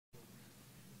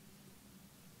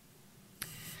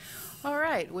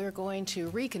right, we're going to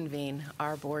reconvene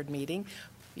our board meeting.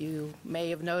 You may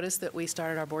have noticed that we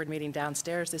started our board meeting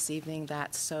downstairs this evening.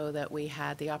 That's so that we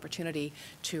had the opportunity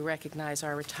to recognize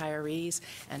our retirees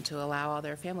and to allow all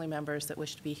their family members that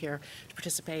wish to be here to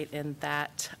participate in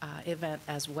that event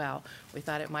as well. We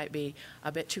thought it might be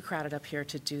a bit too crowded up here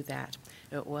to do that.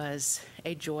 It was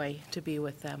a joy to be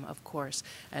with them, of course,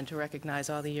 and to recognize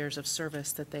all the years of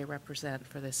service that they represent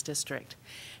for this district.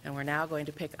 And we're now going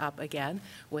to pick up again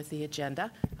with the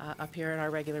agenda up here in our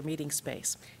regular meeting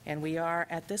space. And we are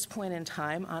at this point in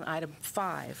time on item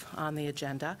 5 on the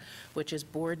agenda, which is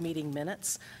board meeting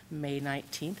minutes, May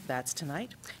 19th, that's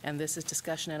tonight. And this is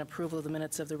discussion and approval of the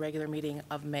minutes of the regular meeting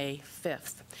of May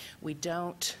 5th. We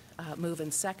don't move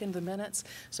and second the minutes,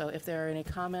 so if there are any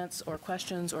comments or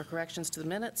questions or corrections to the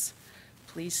minutes,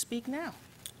 please speak now.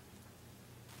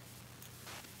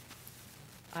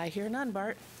 I hear none,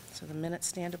 Bart, so the minutes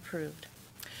stand approved.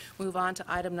 Move on to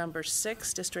item number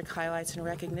 6, district highlights and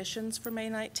recognitions for May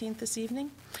 19th this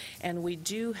evening. And we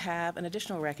do have an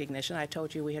additional recognition. I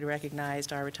told you we had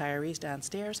recognized our retirees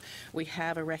downstairs. We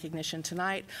have a recognition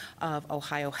tonight of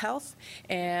Ohio Health.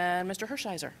 And Mr.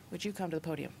 Hershiser, would you come to the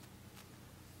podium?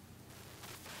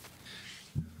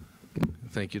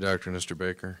 Thank you, Dr. and Mr.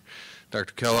 Baker.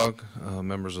 Dr. Kellogg,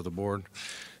 members of the board.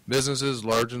 Businesses,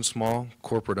 large and small,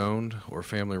 corporate-owned or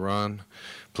family-run,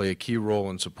 play a key role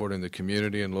in supporting the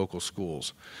community and local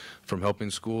schools, from helping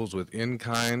schools with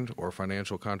in-kind or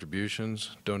financial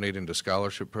contributions, donating to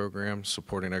scholarship programs,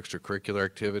 supporting extracurricular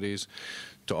activities,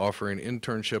 to offering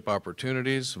internship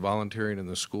opportunities, volunteering in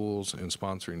the schools, and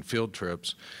sponsoring field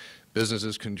trips.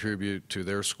 Businesses contribute to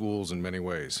their schools in many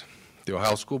ways. The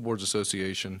Ohio School Boards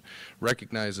Association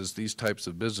recognizes these types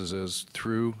of businesses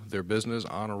through their Business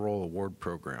Honor Roll Award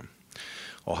program.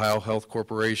 Ohio Health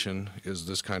Corporation is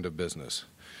this kind of business.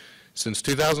 Since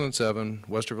 2007,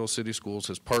 Westerville City Schools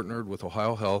has partnered with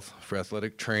Ohio Health for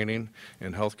athletic training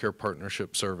and healthcare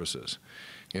partnership services.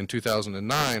 In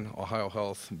 2009, Ohio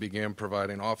Health began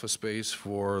providing office space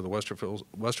for the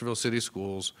Westerville City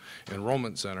Schools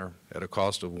Enrollment Center at a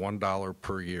cost of $1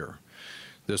 per year.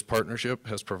 This partnership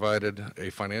has provided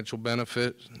a financial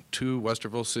benefit to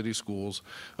Westerville City Schools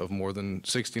of more than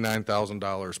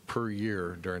 $69,000 per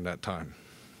year during that time.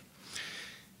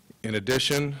 In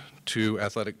addition to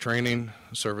athletic training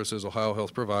services Ohio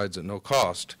Health provides at no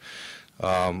cost,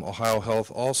 Ohio Health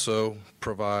also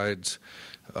provides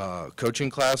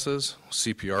coaching classes,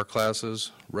 CPR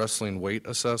classes, wrestling weight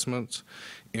assessments,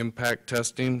 impact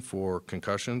testing for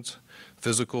concussions,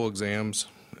 physical exams,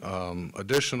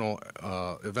 additional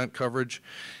event coverage,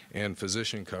 and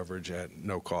physician coverage at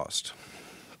no cost.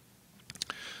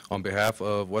 On behalf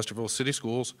of Westerville City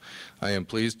Schools, I am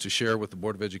pleased to share with the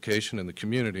Board of Education and the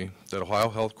community that Ohio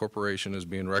Health Corporation is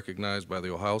being recognized by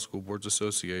the Ohio School Boards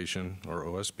Association, or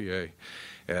OSBA,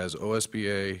 as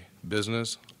OSBA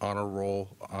Business Honor Roll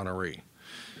honoree.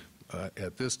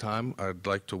 At this time, I'd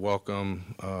like to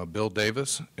welcome Bill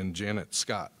Davis and Janet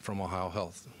Scott from Ohio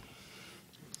Health.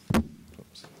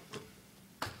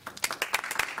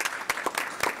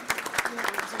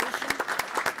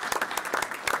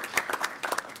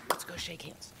 Shake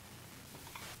hands.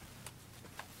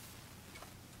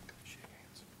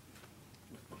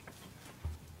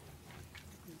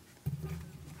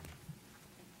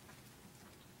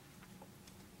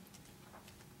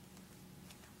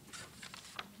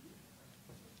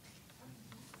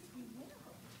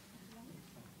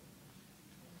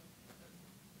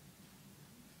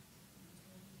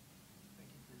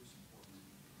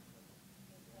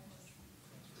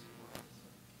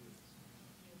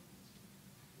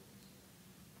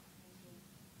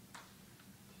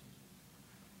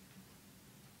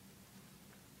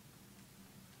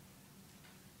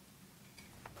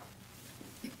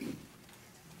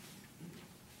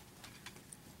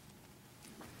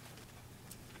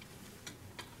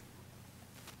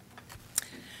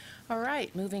 All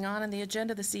right, moving on in the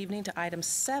agenda this evening to item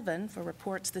 7 for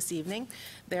reports this evening.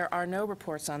 There are no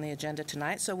reports on the agenda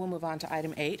tonight, so we'll move on to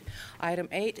item 8. Item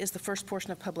 8 is the first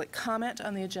portion of public comment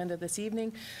on the agenda this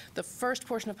evening. The first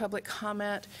portion of public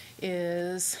comment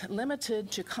is limited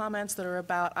to comments that are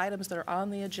about items that are on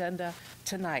the agenda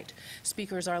tonight.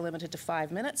 Speakers are limited to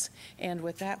 5 minutes, and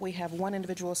with that, we have one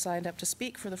individual signed up to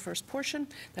speak for the first portion.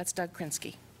 That's Doug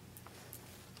Krinsky.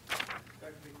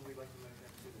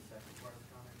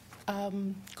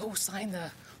 Go sign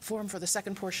the form for the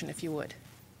second portion, if you would.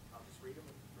 I'll just read them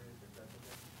if that's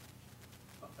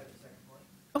okay. I'll play the second part.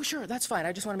 Oh, sure, that's fine.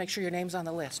 I just want to make sure your name's on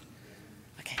the list.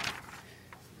 Okay.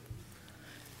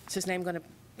 Is his name going to,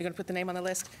 you're going to put the name on the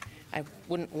list? I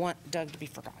wouldn't want Doug to be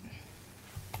forgotten.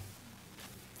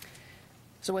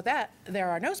 So with that, there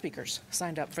are no speakers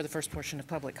signed up for the first portion of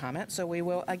public comment, so we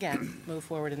will again move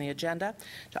forward in the agenda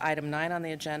to item 9 on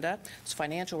the agenda. It's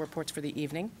financial reports for the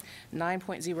evening.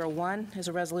 9.01 is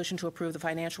a resolution to approve the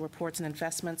financial reports and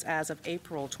investments as of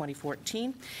April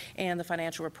 2014, and the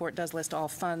financial report does list all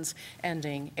funds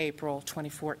ending April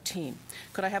 2014.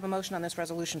 Could I have a motion on this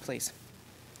resolution, please?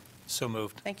 So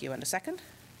moved. Thank you. And a second?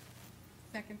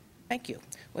 Second. Thank you.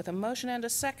 With a motion and a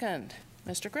second,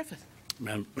 Mr. Griffith.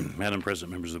 Madam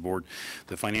President, members of the board,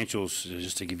 the financials,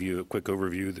 just to give you a quick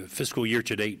overview, the fiscal year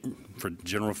to date for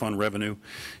general fund revenue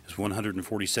is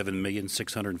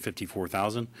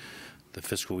 $147,654,000. The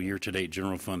fiscal year to date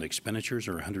general fund expenditures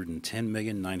are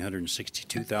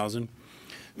 $110,962,000.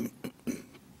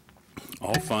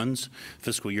 All funds,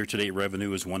 fiscal year-to-date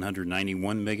revenue is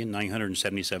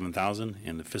 $191,977,000,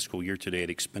 and the fiscal year-to-date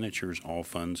expenditures, all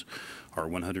funds, are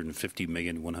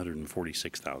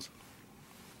 $150,146,000.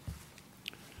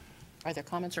 Are there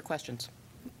comments or questions?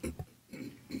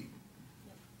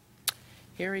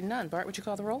 Hearing none. Bart, would you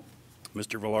call the roll?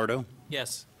 Mr. Velardo,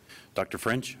 Yes. Dr.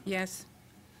 French, Yes.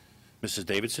 Mrs.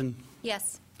 Davidson,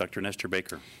 Yes. Dr. Nestor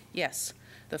Baker. Yes.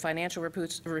 The financial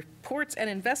reports and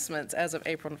investments as of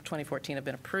April 2014 have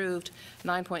been approved.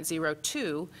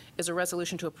 9.02 is a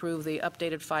resolution to approve the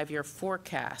updated 5-year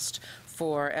forecast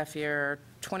for FY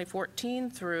 2014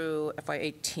 through FY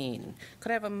 18. Could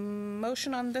I have a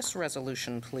motion on this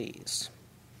resolution, please?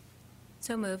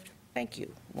 So moved. Thank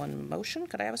you. One motion.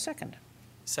 Could I have a second?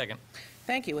 Second.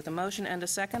 Thank you. With a motion and a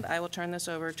second, I will turn this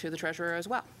over to the treasurer as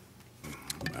well.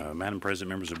 Madam President,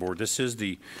 members of the board, this is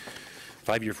the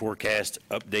 5-year forecast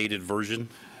updated version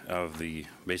of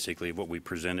basically what we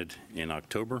presented in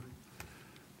October.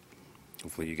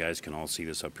 Hopefully you guys can all see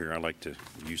this up here. I like to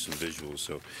use some visuals.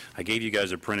 So I gave you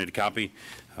guys a printed copy.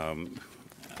 I'll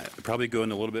probably go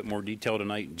into a little bit more detail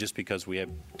tonight just because we have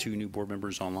 2 new board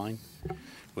members online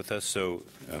with us. So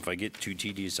if I get too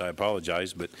tedious, I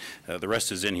apologize, but the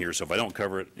rest is in here. So if I don't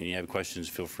cover it and you have questions,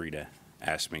 feel free to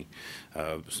ask me.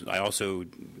 I also,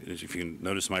 if you can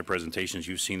notice my presentations,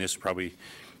 you've seen this probably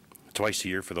twice a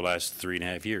year for the last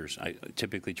 3.5 years. I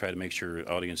typically try to make sure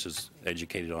the audience is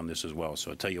educated on this as well.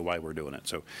 So I'll tell you why we're doing it.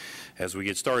 So as we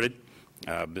get started,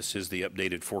 this is the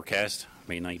updated forecast,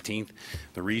 May 19th.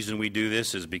 The reason we do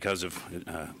this is because of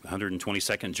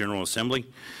 122nd General Assembly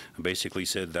basically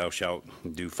said thou shalt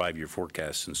do 5-year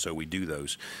forecasts, and so we do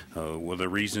those. One of the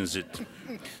reasons it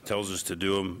tells us to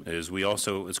do them is we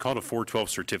also, it's called a 412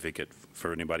 certificate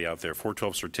for anybody out there.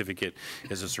 412 certificate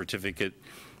is a certificate.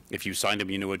 If you sign them,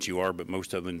 you know what you are, but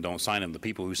most of them don't sign them. The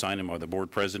people who sign them are the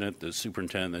board president, the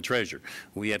superintendent, and the treasurer.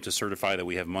 We have to certify that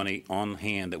we have money on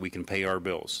hand that we can pay our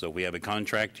bills. So we have a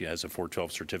contract, it has a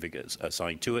 412 certificate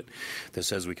assigned to it that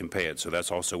says we can pay it. So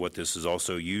that's also what this is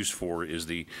also used for, is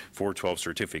the 412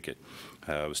 certificate.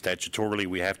 Statutorily,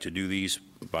 we have to do these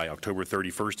by October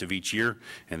 31st of each year,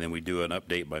 and then we do an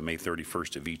update by May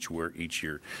 31st of each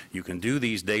year. You can do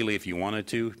these daily if you wanted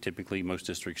to. Typically, most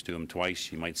districts do them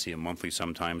twice. You might see them monthly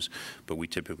sometimes, but we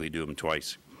typically do them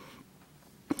twice.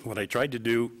 What I tried to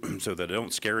do, so that I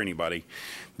don't scare anybody,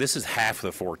 this is half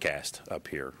the forecast up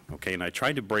here, okay? And I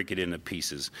tried to break it into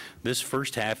pieces. This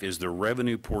first half is the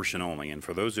revenue portion only. And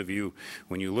for those of you,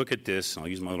 when you look at this, I'll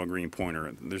use my little green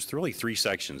pointer, there's really 3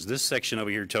 sections. This section over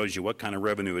here tells you what kind of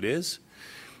revenue it is.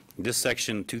 This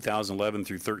section, 2011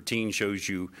 through 13, shows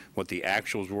you what the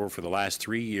actuals were for the last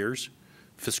 3 years.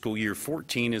 Fiscal year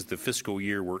 14 is the fiscal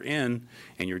year we're in,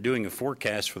 and you're doing a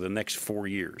forecast for the next 4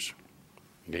 years.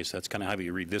 Okay, so that's kind of how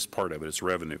you read this part of it. It's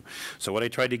revenue. So what I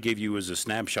tried to give you is a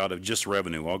snapshot of just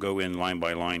revenue. I'll go in line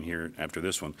by line here after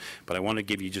this one, but I want to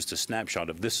give you just a snapshot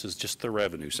of this is just the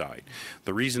revenue side.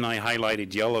 The reason I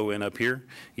highlighted yellow up here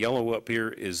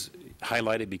is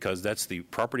highlighted because that's the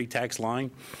property tax line.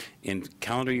 In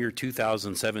calendar year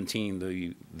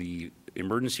 2017, the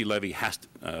emergency levy has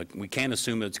to, we can't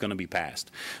assume that it's going to be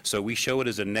passed. So we show it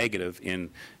as a negative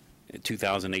in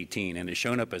 2018, and it's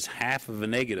shown up as half of a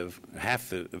negative.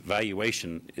 Half the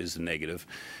valuation is a negative,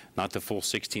 not the full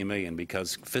 16 million,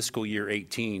 because fiscal year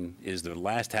 18 is the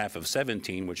last half of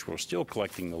 17, which we're still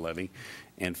collecting the levy,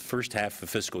 and first half of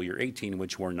fiscal year 18,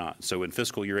 which we're not. So in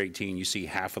fiscal year 18, you see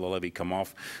half of the levy come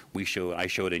off. I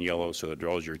show it in yellow, so it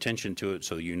draws your attention to it,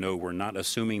 so you know we're not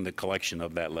assuming the collection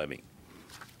of that levy.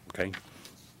 Okay.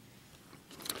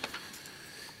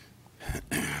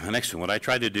 The next one, what I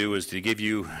tried to do is to give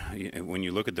you, when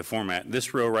you look at the format,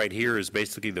 this row right here is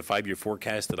basically the 5-year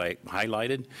forecast that I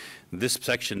highlighted. This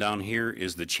section down here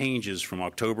is the changes from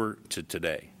October to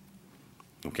today.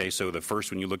 Okay, so the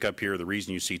first one you look up here, the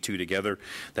reason you see two together,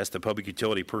 that's the public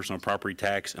utility personal property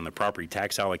tax and the property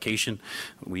tax allocation.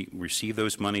 We receive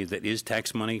those money, that is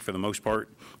tax money for the most part,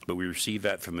 but we receive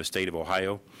that from the state of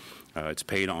Ohio. It's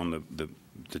paid on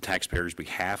the taxpayers'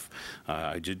 behalf.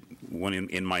 I did one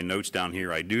in my notes down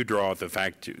here. I do draw out the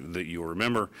fact that you'll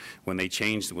remember when they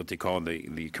changed what they call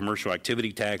the commercial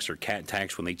activity tax or CAT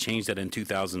tax. When they changed that in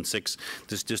 2006,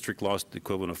 this district lost the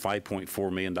equivalent of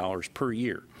 $5.4 million per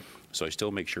year. So I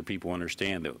still make sure people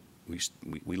understand that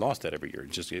we lost that every year.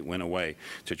 It went away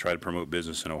to try to promote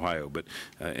business in Ohio. But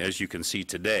as you can see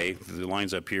today, the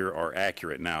lines up here are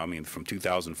accurate now. I mean, from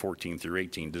 2014 through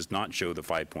 18 does not show the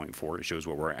 5.4. It shows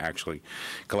what we're actually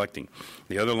collecting.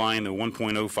 The other line, the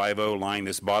 1.050 line,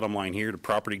 this bottom line here, the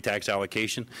property tax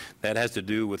allocation, that has to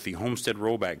do with the homestead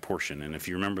rollback portion. And if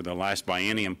you remember the last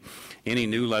biennium, any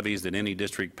new levies that any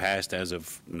district passed as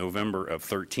of November of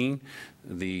 13,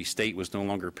 the state was no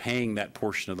longer paying that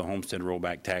portion of the homestead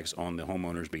rollback tax on the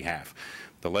homeowner's behalf.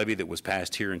 The levy that was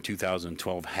passed here in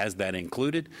 2012 has that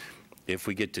included. If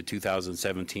we get to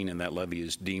 2017 and that levy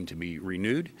is deemed to be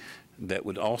renewed, that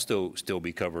would also still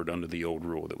be covered under the old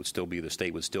rule. That would still be, the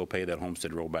state would still pay that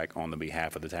homestead rollback on the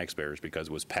behalf of the taxpayers because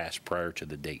it was passed prior to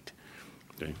the date.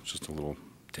 Okay, just a little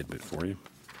tidbit for you.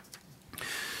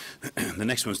 The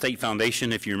next one, state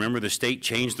foundation. If you remember, the state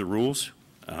changed the rules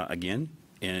again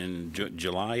in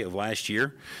July of last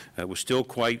year. It was still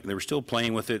they were still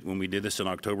playing with it when we did this in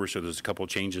October, so there's a couple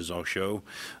changes I'll show.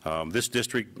 This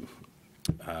district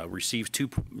receives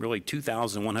really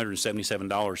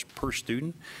 $2,177 per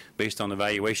student based on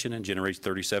evaluation and generates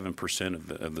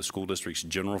 37% of the school district's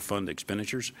general fund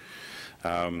expenditures.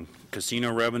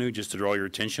 Casino revenue, just to draw your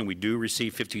attention, we do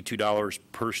receive $52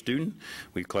 per student.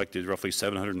 We collected roughly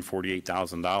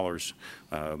 $748,000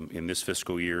 in this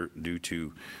fiscal year due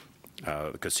to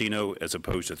the casino, as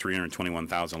opposed to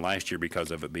 $321,000 last year because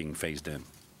of it being phased in.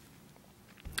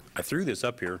 I threw this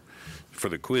up here for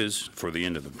the quiz for the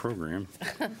end of the program.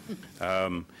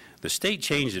 The state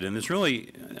changed it, and it's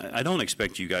really, I don't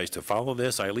expect you guys to follow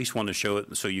this. I at least want to show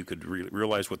it so you could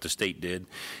realize what the state did.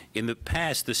 In the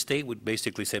past, the state would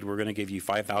basically said, we're going to give you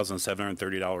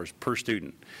 $5,730 per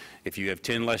student. If you have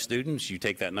 10 less students, you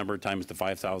take that number times the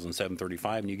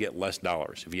 $5,735 and you get less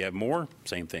dollars. If you have more,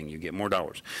 same thing, you get more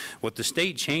dollars. What the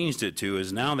state changed it to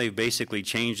is now they've basically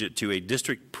changed it to a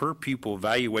district per pupil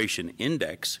valuation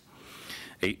index,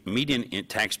 a median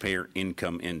taxpayer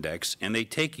income index, and they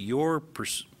take your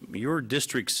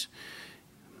district's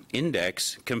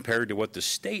index compared to what the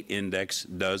state index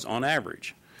does on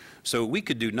average. So we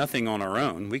could do nothing on our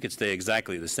own. We could stay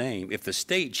exactly the same. If the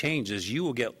state changes,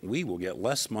 we will get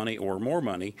less money or more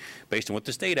money based on what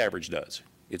the state average does.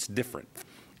 It's different.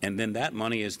 And then that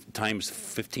money is times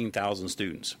 15,000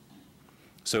 students.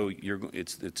 So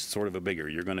it's sort of a bigger.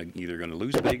 You're either going to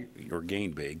lose big or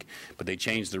gain big, but they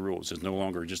changed the rules. It's no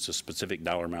longer just a specific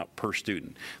dollar amount per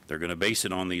student. They're going to base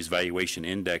it on these valuation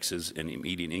indexes and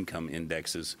median income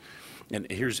indexes. And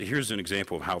here's an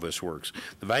example of how this works.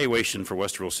 The valuation for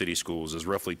Westerville City Schools is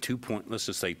roughly let's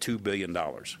just say $2 billion.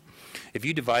 If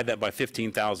you divide that by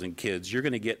 15,000 kids, you're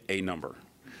going to get a number.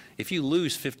 If you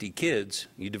lose 50 kids,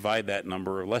 you divide that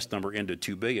number or less number into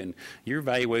 2 billion, your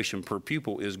valuation per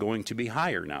pupil is going to be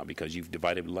higher now because you've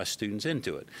divided less students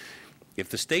into it. If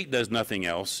the state does nothing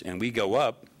else and we go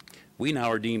up, we now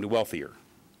are deemed wealthier.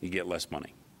 You get less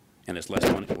money. And it's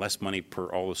less money per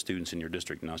all the students in your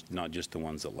district, not just the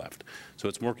ones that left. So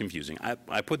it's more confusing.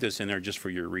 I put this in there just for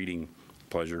your reading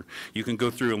pleasure. You can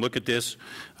go through and look at this.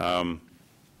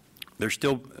 There's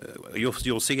still,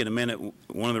 you'll see in a minute,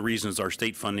 one of the reasons our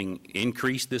state funding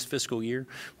increased this fiscal year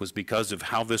was because of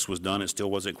how this was done. It still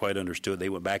wasn't quite understood. They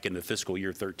went back into fiscal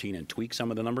year 13 and tweaked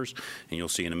some of the numbers, and you'll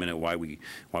see in a minute why we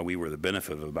were the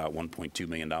benefit of about $1.2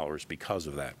 million because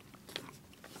of that.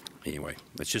 Anyway,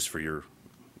 that's just for your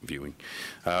viewing.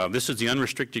 This is the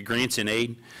unrestricted grants and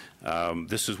aid.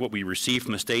 This is what we receive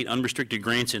from the state. Unrestricted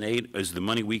grants and aid is the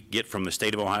money we get from the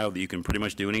state of Ohio that you can pretty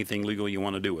much do anything legal you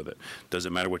want to do with it.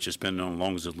 Doesn't matter what you spend it on, as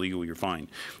long as it's legal, you're fine.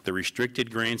 The restricted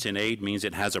grants and aid means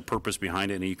it has a purpose behind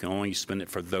it and you can only spend it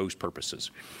for those purposes.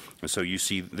 And so you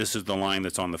see, this is the line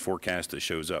that's on the forecast that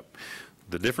shows up.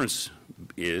 The difference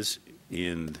is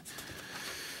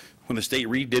when the state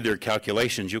redid their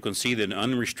calculations, you can see that in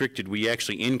unrestricted, we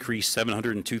actually increased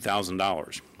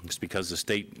 $702,000. It's because the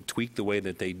state tweaked the way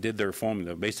that they did their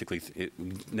formula. Basically, it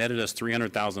netted us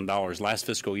 $300,000 last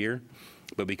fiscal year,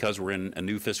 but because we're in a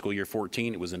new fiscal year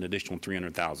 14, it was an additional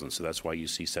 $300,000. So that's why you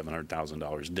see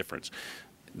 $700,000 difference.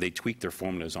 They tweaked their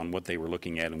formulas on what they were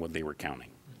looking at and what they were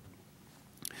counting.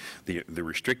 The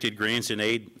restricted grants and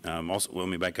aid, also, let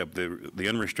me back up. The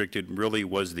unrestricted really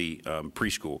was the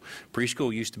preschool.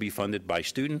 Preschool used to be funded by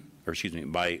student, or excuse me,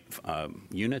 by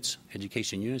units,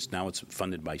 education units. Now it's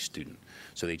funded by student.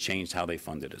 So they changed how they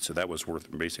funded it. So that was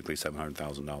worth basically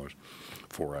 $700,000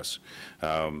 for us.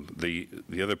 The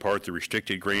other part, the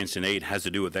restricted grants and aid, has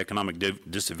to do with economic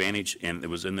disadvantage, and it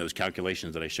was in those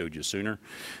calculations that I showed you sooner.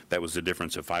 That was the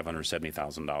difference of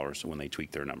 $570,000 when they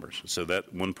tweaked their numbers. So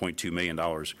that $1.2 million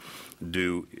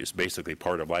due is basically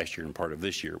part of last year and part of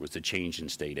this year was the change in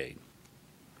state aid.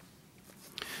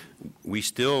 We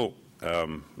still,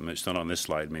 it's not on this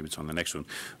slide, maybe it's on the next one.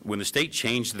 When the state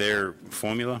changed their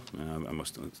formula,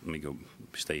 let me go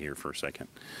stay here for a second.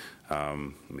 Let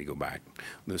me go back.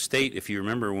 The state, if you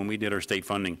remember when we did our state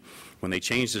funding, when they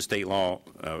changed the state law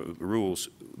rules,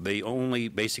 they only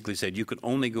basically said you could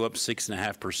only go up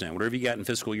 6.5%. Whatever you got in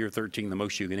fiscal year 13, the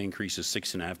most you can increase is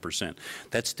 6.5%.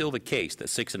 That's still the case. That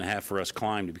 6.5 for us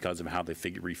climbed because of how they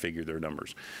refigured their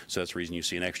numbers. So that's the reason you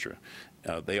see an extra.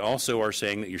 They also are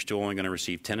saying that you're still only going to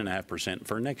receive 10.5%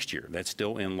 for next year. That's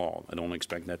still in law. I don't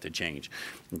expect that to change.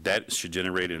 That should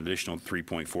generate an additional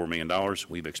 $3.4 million.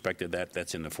 We've expected that.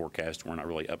 That's in the forecast. We're not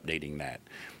really updating that.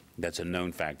 That's a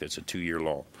known fact. That's a 2-year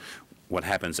law. What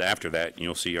happens after that,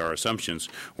 you'll see our assumptions.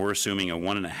 We're assuming a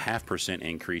 1.5%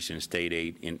 increase in state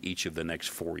aid in each of the next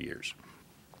 4 years.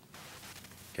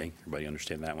 Okay, everybody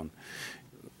understand that one?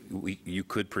 You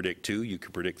could predict 2, you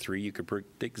could predict 3, you could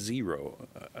predict 0.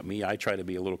 I try to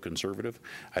be a little conservative.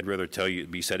 I'd rather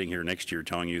be sitting here next year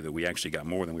telling you that we actually got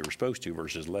more than we were supposed to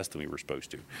versus less than we were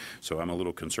supposed to. So I'm a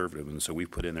little conservative, and so we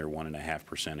put in there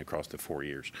 1.5% across the 4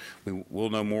 years. We'll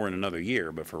know more in another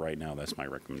year, but for right now, that's my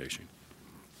recommendation.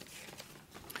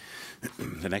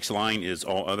 The next line is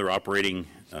all other operating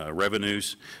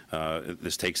revenues.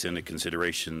 This takes into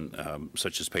consideration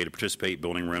such as pay to participate,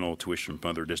 building rental, tuition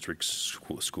from other districts,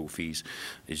 school fees.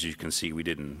 As you can see, we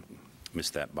didn't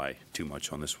miss that by too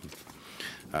much on this one.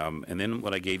 And then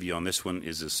what I gave you on this one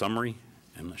is a summary.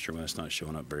 I'm not sure why that's not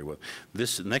showing up very well.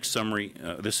 This next summary,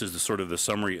 this is the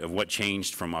summary of what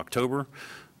changed from October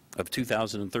of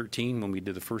 2013 when we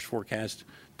did the first forecast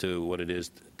to what it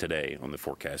is today on the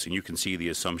forecast. And you can see the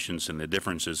assumptions and the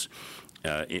differences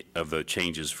of the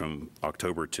changes from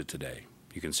October to today.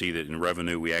 You can see that in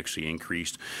revenue, we actually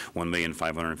increased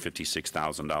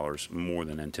 $1,556,000 more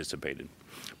than anticipated.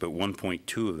 But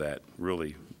 1.2 of that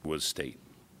really was state.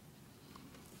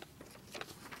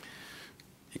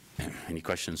 Any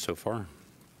questions so far?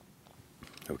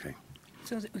 Okay.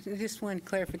 So just one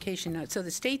clarification note. So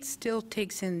the state still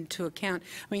takes into account,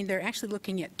 they're actually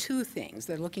looking at 2 things.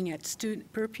 They're looking at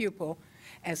student per pupil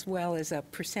as well as a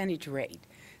percentage rate.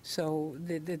 So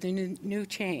the new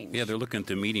change. Yeah, they're looking at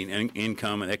the median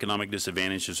income and economic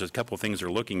disadvantage. There's a couple of things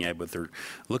they're looking at, but they're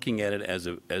looking at it as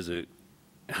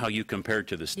how you compare it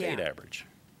to the state average.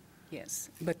 Yes,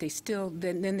 but they still,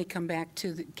 then they come back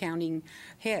to the counting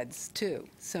heads too,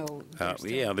 so.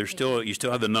 You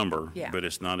still have the number, but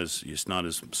it's not as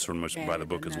sort of much by the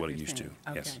book as what it used to.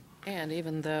 Okay. Yes. And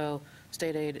even though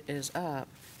state aid is up,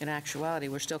 in actuality,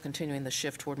 we're still continuing the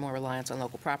shift toward more reliance on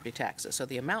local property taxes. So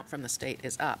the amount from the state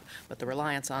is up, but the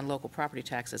reliance on local property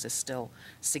taxes is still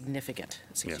significant,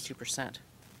 62%.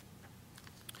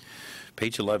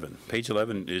 Page 11. Page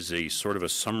 11 is a sort of a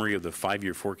summary of the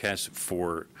 5-year forecast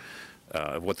for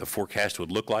what the forecast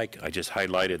would look like. I just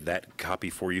highlighted that copy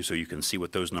for you so you can see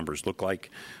what those numbers look like.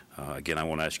 Again, I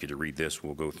won't ask you to read this.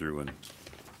 We'll go through, and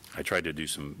I tried to do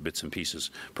some bits and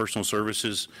pieces. Personal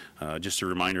services, just a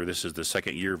reminder, this is the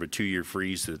second year of a 2-year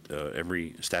freeze that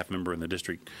every staff member in the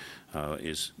district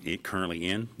is currently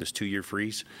in, this 2-year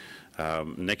freeze.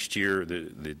 Next year,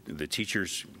 the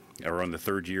teachers are on the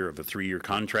 3rd year of a 3-year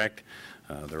contract.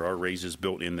 There are raises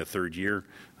built in the 3rd year.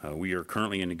 We are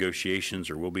currently in negotiations,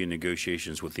 or will be in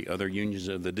negotiations, with the other unions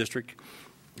of the district.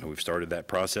 We've started that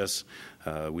process.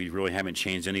 We really haven't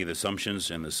changed any of the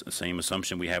assumptions, and the same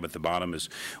assumption we have at the bottom is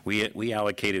we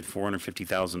allocated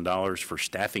 $450,000 for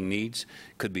staffing needs.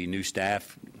 Could be new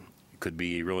staff, could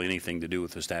be really anything to do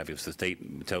with the staff. If the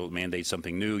state mandates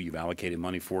something new, you've allocated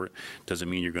money for it. Doesn't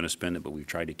mean you're going to spend it, but we've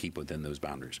tried to keep within those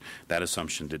boundaries. That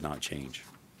assumption did not change.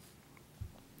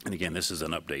 And again, this is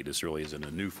an update. This really isn't a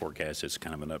new forecast. It's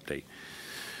kind of an update.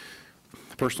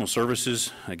 Personal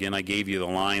services, again, I gave you the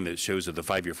line that shows that the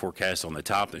 5-year forecast on the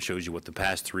top that shows you what the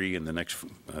past 3 and the next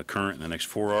current and the next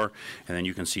 4 are. And then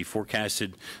you can see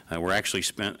forecasted, we're actually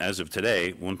spent, as of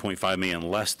today, $1.5 million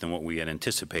less than what we had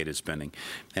anticipated spending.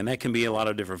 And that can be a lot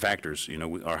of different factors.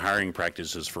 Our hiring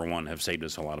practices, for one, have saved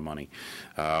us a lot of money.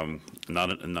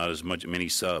 Not as many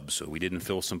subs, so we didn't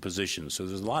fill some positions. So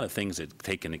there's a lot of things that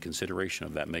take into consideration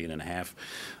of that $1.5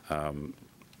 million.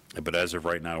 But as of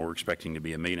right now, we're expecting to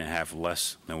be $1.5 million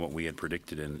less than what we had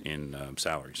predicted in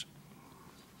salaries.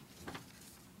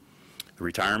 The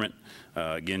retirement,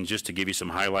 again, just to give you some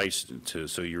highlights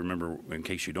so you remember, in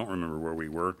case you don't remember where we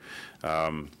were.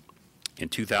 In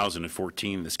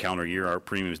 2014, this calendar year, our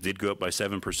premiums did go up by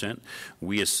 7%.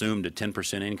 We assumed a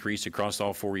 10% increase across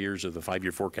all 4 years of the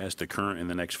 5-year forecast, the current and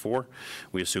the next 4.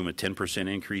 We assume a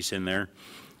 10% increase in there.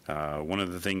 One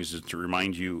of the things is to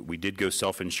remind you, we did go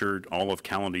self-insured all of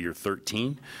calendar year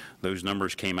 13. Those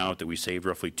numbers came out that we saved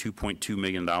roughly $2.2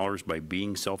 million by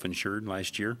being self-insured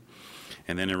last year.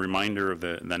 And then a reminder of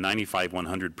the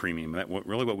 95-100 premium.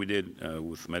 Really what we did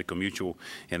with Medical Mutual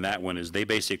in that one is they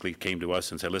basically came to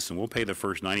us and said, listen, we'll pay the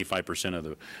first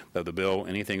 95% of the bill.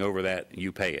 Anything over that,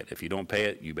 you pay it. If you don't pay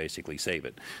it, you basically save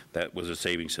it. That was a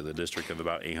savings to the district of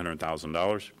about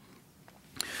 $800,000.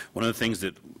 One of the things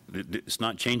that it's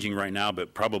not changing right now,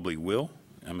 but probably will,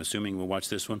 I'm assuming we'll watch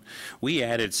this one. We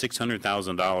added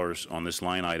 $600,000 on this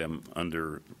line item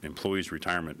under employees'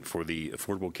 retirement for the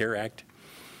Affordable Care Act.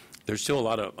 There's still a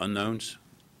lot of unknowns.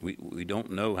 We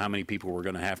don't know how many people we're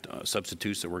going to have to,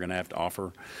 substitutes that we're going to have to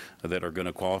offer that are going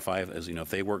to qualify as, if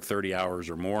they work 30 hours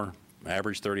or more,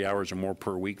 average 30 hours or more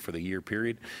per week for the year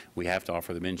period, we have to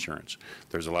offer them insurance.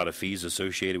 There's a lot of fees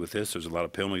associated with this. There's a lot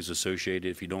of penalties associated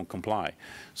if you don't comply.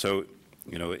 So,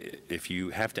 if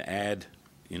you have to add,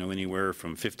 anywhere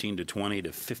from 15 to 20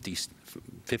 to 50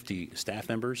 staff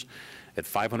members at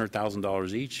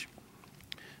 $500,000 each,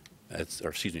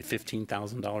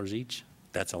 $15,000 each,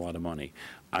 that's a lot of money.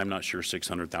 I'm not sure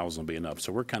 600,000 will be enough.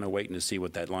 So we're kind of waiting to see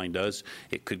what that line does.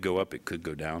 It could go up, it could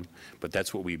go down, but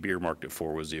that's what we earmarked it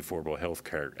for, was the Affordable Health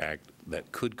Care Act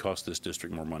that could cost this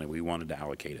district more money. We wanted to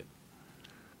allocate it.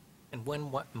 And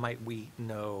what might we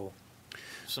know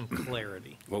some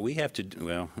clarity? Well, we have to,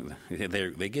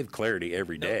 they give clarity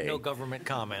every day. No government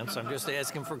comments. I'm just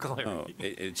asking for clarity. Oh,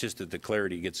 it's just that the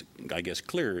clarity gets, I guess,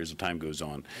 clearer as the time goes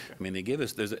on. Okay. I mean, they give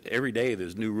us, every day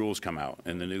there's new rules come out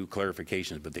and the new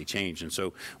clarifications, but they change. And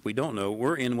so we don't know.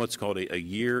 We're in what's called a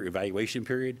year evaluation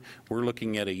period. We're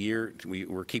looking at a year.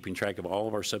 We're keeping track of all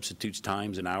of our substitutes'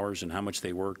 times and hours and how much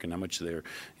they work and how much they're,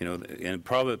 and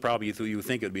probably you would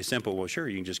think it would be simple. Well, sure,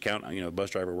 you can just count, a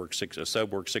bus driver works a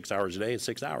sub works 6 hours a day. It's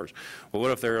 6 hours. Well, what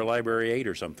if they're a library aide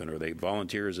or something, or they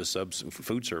volunteer as a sub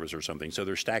food service or something? So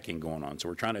there's stacking going on. So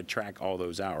we're trying to track all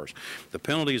those hours. The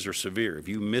penalties are severe. If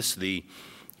you miss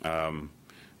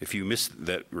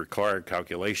that required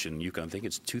calculation, you can think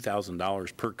it's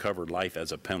 $2,000 per covered life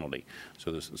as a penalty.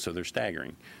 So they're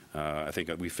staggering. I think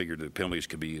we figured the penalties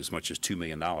could be as much as $2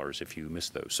 million if you miss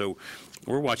those. So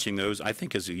we're watching those. I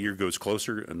think as the year goes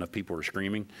closer, enough people are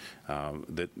screaming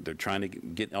that they're trying to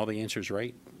get all the answers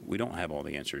right. We don't have all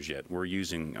the answers yet. We're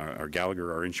using our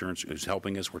Gallagher, our insurance is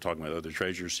helping us. We're talking about other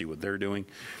treasurers, see what they're doing.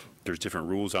 There's different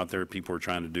rules out there people are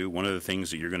trying to do. One of the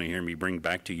things that you're going to hear me bring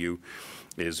back to you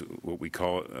is what we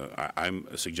call, I'm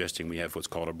suggesting we have what's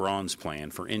called a bronze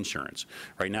plan for insurance.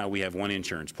 Right now we have one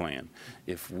insurance plan.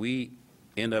 If we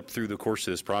end up through the course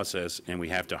of this process and we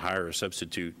have to hire a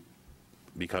substitute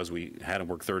because we had them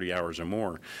work 30 hours or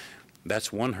more,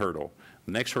 that's one hurdle.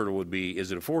 The next hurdle would be,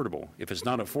 is it affordable? If it's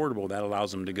not affordable, that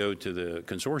allows them to go to the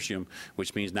consortium,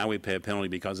 which means now we pay a penalty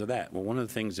because of that. Well, one of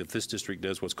the things, if this district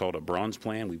does what's called a bronze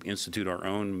plan, we institute our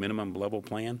own minimum level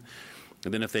plan.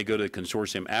 And then if they go to the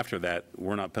consortium after that,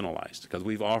 we're not penalized because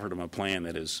we've offered them a plan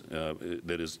that is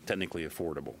technically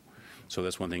affordable. So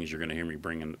that's one thing you're going to hear me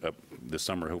bringing up this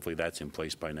summer. Hopefully that's in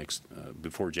place by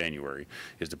before January,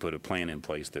 is to put a plan in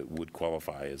place that would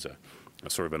qualify as a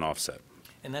sort of an offset.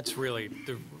 And that's really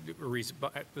the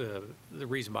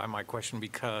reason behind my question,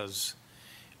 because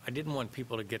I didn't want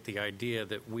people to get the idea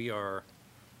that we are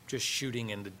just shooting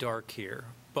in the dark here,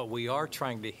 but we are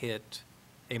trying to hit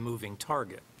a moving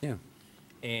target. Yeah.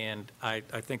 And I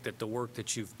think that the work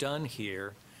that you've done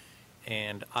here,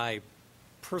 and I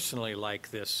personally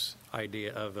like this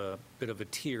idea of a bit of a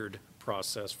tiered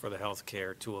process for the health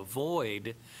care to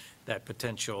avoid that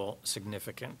potential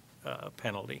significant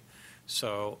penalty.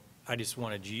 So I just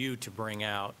wanted you to bring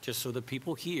out, just so that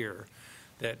people hear,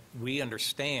 that we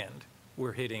understand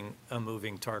we're hitting a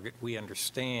moving target. We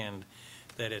understand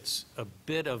that it's a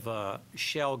bit of a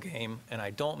shell game, and I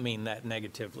don't mean that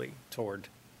negatively toward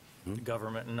the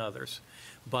government and others,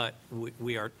 but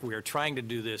we are trying to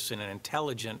do this in an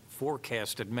intelligent,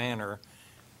 forecasted manner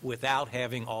without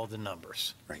having all the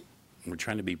numbers. Right. We're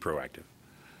trying to be proactive.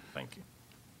 Thank you.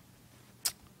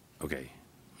 Okay.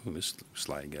 Well, this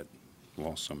slide got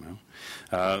lost somehow.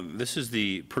 This is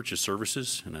the purchase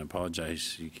services, and I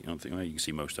apologize, you can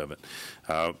see most of it.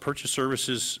 Purchase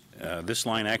services, this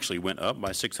line actually went up by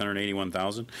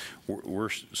 $681,000. We're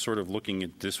sort of looking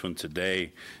at this one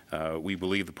today. We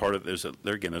believe the part of, there's a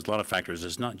lot of factors.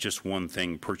 It's not just one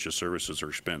thing, purchase services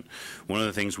are spent. One of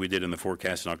the things we did in the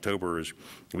forecast in October is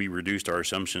we reduced our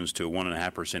assumptions to a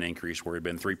 1.5% increase where it had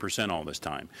been 3% all this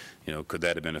time. Could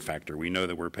that have been a factor? We know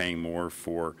that we're paying more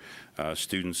for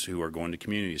students who are going to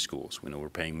community schools. We know we're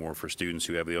paying more for students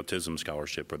who have the Autism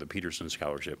Scholarship or the Peterson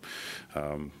Scholarship.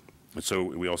 And so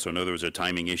we also know there was a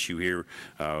timing issue here.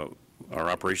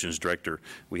 Our operations director,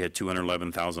 we had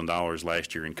 $211,000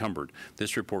 last year encumbered.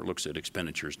 This report looks at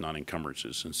expenditures, not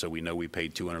encumbrances. And so we know we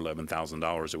paid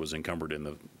 $211,000 that was encumbered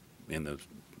in the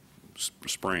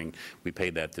spring. We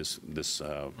paid that this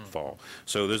fall.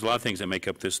 So there's a lot of things that make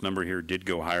up this number here. Did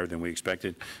go higher than we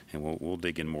expected, and we'll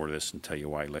dig in more to this and tell you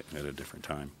why at a different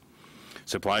time.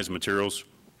 Supplies and materials,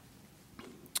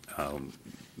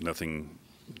 nothing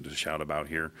to shout about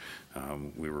here.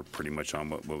 We were pretty much on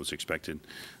what was expected.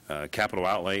 Capital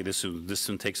outlay, this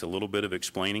one takes a little bit of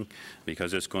explaining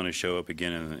because it's going to show up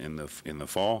again in the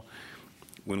fall.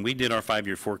 When we did our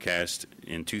 5-year forecast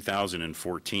in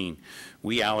 2014,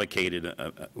 we allocated,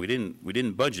 we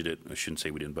didn't budget it. I shouldn't say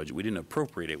we didn't budget. We didn't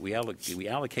appropriate it. We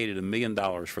allocated $1 million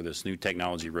for this new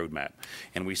technology roadmap,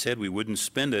 and we said we wouldn't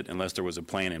spend it unless there was a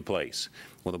plan in place.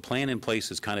 Well, the plan in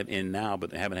place is kind of in now, but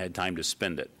they haven't had time to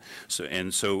spend it.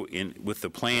 So with the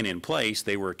plan in place,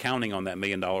 they were counting on that $1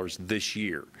 million this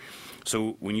year.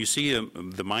 So when you see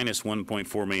the minus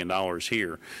 $1.4 million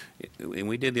here, and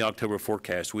we did the October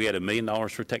forecast, we had $1 million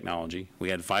for technology, we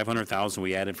had $500,000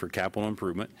 we added for capital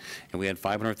improvement, and we had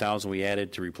 $500,000 we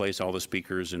added to replace all the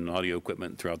speakers and audio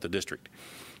equipment throughout the district.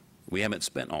 We haven't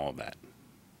spent all of that.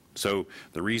 So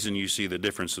the reason you see the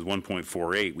difference is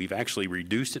 1.48. We've actually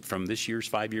reduced it from this year's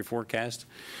 5-year forecast.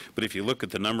 But if you look at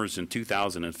the numbers in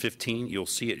 2015, you'll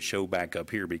see it show back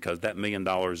up here because that $1 million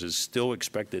is still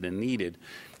expected and needed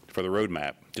for the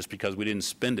roadmap. Just because we didn't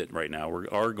spend it right now, we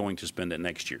are going to spend it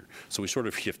next year. So we sort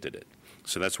of shifted it.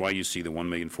 So that's why you see the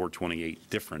 $1,428,000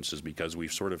 difference is because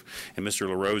we've sort of, and Mr.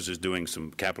 LaRose is doing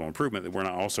some capital improvement that we're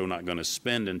also not going to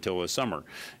spend until the summer.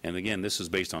 And again, this is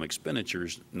based on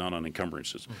expenditures, not on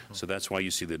encumbrances. Mm-hmm. So that's why you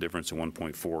see the difference in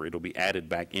 1.4. It'll be added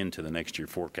back into the next year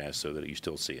forecast so that you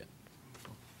still see it.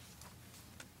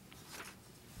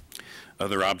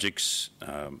 Other objects,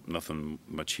 nothing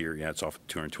much here. Yeah, it's off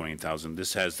 $228,000.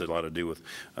 This has a lot to do with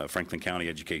Franklin County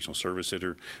Educational Service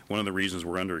Center. One of the reasons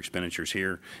we're under expenditures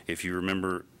here, if you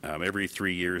remember, every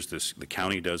 3 years the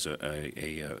county does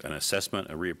an assessment,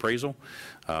 a reappraisal.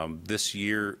 This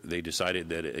year they decided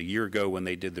that a year ago when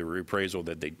they did the reappraisal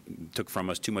that they took from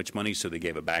us too much money, so they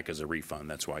gave it back as a refund.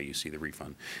 That's why you see the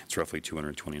refund. It's roughly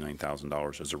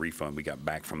 $229,000 as a refund we got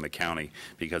back from the county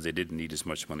because they didn't need as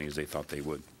much money as they thought they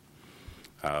would.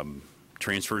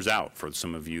 Transfers out for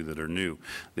some of you that are new.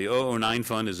 The 009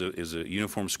 fund is a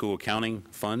uniform school accounting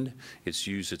fund. It's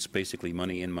used, it's basically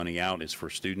money in, money out. It's for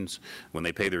students. When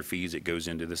they pay their fees, it goes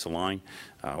into this line.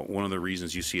 One of the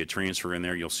reasons you see a transfer in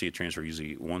there, you'll see a transfer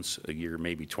usually once a year,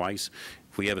 maybe twice.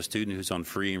 If we have a student who's on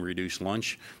free and reduced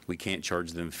lunch, we can't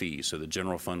charge them fees. So the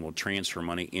general fund will transfer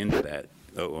money into that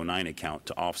 009 account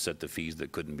to offset the fees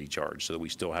that couldn't be charged, so that we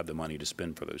still have the money to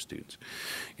spend for those students.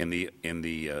 In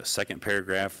the second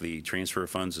paragraph, the transfer of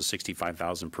funds is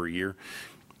 $65,000 per year.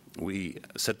 We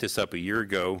set this up a year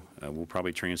ago. We'll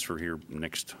probably transfer here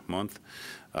next month.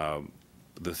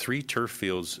 The 3 turf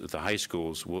fields at the high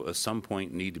schools will at some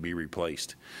point need to be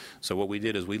replaced. So what we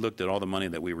did is we looked at all the money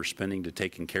that we were spending to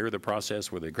taking care of the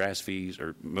process, where the grass fees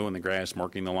or mowing the grass,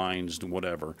 marking the lines,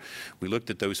 whatever. We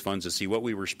looked at those funds to see what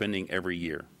we were spending every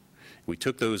year. We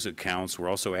took those accounts. We're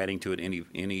also adding to it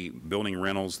any building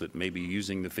rentals that may be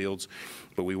using the fields.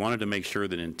 But we wanted to make sure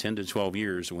that in 10 to 12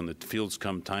 years, when the fields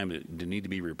come time to need to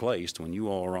be replaced, when you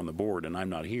all are on the board and I'm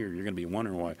not here, you're going to be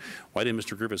wondering why did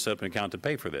Mr. Griffith set up an account to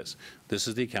pay for this? This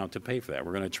is the account to pay for that.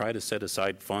 We're going to try to set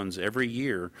aside funds every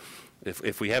year.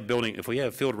 If we have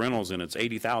field rentals and it's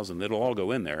 $80,000, it'll all go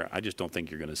in there. I just don't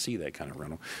think you're going to see that kind of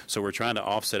rental. So we're trying to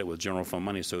offset it with general fund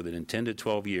money so that in 10 to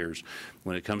 12 years,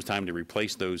 when it comes time to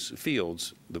replace those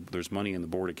fields, there's money in the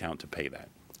board account to pay that.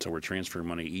 So we're transferring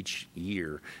money each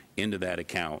year into that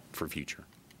account for future.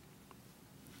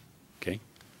 Okay?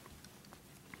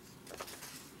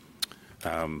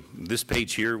 This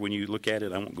page here, when you look at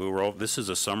it, I won't go over all. This is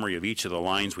a summary of each of the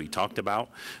lines we talked about.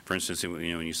 For instance, when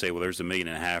you say, well, there's $1.5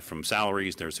 million from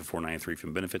salaries, there's a $493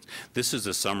 from benefits. This is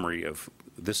a summary of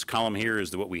this column here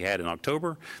is what we had in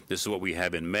October. This is what we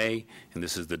have in May, and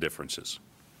this is the differences.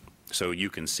 So you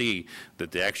can see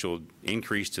that the actual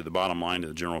increase to the bottom line of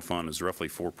the general fund is roughly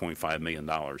 $4.5 million.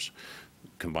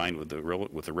 Combined with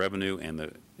the revenue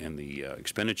and the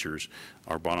expenditures,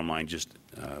 our bottom line just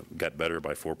got better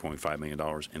by $4.5 million,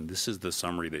 and this is the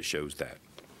summary that shows that.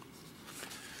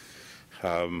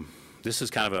 This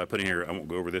is kind of, I put in here, I won't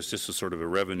go over this, this is sort of a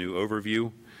revenue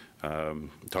overview,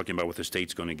 talking about what the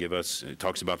state's going to give us. It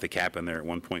talks about the cap in there at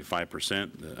 1.5%,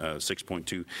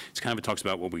 6.2. It's kind of, it talks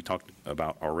about what we talked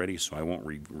about already, so I won't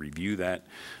review that.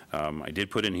 I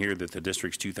did put in here that the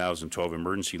district's 2012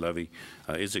 emergency levy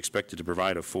is expected to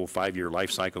provide a full 5-year life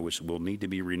cycle, which will need to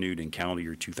be renewed in calendar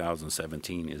year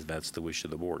 2017, that's the wish of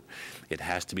the board. It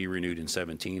has to be renewed in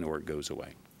 17 or it goes away.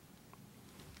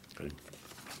 Okay.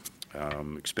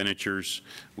 Expenditures,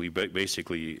 we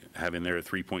basically have in there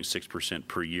 3.6%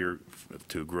 per year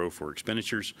to grow for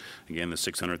expenditures. Again, the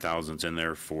 600,000 is in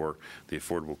there for the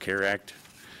Affordable Care Act.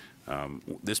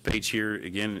 This page here,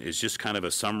 again, is just kind of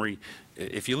a summary.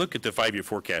 If you look at the 5-year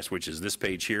forecast, which is this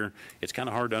page here, it's kind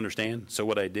of hard to understand. So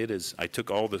what I did is I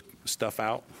took all the stuff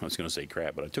out. I was going to say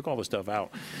crap, but I took all the stuff out.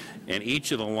 And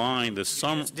each of the line,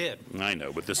 I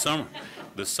know, but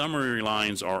the summary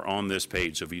lines are on this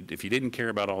page. So if you didn't care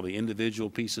about all the individual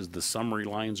pieces, the summary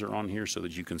lines are on here so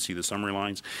that you can see the summary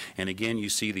lines. And again, you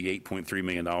see the $8.3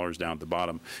 million down at the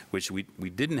bottom, which we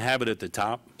didn't have it at the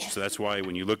top. So that's why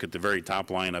when you look at the very top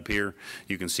line up here,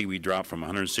 you can see we dropped from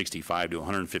 165 to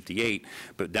 158.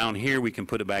 But down here, we can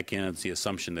put it back in as the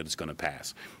assumption that it's going to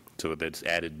pass. So that's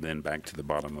added then back to the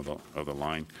bottom of the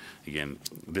line. Again,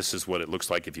 this is what it looks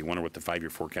like if you wonder what the 5-year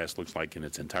forecast looks like in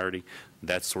its entirety.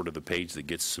 That's sort of the page that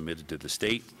gets submitted to the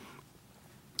state.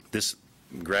 This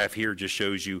graph here just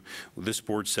shows you this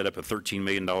board set up a $13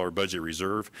 million budget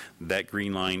reserve. That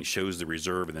green line shows the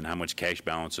reserve and then how much cash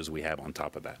balances we have on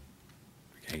top of that.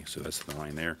 Okay, so that's the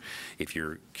line there. If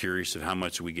you're curious of how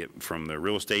much we get from the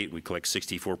real estate, we collect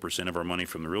 64% of our money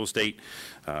from the real estate.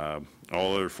 All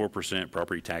other 4%,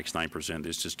 property tax 9%.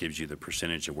 This just gives you the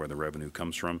percentage of where the revenue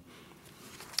comes from.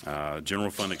 General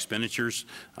fund expenditures,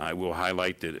 I will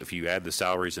highlight that if you add the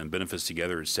salaries and benefits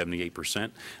together, it's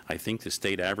 78%. I think the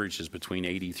state average is between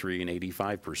 83 and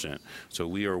 85%. So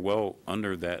we are well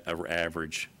under that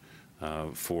average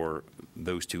for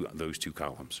those two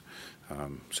columns.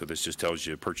 So this just tells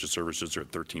you purchase services are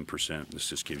at 13%. This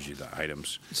just gives you the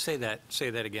items. Say that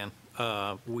again.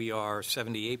 We are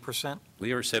 78%?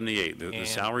 We are 78. The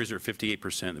salaries are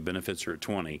 58%. The benefits are at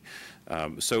 20.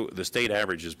 So the state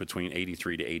average is between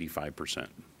 83 to 85%.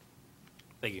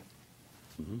 Thank you.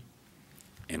 Mm-hmm.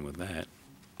 And with that,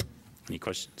 any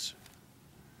questions?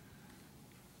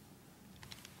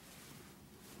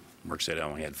 Mark said I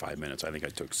only had 5 minutes. I think I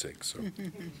took 6. So.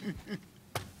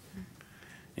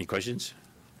 Any questions?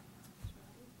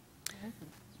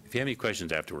 If you have any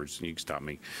questions afterwards, you can stop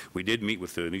me. We did meet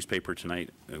with the newspaper tonight.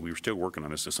 We were still working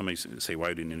on this. So somebody say,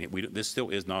 why didn't this still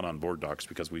is not on board docs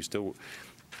because I still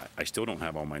don't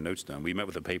have all my notes done. We met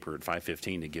with the paper at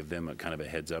 5:15 to give them a kind of a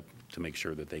heads up to make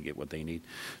sure that they get what they need.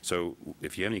 So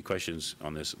if you have any questions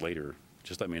on this later,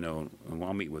 just let me know and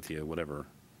I'll meet with you, whatever,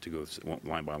 to go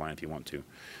line by line if you want to.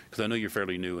 Because I know you're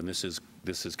fairly new and this is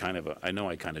kind of I know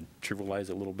I kind of trivialize it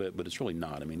a little bit, but it's really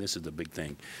not. I mean, this is the big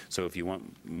thing. So if you want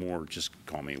more, just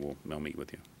call me. I'll meet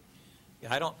with you.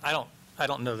 Yeah, I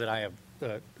don't know that I have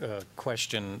a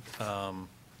question.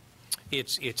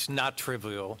 It's not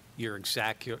trivial. You're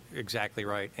exactly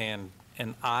right. And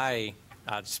I'd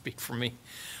speak for me.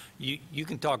 You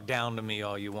can talk down to me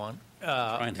all you want.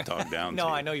 Trying to talk down. No, to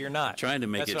you. I know you're not. Trying to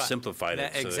make it simplified so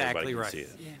exactly everybody can right. see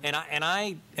it.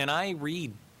 Yeah. And I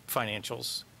read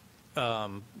financials,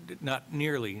 not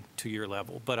nearly to your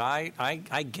level, but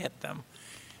I get them.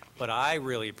 But I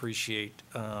really appreciate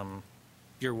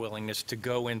your willingness to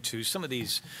go into some of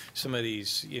these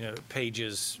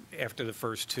pages after the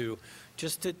first two,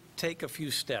 just to take a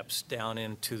few steps down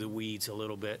into the weeds a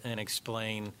little bit and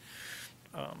explain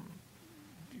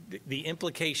the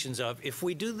implications of if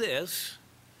we do this,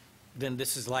 then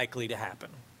this is likely to happen.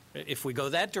 If we go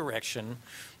that direction,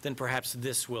 then perhaps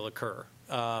this will occur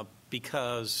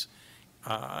because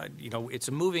it's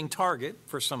a moving target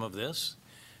for some of this,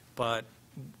 but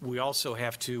we also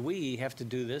have to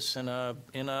do this in a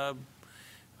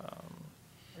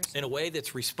way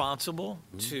that's responsible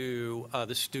to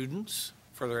the students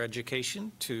for their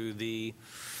education, to the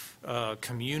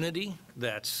community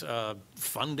that's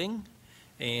funding,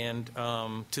 and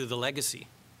to the legacy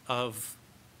of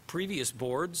previous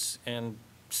boards and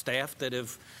staff that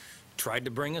have tried to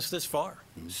bring us this far.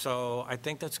 So I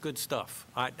think that's good stuff.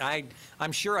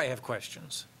 I'm sure I have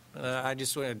questions, I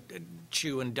just want to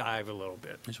chew and dive a little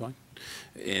bit. That's fine.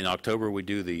 In October, we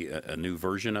do a new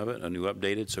version of it, a new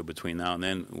updated. So between now and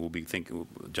then, we'll be thinking,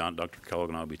 Dr. Kellogg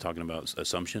and I will be talking about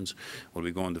assumptions. We'll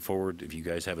be going forward. If you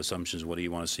guys have assumptions, what do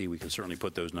you want to see? We can certainly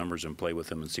put those numbers and play with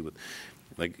them and see what,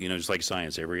 like, you know, just like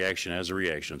science, every action has a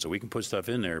reaction. So we can put stuff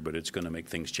in there, but it's going to make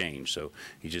things change. So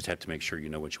you just have to make sure you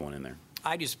know what you want in there.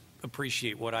 I just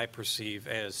appreciate what I perceive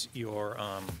as your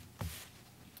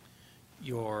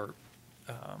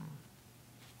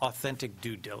authentic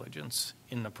due diligence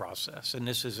in the process. And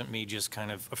this isn't me just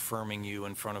kind of affirming you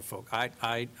in front of folk.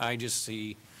 I just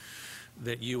see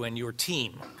that you and your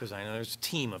team, because I know there's a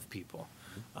team of people,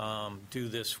 do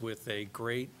this with a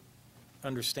great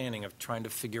understanding of trying to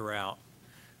figure out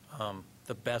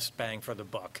the best bang for the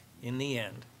buck. In the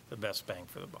end, the best bang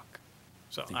for the buck.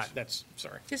 So that's,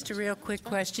 sorry. Just a real quick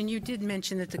question. You did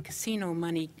mention that the casino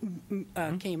money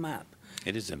came up.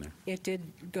 It is in there. It did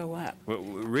go up. Well,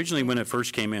 originally, when it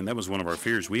first came in, that was one of our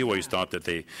fears. We always thought that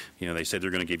they said they're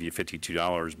going to give you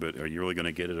 $52, but are you really going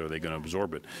to get it, or are they going to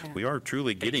absorb it? Yeah. We are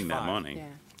truly getting that 85. money. Yeah.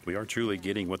 We are truly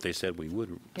getting what they said we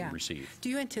would receive.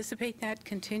 Do you anticipate that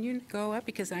continuing to go up?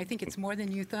 Because I think it's more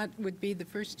than you thought would be the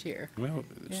first year. Well,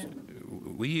 Yeah.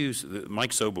 we use, Mike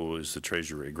Sobel is the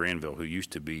treasurer at Granville, who used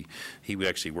to be, he would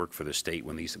actually work for the state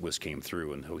when these came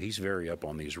through, and he's very up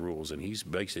on these rules, and he's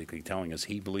basically telling us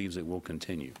he believes it will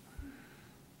continue.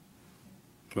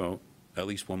 Well, at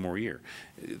least one more year.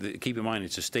 Keep in mind,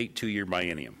 it's a state 2-year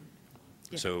biennium.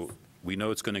 Yes. So we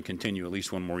know it's going to continue at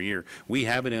least one more year. We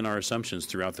have it in our assumptions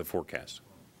throughout the forecast.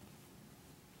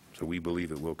 So we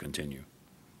believe it will continue.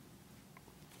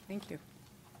 Thank you.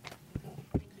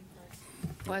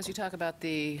 Well, as you talk about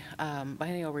the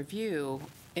biennial review,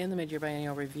 in the mid-year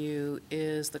biennial review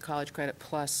is the College Credit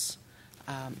Plus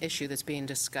issue that's being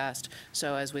discussed.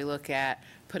 So as we look at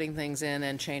putting things in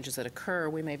and changes that occur,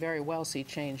 we may very well see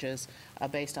changes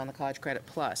based on the College Credit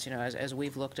Plus. You know, as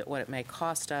we've looked at what it may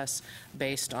cost us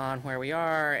based on where we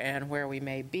are and where we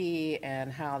may be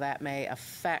and how that may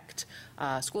affect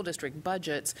school district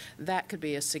budgets, that could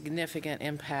be a significant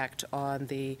impact on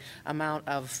the amount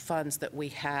of funds that we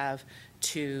have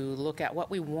to look at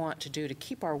what we want to do to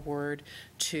keep our word,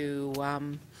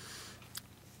 to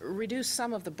reduce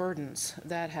some of the burdens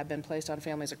that have been placed on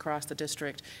families across the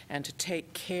district, and to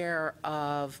take care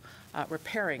of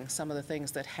repairing some of the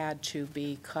things that had to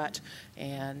be cut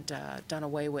and done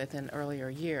away with in earlier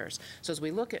years. So as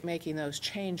we look at making those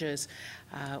changes,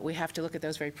 we have to look at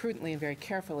those very prudently and very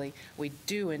carefully. We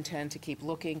do intend to keep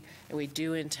looking, and we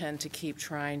do intend to keep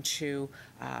trying to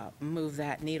move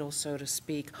that needle, so to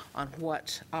speak, on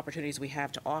what opportunities we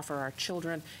have to offer our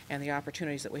children and the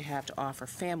opportunities that we have to offer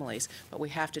families. But we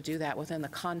have to do that within the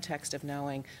context of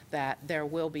knowing that there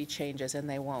will be changes and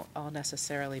they won't all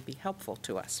necessarily be helpful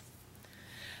to us.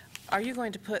 Are you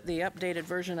going to put the updated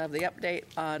version of the update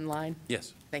online?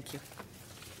 Yes. Thank you.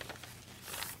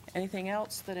 Anything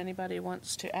else that anybody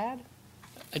wants to add?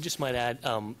 I just might add,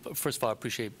 first of all, I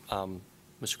appreciate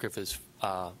Mr. Griffith's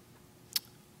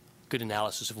good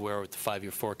analysis of where we're at the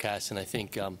 5-year forecast, and I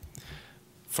think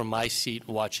from my seat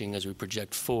watching as we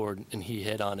project forward, and he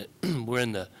hit on it,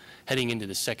 we're heading into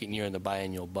the second year in the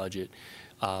biennial budget.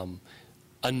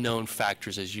 Unknown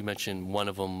factors, as you mentioned, one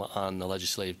of them on the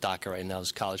legislative docket right now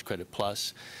is College Credit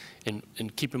Plus.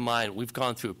 And keep in mind, we've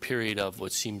gone through a period of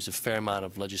what seems a fair amount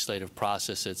of legislative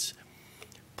process that's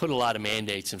put a lot of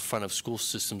mandates in front of school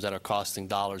systems that are costing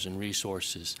dollars and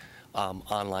resources.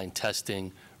 Online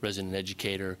testing, resident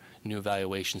educator, new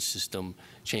evaluation system,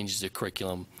 changes to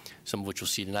curriculum, some of which we'll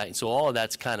see tonight. And so all of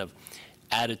that's kind of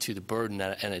added to the burden,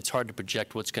 and it's hard to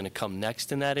project what's going to come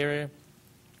next in that area.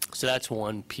 So that's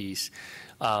one piece.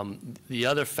 The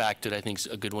other factor that I think is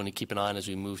a good one to keep an eye on as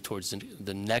we move towards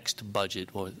the next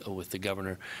budget with the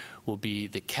governor will be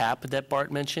the cap that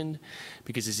Bart mentioned,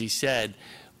 because as he said,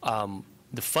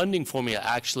 the funding formula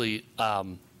actually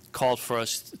called for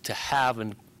us to have,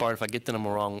 and Bart, if I get the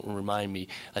number wrong, remind me,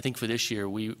 I think for this year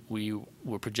we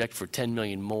were projected for $10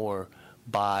 million more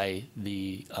by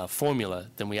the formula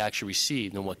than we actually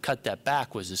received, and what cut that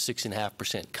back was a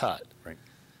 6.5% cut. Right.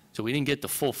 So we didn't get the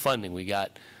full funding. We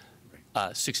got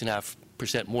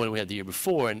 6.5% more than we had the year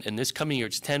before, and this coming year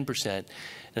it's 10%. And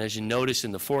as you notice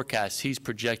in the forecast, he's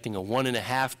projecting a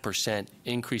 1.5%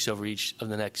 increase over each of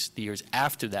the next years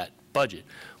after that budget.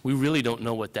 We really don't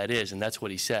know what that is, and that's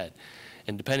what he said.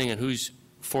 And depending on whose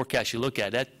forecast you look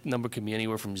at, that number can be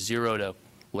anywhere from 0 to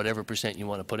whatever percent you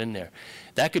want to put in there.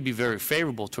 That could be very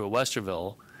favorable to a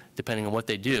Westerville, depending on what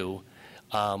they do.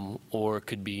 or it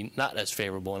could be not as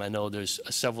favorable. And I know there's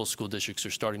several school districts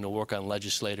are starting to work on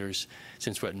legislators,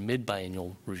 since we're at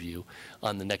mid-biennial review,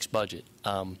 on the next budget.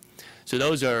 So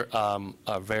those are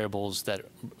variables that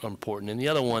are important. And the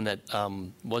other one that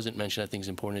wasn't mentioned, I think is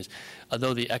important, is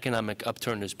although the economic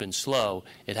upturn has been slow,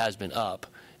 it has been up.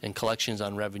 And collections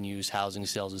on revenues, housing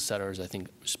sales, et cetera, I think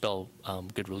spell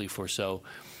good relief for. So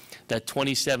that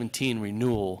 2017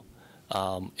 renewal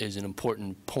is an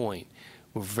important point.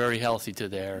 We're very healthy to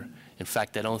there. In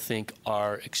fact, I don't think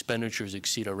our expenditures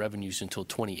exceed our revenues until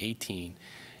 2018.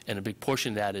 And a big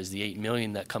portion of that is the $8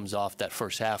 million that comes off that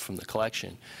first half from the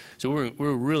collection. So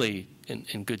we're really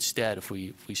in good stead if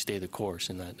we stay the course,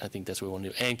 and I think that's what we want to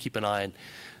do. And keep an eye on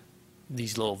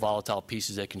these little volatile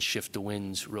pieces that can shift the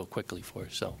winds real quickly for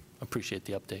us. So I appreciate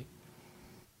the update.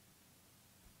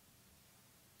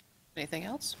 Anything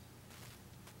else?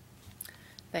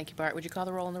 Thank you, Bart. Would you call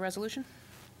the roll on the resolution?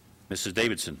 Mrs.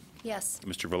 Davidson. Yes.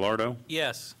 Mr. Velardo.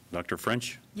 Yes. Dr.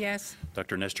 French. Yes.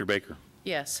 Dr. Nestor Baker.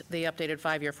 Yes, the updated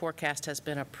five-year forecast has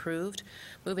been approved.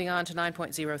 Moving on to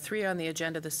 9.03 on the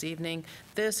agenda this evening.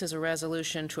 This is a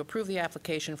resolution to approve the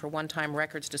application for one-time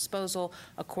records disposal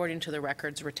according to the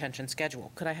records retention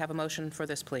schedule. Could I have a motion for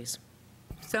this, please?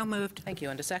 So moved. Thank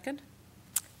you. And a second?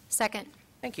 Second.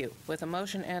 Thank you. With a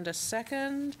motion and a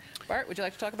second, Bart, would you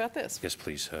like to talk about this? Yes,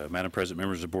 please. Madam President,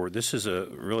 members of the board, this is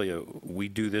we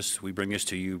bring this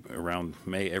to you around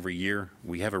May every year.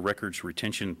 We have a records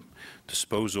retention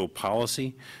disposal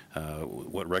policy,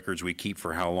 what records we keep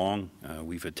for how long.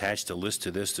 We've attached a list to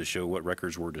this to show what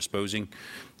records we're disposing.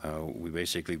 We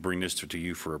basically bring this to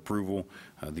you for approval.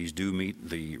 These do meet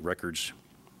the records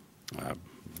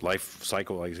life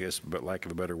cycle, I guess, but lack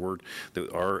of a better word,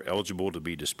 that are eligible to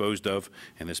be disposed of,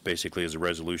 and this basically is a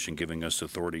resolution giving us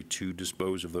authority to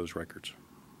dispose of those records.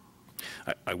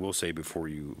 I will say before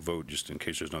you vote, just in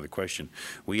case there's another question,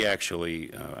 we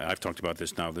actually, I've talked about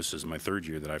this now, this is my third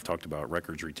year that I've talked about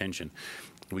records retention.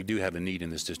 We do have a need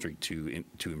in this district to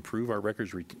improve our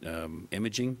records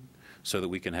imaging so that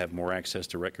we can have more access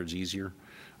to records easier.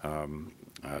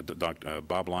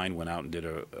 Bob Line went out and did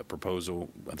a proposal.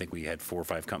 I think we had 4 or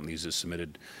 5 companies that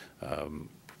submitted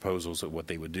proposals of what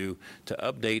they would do. To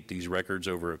update these records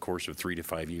over a course of 3 to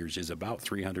 5 years is about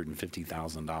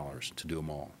 $350,000 to do them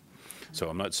all. So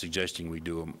I'm not suggesting we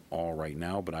do them all right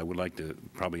now, but I would like to,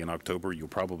 probably in October, you'll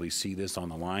probably see this on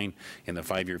the line in the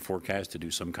 5-year forecast to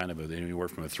do some kind of anywhere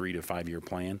from a 3 to 5 year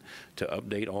plan to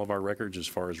update all of our records as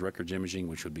far as records imaging,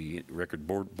 which would be record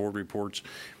board reports.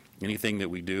 Anything that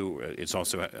we do, it's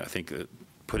also, I think,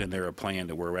 put in there a plan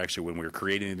to where actually when we're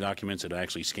creating the documents, it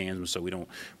actually scans them, so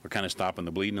we're kind of stopping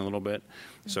the bleeding a little bit.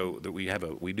 So that we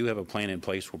do have a plan in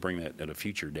place. We'll bring that at a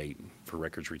future date for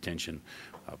records retention,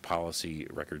 policy,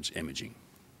 records imaging.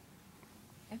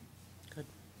 Okay, good.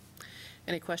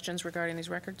 Any questions regarding these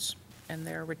records and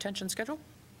their retention schedule?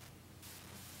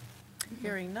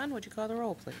 Hearing none, would you call the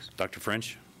roll, please? Dr.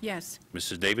 French? Yes.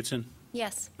 Mrs. Davidson?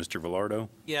 Yes. Mr. Velardo?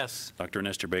 Yes. Dr.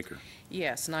 Nestor Baker?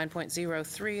 Yes,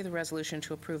 9.03, the resolution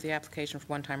to approve the application for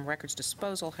one-time records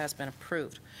disposal has been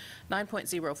approved.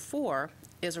 9.04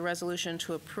 is a resolution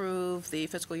to approve the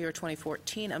fiscal year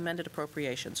 2014 amended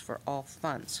appropriations for all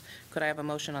funds. Could I have a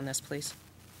motion on this, please?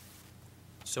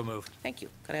 So moved. Thank you.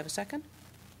 Could I have a second?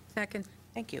 Second.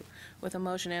 Thank you. With a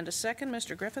motion and a second,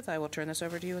 Mr. Griffith, I will turn this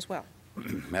over to you as well.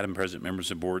 Madam President,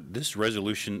 members of the board, this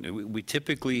resolution, we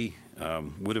typically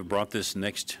would have brought this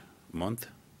next month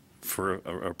for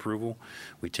approval.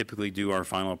 We typically do our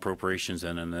final appropriations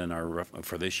and then our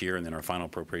for this year and then our final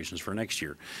appropriations for next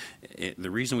year. The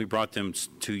reason we brought them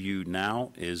to you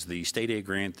now is the state aid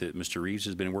grant that Mr. Reeves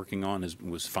has been working on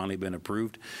was finally been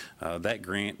approved. That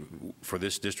grant for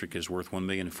this district is worth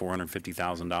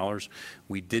 $1,450,000.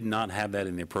 We did not have that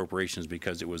in the appropriations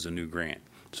because it was a new grant.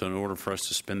 So in order for us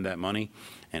to spend that money,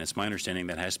 and it's my understanding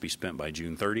that has to be spent by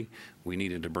June 30, we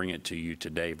needed to bring it to you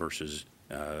today versus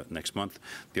next month.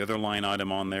 The other line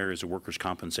item on there is a workers'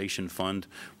 compensation fund.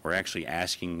 We're actually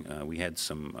asking, we had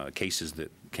some cases that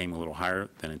came a little higher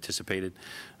than anticipated.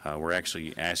 We're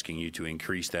actually asking you to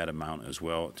increase that amount as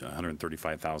well to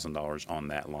 $135,000 on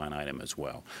that line item as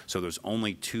well. So there's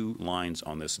only 2 lines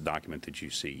on this document that you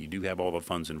see. You do have all the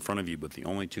funds in front of you, but the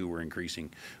only 2 we're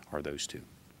increasing are those 2.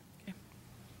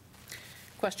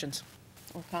 Questions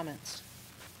or comments?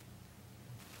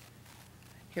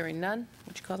 Hearing none,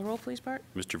 would you call the roll, please, Bart?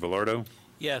 Mr. Velardo?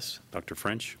 Yes. Dr.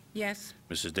 French? Yes.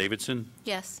 Mrs. Davidson?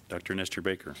 Yes. Dr. Nestor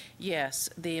Baker? Yes,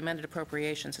 the amended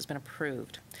appropriations has been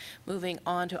approved. Moving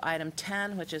on to item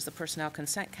 10, which is the personnel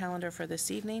consent calendar for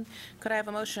this evening. Could I have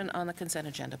a motion on the consent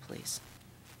agenda, please?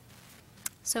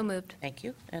 So moved. Thank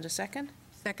you. And a second?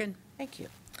 Second. Thank you.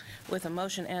 With a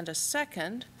motion and a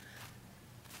second,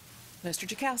 Mr.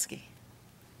 Jakowski.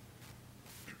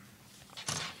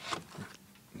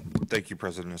 Thank you,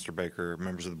 President Mr. Baker.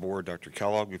 Members of the board, Dr.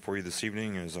 Kellogg, before you this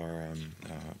evening is our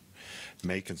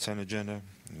May consent agenda.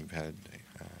 We've had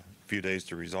a few days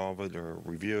to resolve it or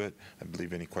review it. I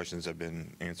believe any questions have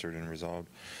been answered and resolved.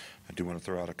 I do want to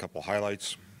throw out a couple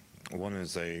highlights. One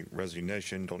is a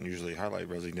resignation. Don't usually highlight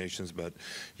resignations, but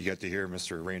you got to hear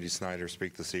Mr. Randy Snyder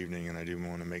speak this evening, and I do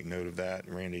want to make note of that.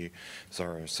 Randy is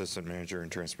our assistant manager in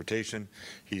transportation.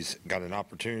 He's got an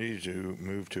opportunity to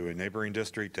move to a neighboring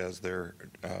district as their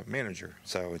manager,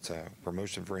 so it's a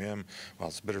promotion for him. While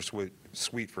it's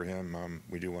bittersweet for him,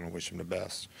 we do want to wish him the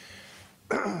best.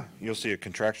 You'll see a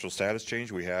contractual status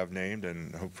change we have named,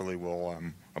 and hopefully we'll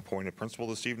appoint a principal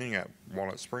this evening at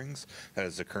Walnut Springs. That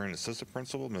is the current assistant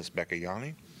principal, Ms. Becca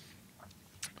Yanni.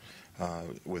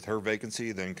 With her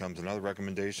vacancy, then comes another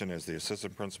recommendation as the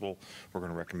assistant principal. We're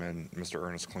going to recommend Mr.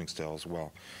 Ernest Klingsdale as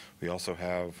well. We also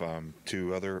have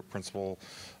two other principal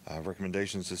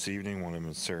recommendations this evening. One of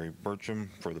them is Sari Burcham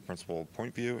for the principal of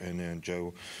Point View, and then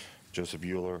Joseph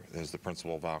Euler is the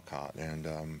principal of Alcott. And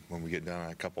when we get done,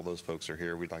 a couple of those folks are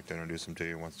here. We'd like to introduce them to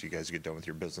you once you guys get done with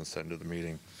your business end of the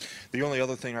meeting. The only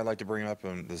other thing I'd like to bring up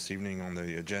this evening on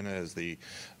the agenda is the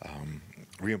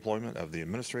reemployment of the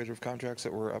administrative contracts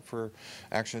that were up for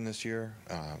action this year.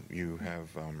 You have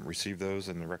received those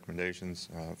and the recommendations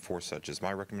for such. Is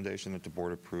my recommendation that the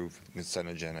board approve the consent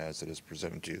agenda as it is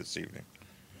presented to you this evening.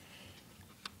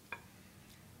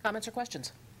 Comments or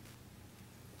questions?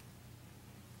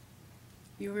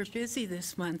 You were busy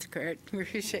this month, Kurt. We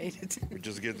appreciate it. We're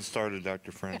just getting started,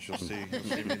 Dr. French. You'll see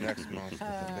me next month with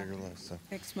a bigger list. So.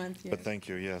 Next month, yes. But thank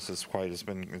you. Yes, it's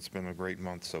been a great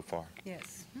month so far.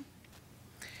 Yes.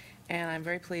 And I'm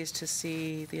very pleased to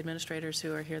see the administrators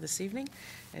who are here this evening.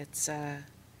 It's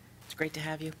great to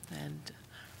have you, and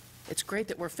it's great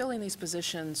that we're filling these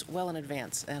positions well in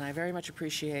advance, and I very much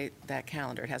appreciate that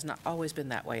calendar. It has not always been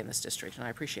that way in this district, and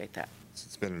I appreciate that.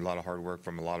 It's been a lot of hard work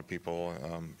from a lot of people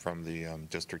from the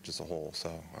district as a whole,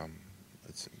 so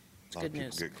it's a lot of people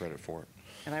get credit for it.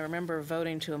 And I remember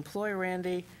voting to employ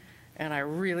Randy, and I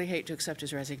really hate to accept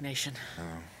his resignation.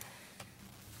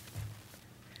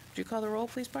 Would you call the roll,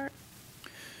 please, Bart?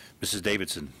 Mrs.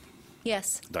 Davidson.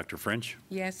 Yes. Dr. French.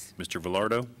 Yes. Mr.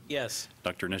 Velardo. Yes.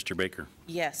 Dr. Nestor Baker.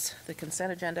 Yes, the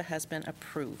consent agenda has been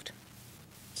approved.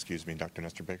 Excuse me, Dr.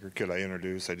 Nestor Baker. Could I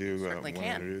introduce? I do want Certainly to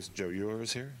can. introduce Joe Euler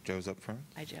is here. Joe's up front.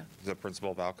 Hi, Joe. He's the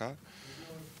principal of Alcott.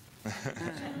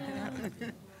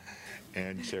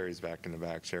 And Sherry's back in the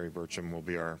back. Sherry Burcham will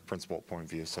be our principal at Point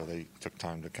View, so they took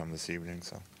time to come this evening.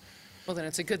 So, Well, then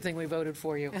it's a good thing we voted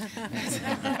for you.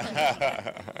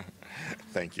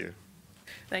 thank you.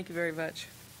 Thank you very much.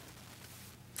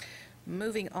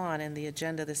 Moving on in the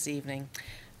agenda this evening,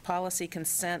 policy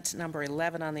consent number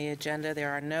 11 on the agenda.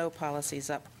 There are no policies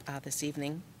up this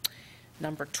evening.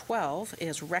 Number 12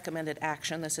 is recommended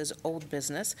action. This is old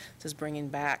business. This is bringing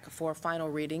back for final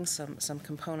reading some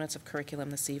components of curriculum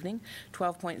this evening.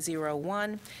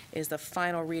 12.01 is the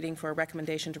final reading for a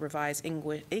recommendation to revise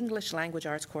English language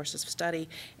arts courses of study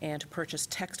and to purchase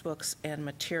textbooks and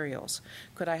materials.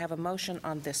 Could I have a motion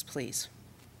on this, please?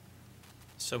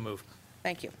 So moved.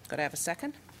 Thank you. Could I have a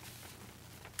second?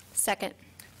 Second.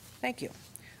 Thank you.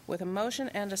 With a motion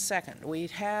and a second, we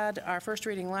had our first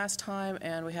reading last time,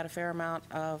 and we had a fair amount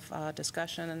of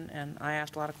discussion, and I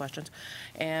asked a lot of questions.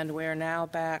 And we're now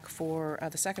back for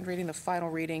the second reading, the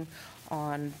final reading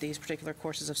on these particular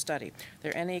courses of study. Are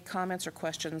there any comments or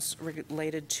questions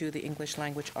related to the English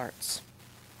language arts?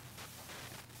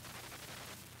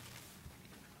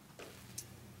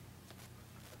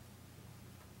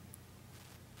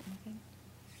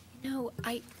 No,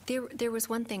 there was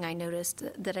one thing I noticed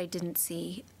that I didn't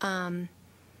see, and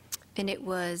it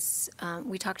was,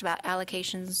 we talked about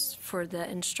allocations for the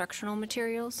instructional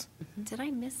materials. Did I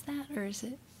miss that, or is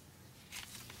it?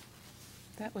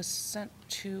 That was sent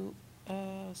to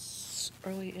us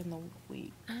early in the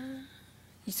week.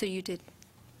 So you did,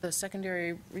 The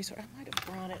secondary resource, I might have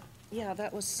brought it. Yeah,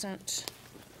 that was sent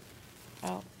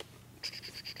out.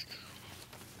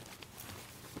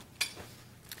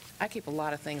 I keep a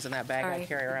lot of things in that bag All I right.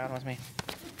 carry around with me.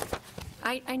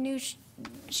 I knew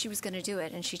she was going to do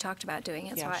it, and she talked about doing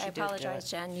it. So Yeah, she I did do apologize, it.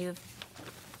 Jen. You've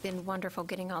been wonderful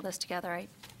getting all this together.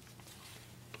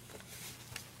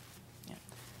 Yeah.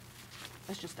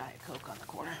 Let's just Diet Coke on the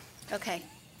corner. Okay.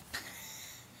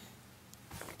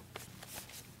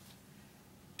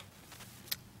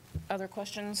 Other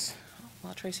questions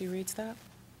while Tracy reads that?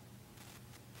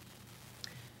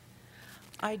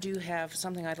 I do have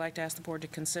something I'd like to ask the board to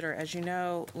consider. As you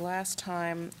know, last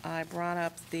time I brought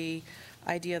up the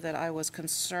idea that I was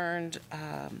concerned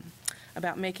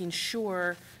about making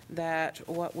sure that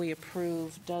what we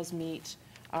approve does meet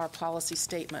our policy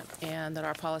statement, and that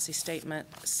our policy statement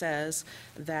says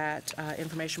that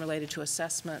information related to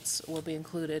assessments will be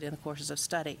included in the courses of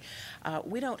study.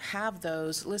 We don't have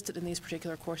those listed in these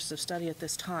particular courses of study at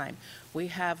this time. We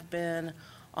have been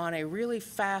on a really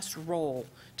fast roll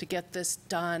to get this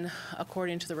done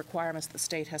according to the requirements the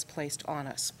state has placed on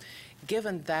us.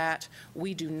 Given that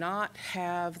we do not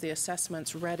have the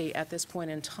assessments ready at this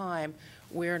point in time,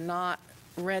 we're not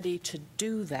ready to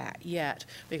do that yet,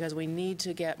 because we need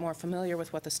to get more familiar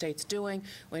with what the state's doing.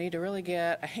 We need to really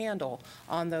get a handle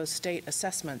on those state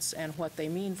assessments and what they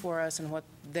mean for us and what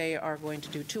they are going to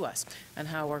do to us and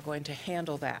how we're going to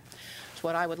handle that. So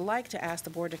what I would like to ask the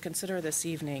board to consider this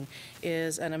evening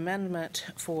is an amendment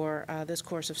for this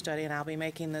course of study, and I'll be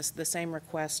making this the same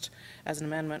request as an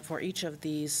amendment for each of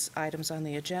these items on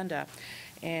the agenda.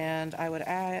 And I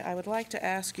would like to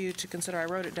ask you to consider, I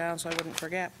wrote it down so I wouldn't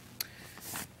forget,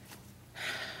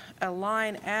 a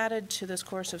line added to this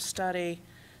course of study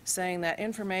saying that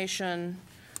information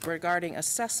regarding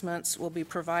assessments will be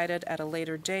provided at a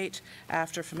later date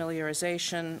after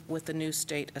familiarization with the new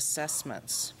state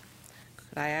assessments.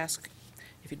 Could I ask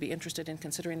if you'd be interested in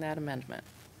considering that amendment?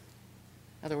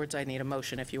 In other words, I need a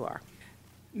motion if you are.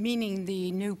 Meaning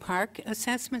the new park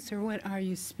assessments, or what are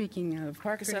you speaking of?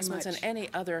 Park Pretty assessments and much. any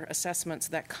other assessments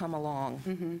that come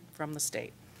along from the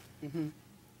state.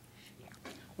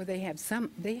 Well, they have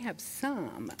some,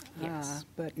 Yes.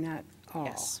 but not all.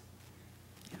 Yes.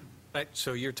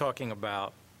 So you're talking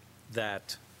about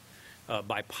that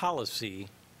by policy,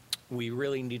 we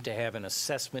really need to have an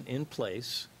assessment in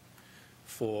place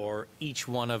for each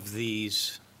one of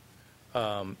these areas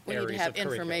of We need to have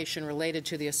curriculum. information related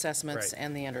to the assessments Right.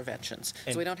 and the interventions.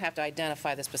 And- So we don't have to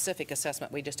identify the specific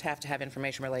assessment, we just have to have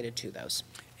information related to those.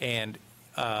 And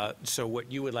so what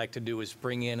you would like to do is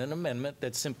bring in an amendment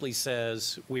that simply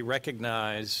says, we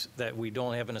recognize that we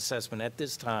don't have an assessment at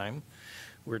this time.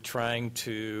 We're trying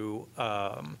to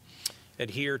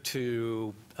adhere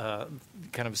to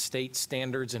kind of state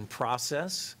standards and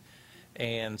process.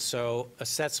 And so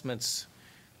assessments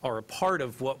are a part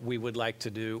of what we would like to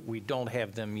do. We don't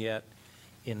have them yet,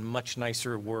 in much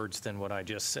nicer words than what I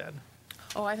just said.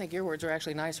 Oh, I think your words are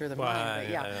actually nicer than Well, mine, but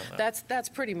I yeah, don't know. that's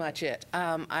pretty much it.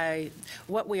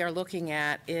 What we are looking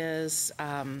at is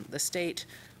the state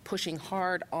pushing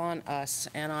hard on us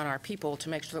and on our people to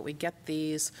make sure that we get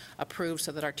these approved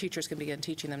so that our teachers can begin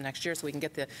teaching them next year, so we can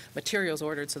get the materials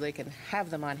ordered so they can have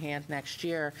them on hand next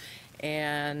year.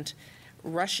 And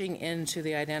rushing into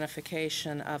the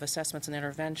identification of assessments and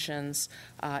interventions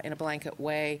in a blanket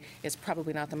way is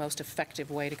probably not the most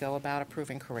effective way to go about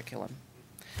approving curriculum.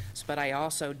 But I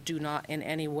also do not in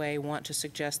any way want to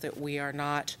suggest that we are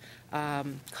not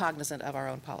cognizant of our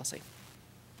own policy.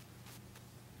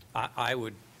 I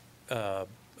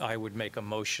would make a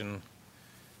motion.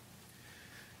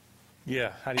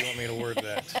 Yeah, how do you want me to word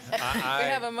that? We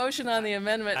have a motion on the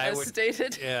amendment I as would-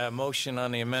 stated. Yeah, a motion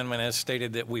on the amendment as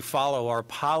stated that we follow our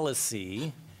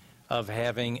policy of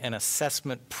having an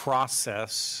assessment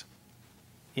process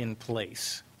in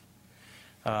place.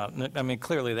 I mean,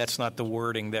 clearly, that's not the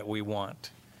wording that we want.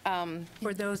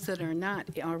 For those that are not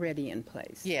already in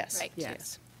place. Yes. Right.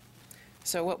 Yes.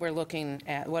 So what we're looking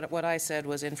at, what I said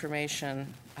was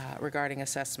information regarding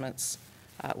assessments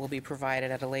will be provided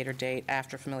at a later date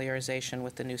after familiarization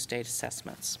with the new state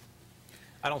assessments.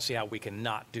 I don't see how we can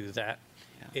not do that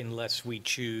unless we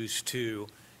choose to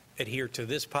adhere to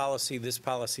this policy, this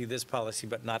policy, this policy,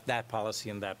 but not that policy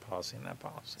and that policy and that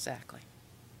policy. Exactly.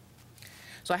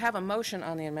 So I have a motion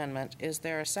on the amendment. Is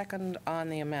there a second on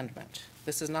the amendment?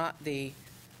 This is not the,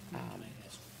 Can I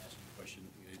ask a question?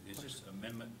 Is this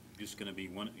amendment just going to be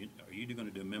one, are you going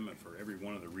to do amendment for every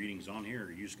one of the readings on here, or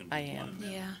are you just going to I do one am.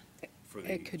 amendment? Yeah. for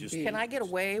the- It could just- be. can I get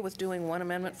away with doing one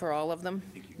amendment for all of them?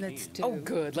 I think you Let's can. do- Oh,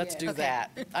 good, let's Yeah. do Okay.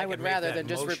 that. I I would can make rather that than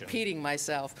just motion. repeating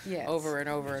myself Yes. over and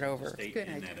over and over. State Good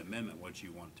in idea. that amendment what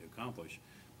you want to accomplish,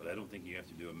 but I don't think you have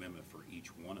to do amendment for each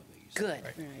one of these. Good.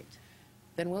 Right.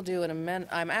 Then we'll do an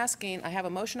I have a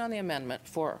motion on the amendment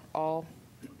for all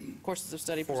courses of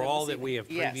study. For presented all this that we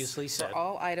evening. have previously Yes, said. for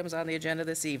all items on the agenda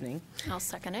this evening. I'll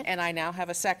second it. And I now have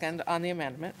a second on the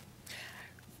amendment.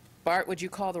 Bart, would you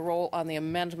call the roll on the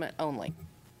amendment only?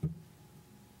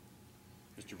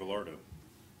 Mr. Velardo,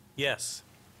 Yes.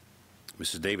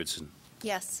 Mrs. Davidson,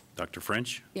 Yes. Dr.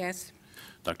 French, Yes.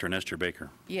 Dr. Nestor Baker.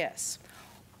 Yes.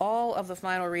 All of the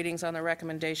final readings on the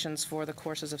recommendations for the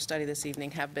courses of study this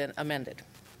evening have been amended.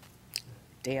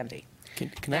 Dandy.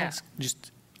 Can I Yeah. ask,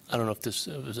 just, I don't know if this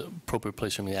is an appropriate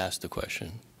place for me to ask the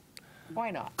question.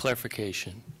 Why not?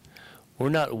 Clarification. We're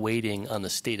not waiting on the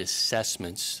state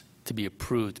assessments to be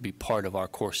approved to be part of our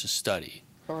course of study.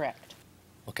 Correct.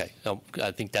 Okay,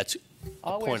 I think that's a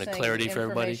All we're point of saying clarity is for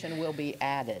everybody. information will be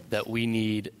added. That we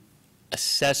need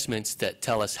assessments that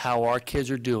tell us how our kids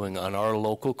are doing on our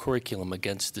local curriculum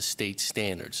against the state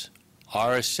standards.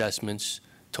 Our assessments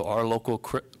to our local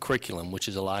curriculum, which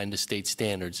is aligned to state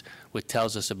standards, which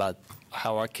tells us about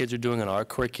how our kids are doing on our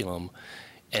curriculum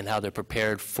and how they're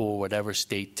prepared for whatever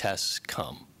state tests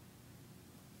come.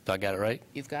 Do I got it right?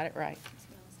 You've got it right.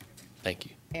 Thank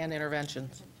you. And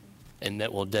interventions. And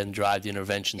that will then drive the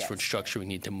interventions for Yes. structure we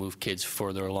need to move kids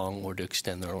further along or to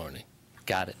extend their learning.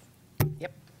 Got it.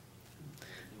 Yep.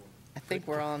 I think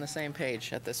we're all on the same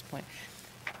page at this point.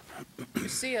 You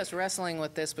see us wrestling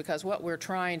with this because what we're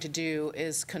trying to do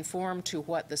is conform to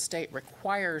what the state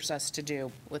requires us to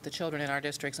do with the children in our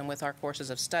districts and with our courses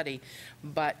of study,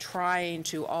 but trying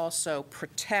to also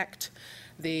protect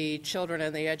the children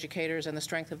and the educators and the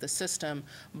strength of the system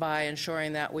by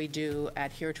ensuring that we do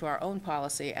adhere to our own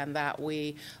policy and that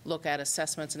we look at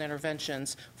assessments and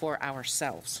interventions for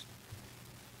ourselves.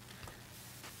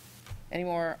 Any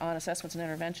more on assessments and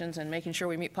interventions and making sure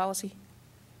we meet policy?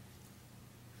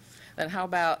 Then how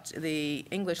about the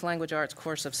English Language Arts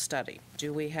course of study?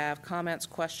 Do we have comments,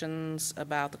 questions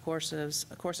about the course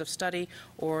of study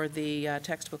or the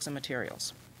textbooks and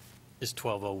materials? Is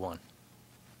 1201.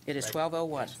 It is Right.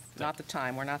 12:01, not the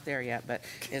time, we're not there yet, but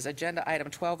is agenda item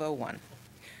 12:01.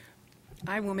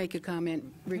 I will make a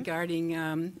comment regarding,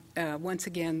 once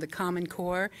again, the Common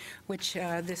Core, which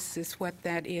this is what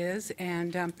that is.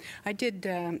 And I did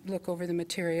look over the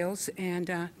materials,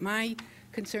 and my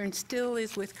concern still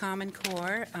is with Common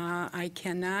Core. I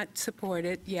cannot support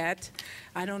it yet.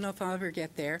 I don't know if I'll ever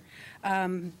get there.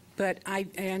 But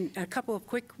and a couple of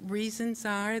quick reasons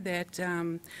are that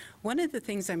one of the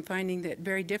things I'm finding that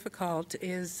very difficult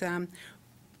is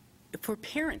for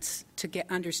parents to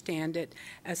understand it,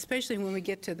 especially when we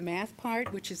get to the math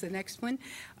part, which is the next one,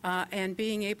 and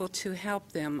being able to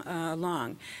help them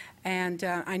along. And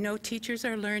I know teachers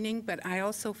are learning, but I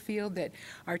also feel that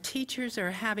our teachers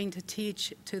are having to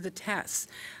teach to the tests.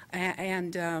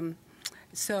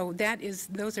 So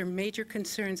those are major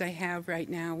concerns I have right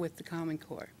now with the Common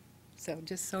Core. So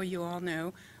just so you all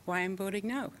know why I'm voting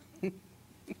no.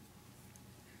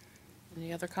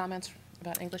 Any other comments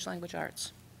about English Language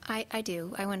Arts? I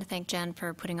do. I want to thank Jen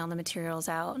for putting all the materials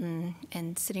out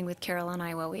and sitting with Carol and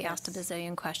I while we asked a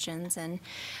bazillion questions. And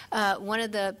one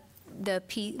of the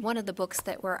books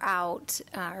that were out,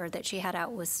 or that she had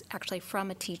out, was actually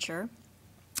from a teacher.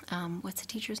 What's the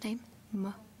teacher's name?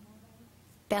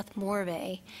 Beth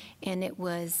Morvay. And it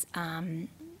was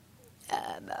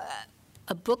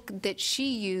a book that she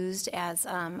used as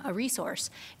a resource,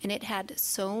 and it had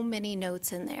so many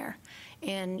notes in there.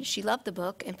 And she loved the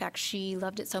book. In fact, she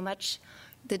loved it so much,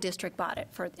 the district bought it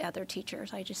for the other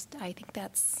teachers. I think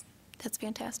that's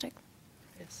fantastic.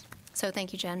 Yes. So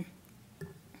thank you, Jen.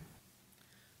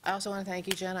 I also want to thank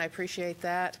you, Jen. I appreciate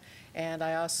that. And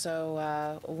I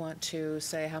also want to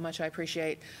say how much I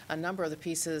appreciate a number of the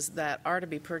pieces that are to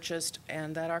be purchased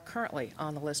and that are currently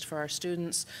on the list for our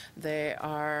students. They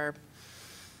are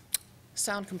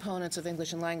sound components of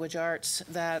English and Language Arts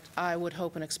that I would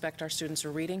hope and expect our students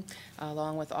are reading,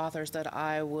 along with authors that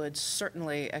I would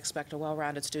certainly expect a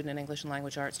well-rounded student in English and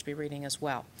Language Arts to be reading as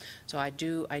well. So I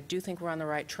do think we're on the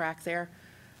right track there.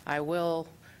 Carol,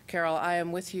 I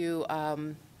am with you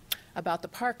about the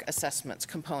park assessments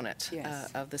component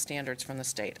Yes. of the standards from the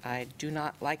state. I do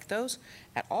not like those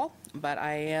at all, but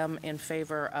I am in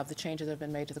favor of the changes that have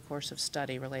been made to the course of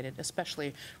study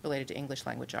especially related to English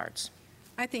Language Arts.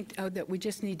 I think that we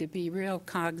just need to be real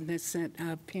cognizant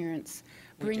of parents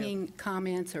We do. bringing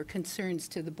comments or concerns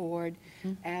to the board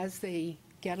as they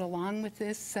get along with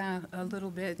this a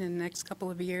little bit in the next couple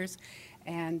of years,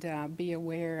 and be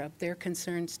aware of their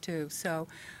concerns too. So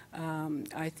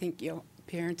I think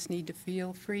parents need to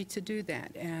feel free to do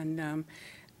that, and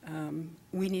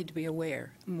we need to be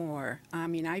aware more. I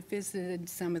mean, I visited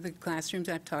some of the classrooms,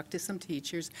 I've talked to some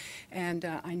teachers, and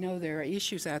I know there are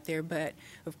issues out there, but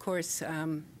of course,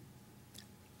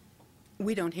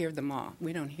 we don't hear them all.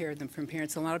 We don't hear them from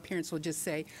parents. A lot of parents will just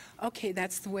say, okay,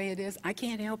 that's the way it is. I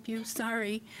can't help you,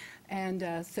 sorry.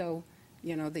 And so,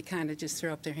 they kind of just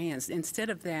throw up their hands. Instead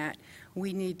of that,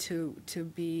 we need to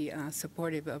be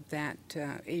supportive of that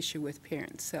issue with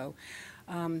parents. So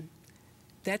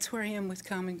that's where I am with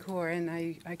Common Core, and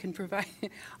I can provide,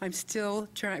 I'm still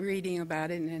reading about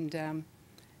it, and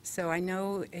so I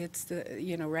know it's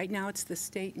right now it's the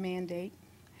state mandate,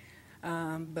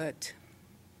 but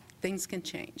things can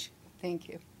change. Thank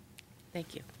you.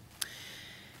 Thank you.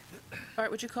 All right,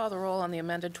 would you call the roll on the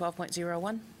amended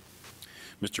 12.01?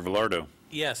 Mr. Velardo,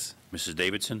 Yes. Mrs.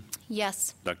 Davidson,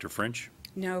 Yes. Dr. French,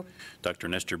 No. Dr.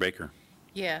 Nestor Baker.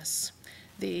 Yes.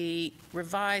 The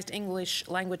revised English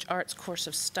Language Arts course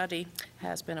of study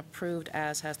has been approved,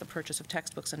 as has the purchase of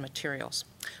textbooks and materials.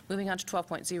 Moving on to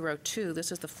 12.02,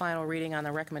 this is the final reading on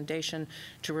the recommendation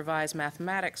to revise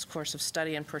mathematics course of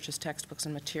study and purchase textbooks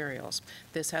and materials.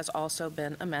 This has also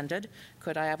been amended.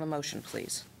 Could I have a motion,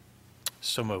 please?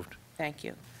 So moved. Thank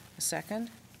you. A second?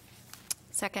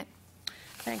 Second.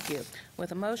 Thank you.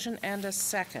 With a motion and a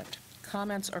second,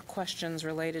 comments or questions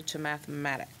related to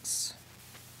mathematics?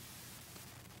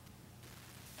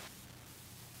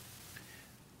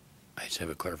 I just have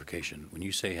a clarification. When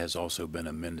you say has also been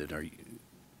amended, are you,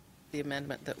 The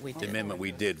amendment that we the did. amendment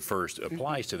we did first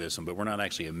applies to this one, but we're not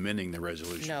actually amending the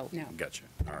resolution? No. No. Gotcha.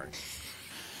 All right.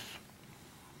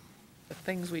 The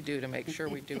things we do to make sure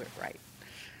we do it right.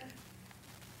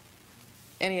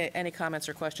 Any comments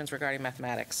or questions regarding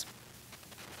mathematics?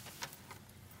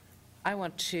 I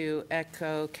want to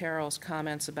echo Carol's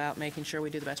comments about making sure we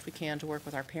do the best we can to work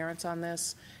with our parents on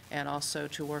this and also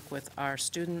to work with our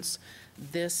students.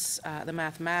 This, the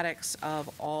mathematics of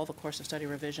all the course of study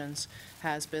revisions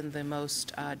has been the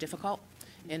most difficult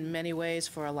in many ways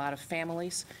for a lot of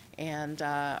families, and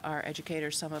our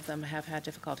educators, some of them have had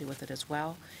difficulty with it as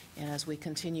well. And as we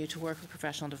continue to work with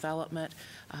professional development,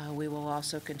 we will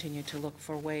also continue to look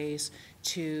for ways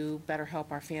to better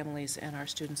help our families and our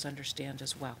students understand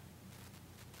as well.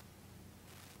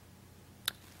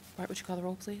 Bart, would you call the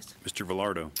roll, please? Mr.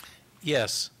 Velardo,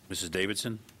 Yes. Mrs.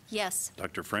 Davidson, Yes.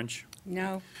 Dr. French,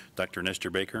 No. Dr. Nestor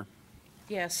Baker.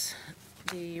 Yes,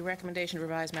 the recommendation to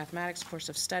revise mathematics course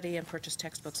of study and purchase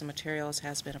textbooks and materials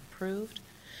has been approved.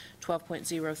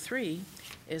 12.03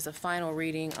 is the final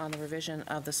reading on the revision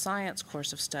of the science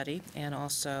course of study and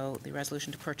also the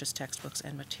resolution to purchase textbooks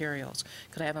and materials.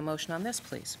 Could I have a motion on this,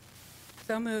 please?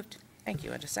 So moved. Thank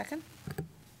you. And a second?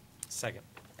 Second.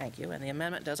 Thank you. And the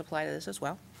amendment does apply to this as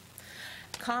well.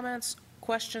 Comments,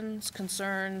 questions,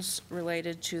 concerns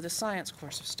related to the science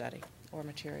course of study or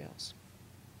materials?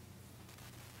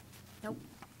 Nope.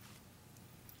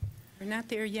 We're not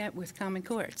there yet with Common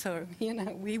Core, so,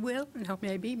 we will, no,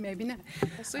 maybe not.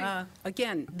 We'll see.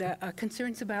 Again, the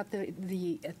concerns about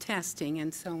the testing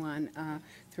and so on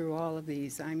through all of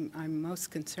these, I'm most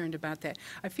concerned about that.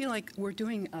 I feel like we're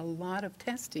doing a lot of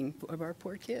testing of our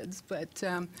poor kids, but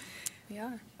We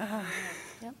are.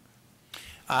 Yep.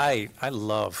 I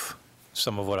love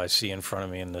some of what I see in front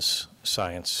of me in this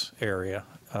science area.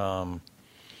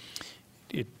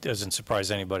 It doesn't surprise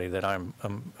anybody that I'm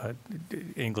an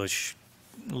English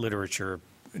literature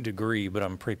degree, but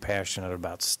I'm pretty passionate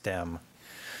about STEM.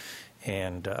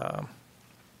 And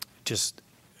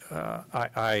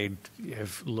I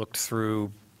have looked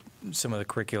through some of the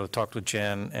curricula, talked with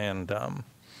Jen, and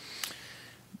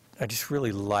I just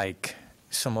really like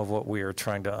some of what we are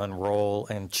trying to unroll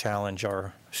and challenge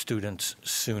our students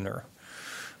sooner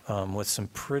with some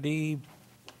pretty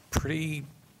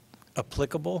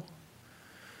applicable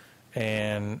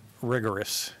and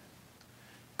rigorous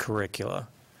curricula.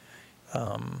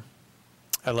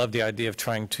 I love the idea of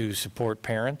trying to support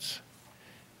parents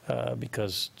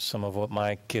because some of what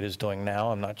my kid is doing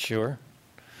now, I'm not sure,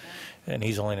 and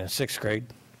he's only in 6th grade.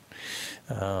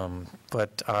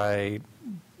 But I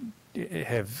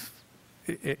have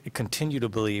continue to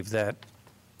believe that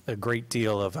a great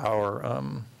deal of our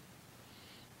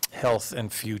health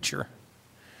and future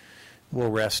will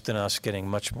rest in us getting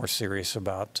much more serious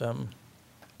about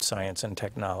science and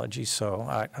technology. So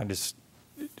I'm just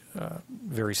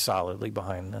very solidly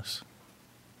behind this.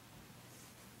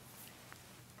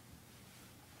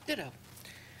 Ditto.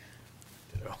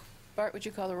 Bart, would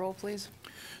you call the roll, please?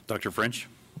 Dr. French,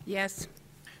 yes.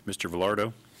 Mr.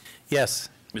 Velardo, Yes.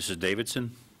 Mrs.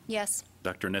 Davidson, Yes.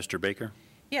 Dr. Nestor Baker.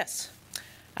 Yes.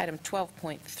 Item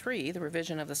 12.3, the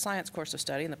revision of the science course of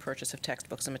study and the purchase of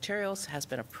textbooks and materials has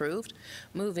been approved.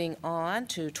 Moving on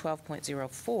to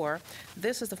 12.04,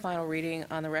 this is the final reading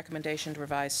on the recommendation to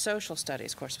revise social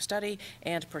studies course of study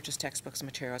and to purchase textbooks and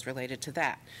materials related to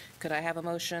that. Could I have a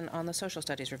motion on the social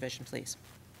studies revision, please?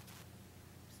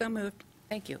 So moved.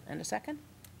 Thank you. And a second?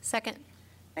 Second.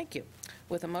 Thank you.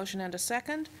 With a motion and a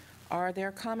second, are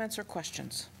there comments or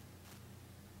questions?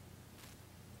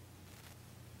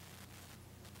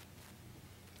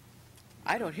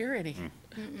 I don't hear any.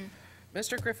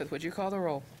 Mr. Griffith, would you call the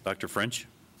roll? Dr. French,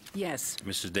 Yes.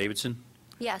 Mrs. Davidson,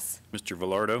 Yes. Mr.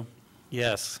 Velardo,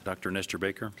 Yes. Dr. Nestor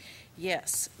Baker.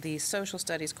 Yes, the social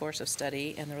studies course of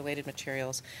study and the related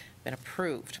materials have been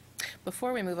approved.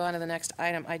 Before we move on to the next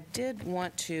item, I did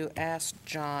want to ask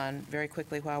John very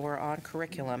quickly while we're on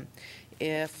curriculum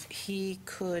if he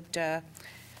could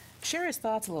share his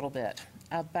thoughts a little bit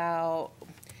about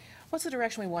what's the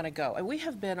direction we want to go. And we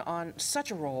have been on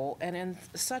such a roll and in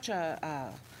such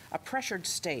a pressured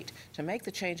state to make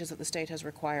the changes that the state has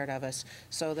required of us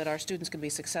so that our students can be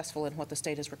successful in what the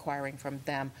state is requiring from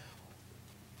them.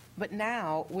 But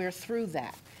now we're through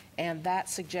that, and that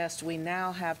suggests we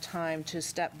now have time to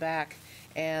step back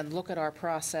and look at our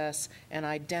process and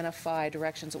identify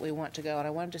directions that we want to go. And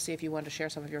I wanted to see if you wanted to share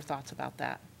some of your thoughts about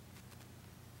that.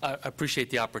 I appreciate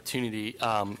the opportunity.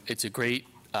 It's a great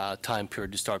time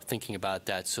period to start thinking about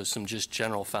that. So some just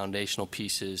general foundational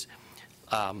pieces.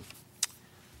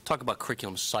 Talk about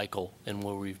curriculum cycle and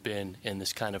where we've been in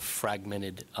this kind of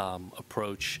fragmented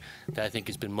approach that I think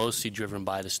has been mostly driven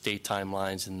by the state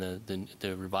timelines and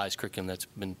the revised curriculum that's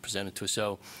been presented to us.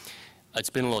 So it's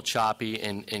been a little choppy,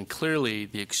 and clearly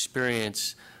the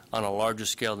experience on a larger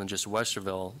scale than just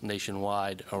Westerville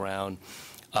nationwide around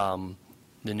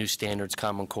the new standards,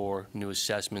 Common Core, new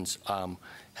assessments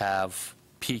have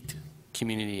piqued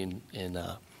community and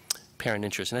parent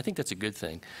interest, and I think that's a good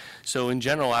thing. So in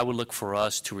general, I would look for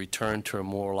us to return to a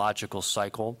more logical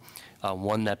cycle,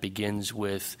 one that begins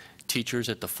with teachers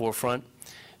at the forefront.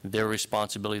 Their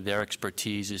responsibility, their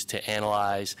expertise is to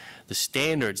analyze the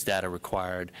standards that are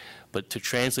required, but to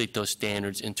translate those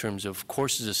standards in terms of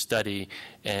courses of study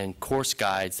and course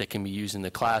guides that can be used in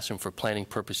the classroom for planning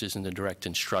purposes and the direct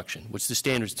instruction, which the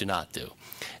standards do not do.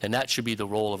 And that should be the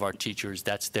role of our teachers.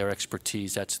 That's their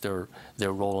expertise. That's their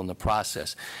role in the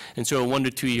process. And so a 1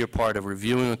 to 2 year part of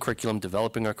reviewing a curriculum,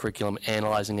 developing our curriculum,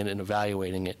 analyzing it and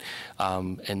evaluating it,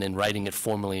 and then writing it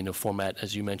formally in a format,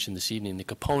 as you mentioned this evening, the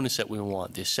components that we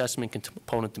want, the assessment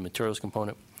component, the materials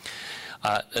component.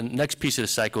 The next piece of the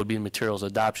cycle would be materials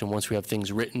adoption. Once we have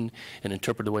things written and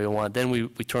interpreted the way we want, then we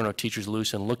turn our teachers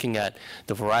loose and looking at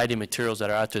the variety of materials that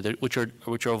are out there, which are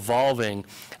evolving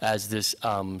as this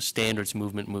standards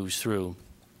movement moves through.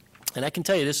 And I can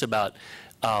tell you this about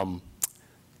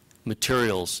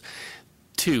materials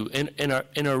too. In our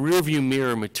rearview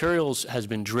mirror, materials has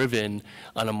been driven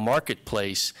on a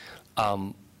marketplace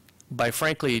by,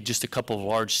 frankly, just a couple of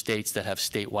large states that have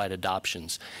statewide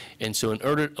adoptions. And so in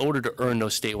order to earn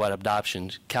those statewide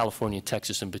adoptions, California,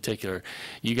 Texas in particular,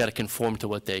 you got to conform to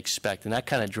what they expect. And that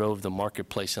kind of drove the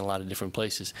marketplace in a lot of different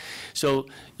places. So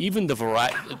even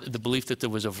the belief that there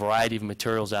was a variety of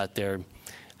materials out there,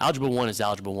 Algebra 1 is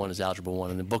Algebra 1 is Algebra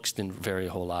 1, and the books didn't vary a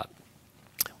whole lot.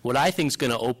 What I think is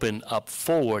going to open up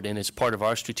forward, and is part of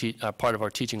our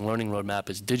teaching learning roadmap,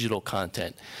 is digital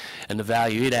content and the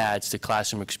value it adds to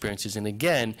classroom experiences. And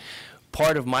again,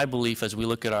 part of my belief as we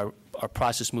look at our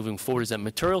process moving forward is that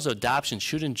materials adoption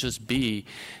shouldn't just be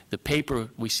the paper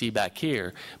we see back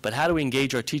here, but how do we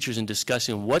engage our teachers in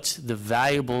discussing what's the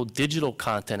valuable digital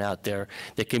content out there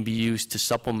that can be used to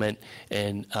supplement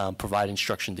and provide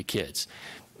instruction to kids.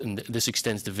 And this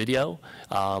extends to video,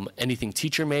 anything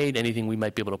teacher made, anything we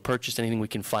might be able to purchase, anything we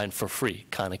can find for free,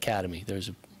 Khan Academy. There's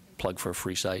a plug for a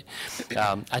free site.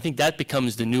 I think that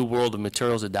becomes the new world of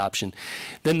materials adoption.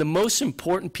 Then the most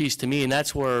important piece to me, and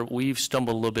that's where we've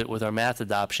stumbled a little bit with our math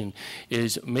adoption,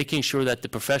 is making sure that the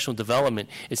professional development,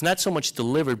 it's not so much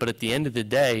delivered, but at the end of the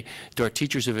day, do our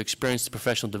teachers who have experienced the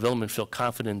professional development feel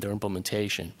confident in their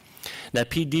implementation? That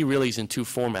PD really is in two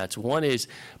formats. One is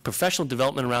professional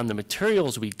development around the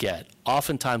materials we get,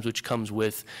 oftentimes which comes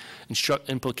with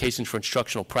implications for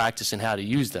instructional practice and how to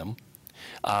use them.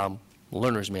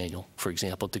 Learner's manual, for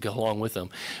example, to go along with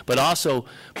them. But also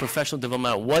professional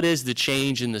development, what is the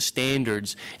change in the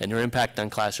standards and their impact on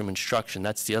classroom instruction?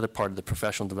 That's the other part of the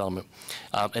professional development.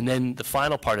 And then the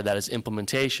final part of that is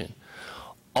implementation.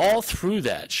 All through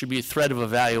that should be a thread of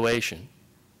evaluation.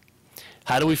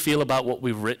 How do we feel about what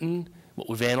we've written, what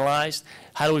we've analyzed?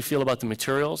 How do we feel about the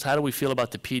materials? How do we feel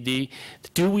about the PD?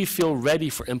 Do we feel ready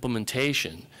for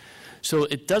implementation? So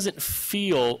it doesn't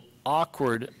feel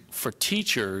awkward for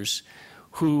teachers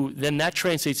who then that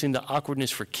translates into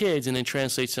awkwardness for kids and then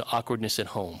translates to awkwardness at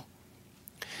home.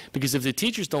 Because if the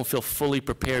teachers don't feel fully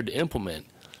prepared to implement,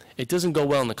 it doesn't go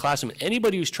well in the classroom.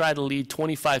 Anybody who's tried to lead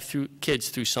 25 kids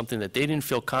through something that they didn't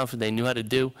feel confident they knew how to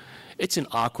do, it's an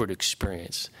awkward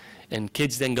experience. And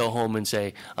kids then go home and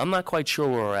say, I'm not quite sure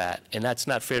where we're at. And that's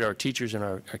not fair to our teachers and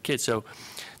our kids. So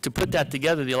to put that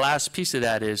together, the last piece of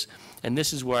that is, and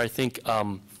this is where I think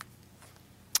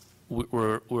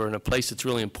we're in a place that's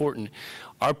really important,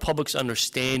 our public's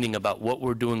understanding about what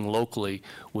we're doing locally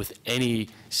with any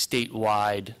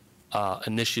statewide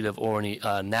initiative or any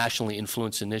nationally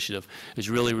influenced initiative is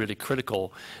really, really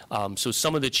critical. So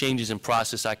some of the changes in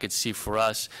process I could see for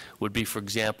us would be, for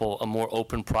example, a more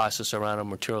open process around our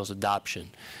materials adoption.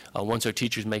 Once our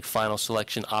teachers make final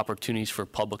selection, opportunities for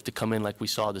public to come in like we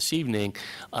saw this evening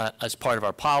as part of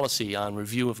our policy on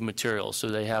review of materials. So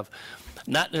they have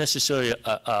not necessarily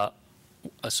a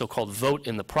so-called vote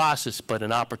in the process, but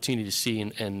an opportunity to see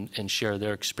and share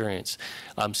their experience.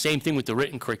 Same thing with the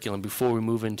written curriculum. Before we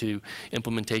move into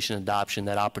implementation and adoption,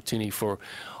 that opportunity for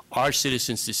our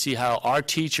citizens to see how our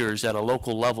teachers at a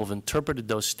local level have interpreted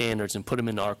those standards and put them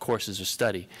into our courses of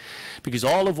study. Because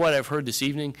all of what I've heard this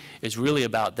evening is really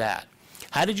about that.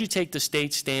 How did you take the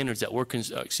state standards that we're,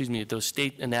 those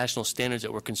state and national standards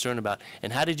that we're concerned about,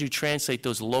 and how did you translate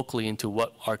those locally into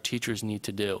what our teachers need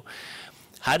to do?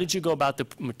 How did you go about the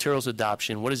materials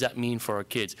adoption? What does that mean for our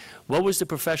kids? What was the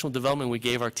professional development we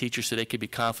gave our teachers so they could be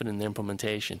confident in their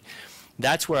implementation?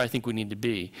 That's where I think we need to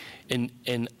be. And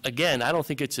again, I don't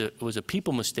think it was a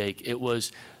people mistake. It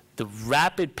was the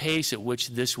rapid pace at which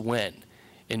this went.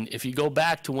 And if you go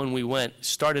back to when we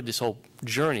started this whole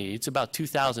journey, it's about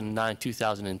 2009,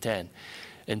 2010.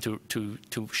 And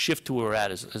to shift to where we're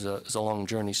at is a long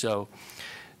journey. So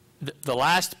the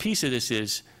last piece of this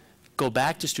is go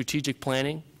back to strategic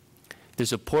planning.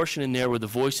 There's a portion in there where the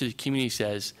voice of the community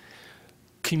says,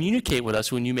 communicate with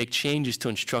us when you make changes to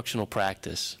instructional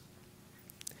practice.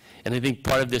 And I think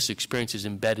part of this experience is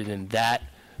embedded in that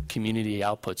community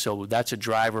output. So that's a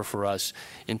driver for us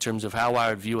in terms of how I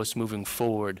would view us moving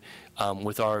forward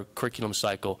with our curriculum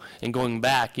cycle. And going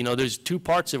back, you know, there's two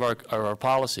parts of our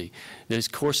policy. There's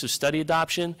course of study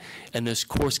adoption and there's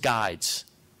course guides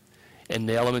and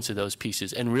the elements of those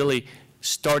pieces. And really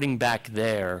starting back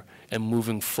there and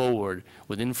moving forward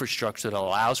with infrastructure that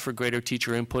allows for greater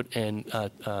teacher input and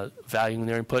valuing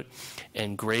their input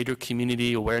and greater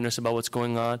community awareness about what's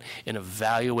going on and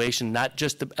evaluation, not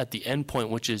just at the end point,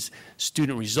 which is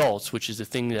student results, which is the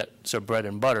thing that's our bread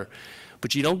and butter.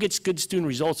 But you don't get good student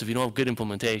results if you don't have good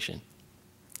implementation.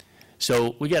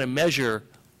 So we got to measure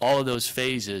all of those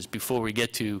phases before we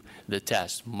get to the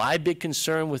test. My big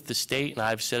concern with the state, and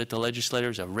I've said it to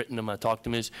legislators, I've written them, I've talked to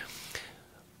them, is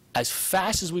as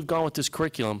fast as we've gone with this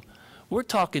curriculum, we're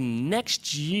talking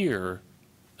next year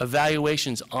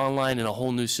evaluations online in a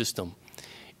whole new system.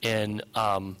 And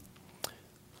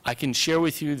I can share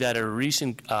with you that at a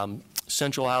recent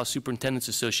Central Ohio Superintendents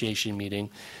Association meeting,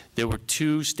 there were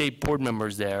 2 state board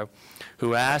members there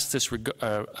who asked this,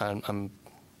 I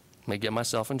may get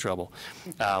myself in trouble,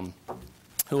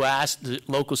 who asked the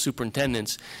local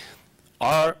superintendents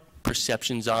our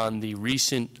perceptions on the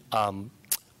recent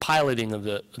piloting of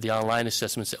the online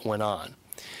assessments that went on.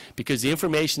 Because the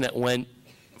information that went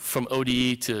from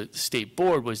ODE to the state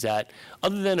board was that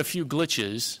other than a few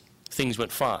glitches, things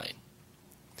went fine.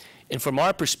 And from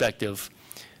our perspective,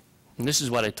 and this is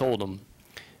what I told them,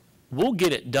 we'll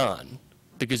get it done,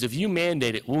 because if you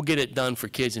mandate it, we'll get it done for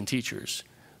kids and teachers.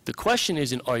 The question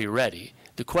isn't, are you ready?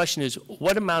 The question is,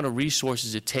 what amount of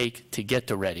resources it take to get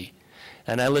to ready?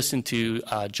 And I listened to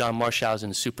John Marshausen,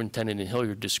 the superintendent in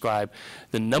Hilliard, describe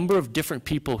the number of different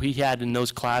people he had in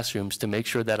those classrooms to make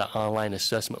sure that an online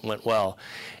assessment went well.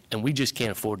 And we just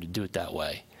can't afford to do it that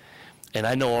way. And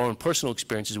I know our own personal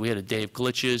experiences. We had a day of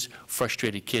glitches,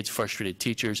 frustrated kids, frustrated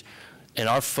teachers. And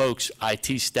our folks,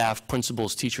 IT staff,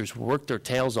 principals, teachers, worked their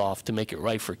tails off to make it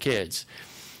right for kids.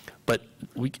 But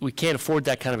we can't afford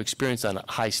that kind of experience on a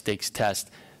high-stakes test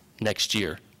next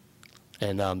year.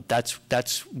 And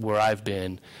that's where I've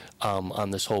been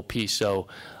on this whole piece. So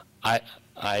I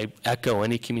echo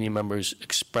any community member's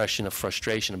expression of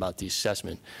frustration about the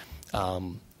assessment.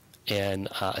 And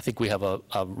I think we have a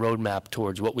roadmap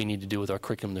towards what we need to do with our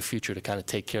curriculum in the future to kind of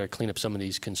take care of, clean up some of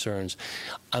these concerns.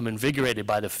 I'm invigorated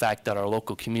by the fact that our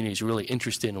local community is really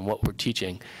interested in what we're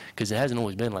teaching, because it hasn't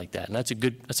always been like that. And that's a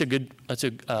good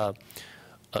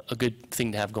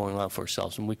thing to have going on for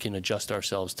ourselves, and we can adjust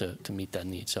ourselves to meet that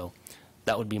need. So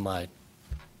that would be where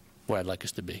I'd like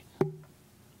us to be.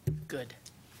 Good.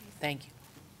 Thank you.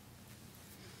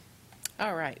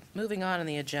 All right, moving on in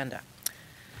the agenda.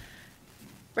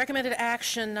 Recommended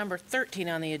action number 13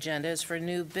 on the agenda is for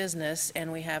new business,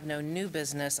 and we have no new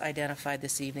business identified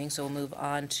this evening, so we'll move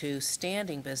on to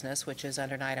standing business, which is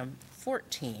under item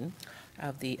 14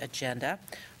 of the agenda.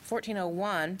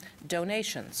 1401,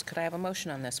 donations. Could I have a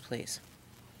motion on this, please?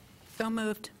 So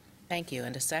moved. Thank you.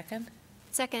 And a second?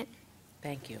 Second.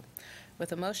 Thank you.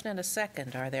 With a motion and a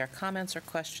second, are there comments or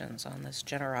questions on this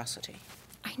generosity?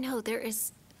 I know there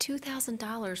is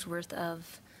 $2,000 worth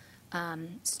of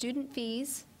student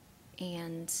fees,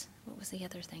 and what was the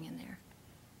other thing in there?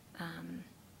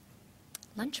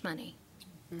 Lunch money,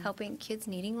 helping kids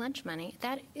needing lunch money.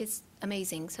 That is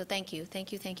amazing. So thank you,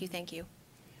 thank you, thank you, thank you.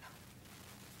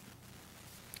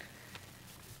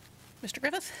 Mr.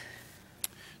 Griffith?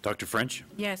 Dr. French,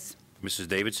 Yes. Mrs.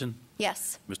 Davidson,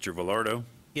 Yes. Mr. Velardo,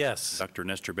 Yes. Dr.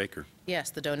 Nestor Baker. Yes,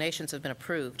 the donations have been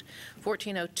approved.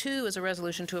 1402 is a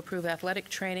resolution to approve athletic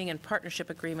training and partnership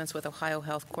agreements with Ohio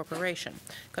Health Corporation.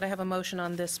 Could I have a motion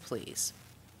on this, please?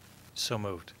 So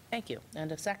moved. Thank you.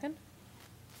 And a second?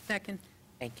 Second.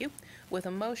 Thank you. With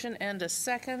a motion and a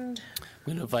second, I'm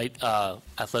going to invite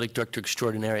Athletic Director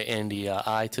Extraordinary Andy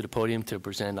I to the podium to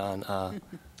present on,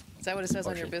 is that what it says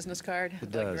on your Motion. business card? It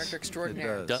Athletic does. Director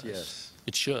Extraordinary. It does, Does. yes.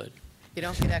 it should. You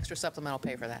don't get extra supplemental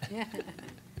pay for that.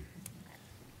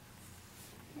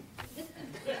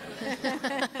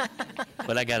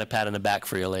 But I got a pat on the back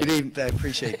for you later. Good evening, I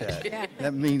appreciate that.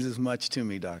 That means as much to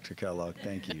me, Dr. Kellogg,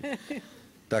 thank you.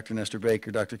 Dr. Nestor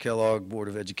Baker, Dr. Kellogg, Board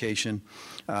of Education.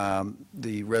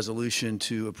 The resolution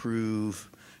to approve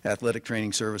athletic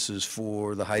training services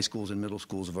for the high schools and middle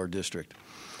schools of our district.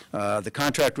 The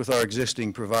contract with our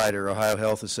existing provider, Ohio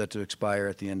Health, is set to expire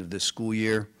at the end of this school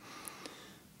year.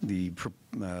 The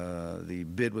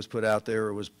bid was put out there.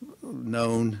 It was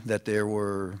known that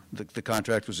the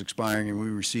contract was expiring, and we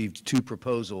received 2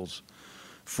 proposals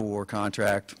for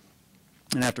contract.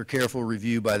 And after careful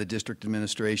review by the district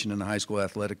administration and the high school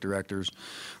athletic directors,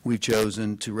 we've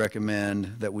chosen to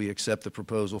recommend that we accept the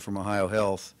proposal from Ohio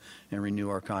Health and renew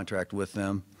our contract with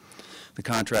them. The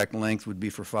contract length would be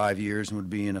for 5 years and would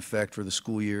be in effect for the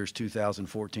school years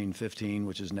 2014-15,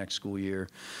 which is next school year,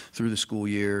 through the school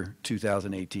year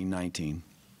 2018-19.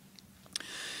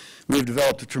 We have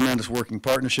developed a tremendous working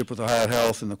partnership with Ohio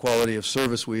Health, and the quality of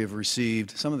service we have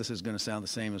received. Some of this is going to sound the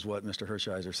same as what Mr.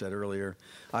 Hershiser said earlier.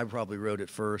 I probably wrote it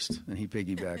first, and he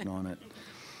piggybacked on it.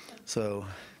 So,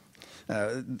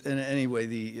 and anyway,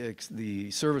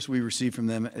 the service we receive from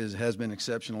them has been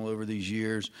exceptional over these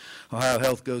years. Ohio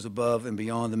Health goes above and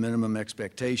beyond the minimum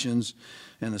expectations,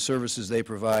 and the services they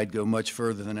provide go much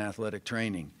further than athletic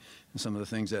training. And some of the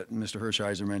things that Mr.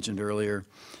 Hershiser mentioned earlier,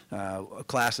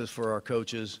 classes for our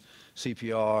coaches,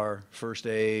 CPR, first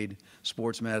aid,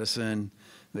 sports medicine,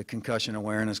 the concussion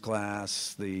awareness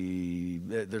class,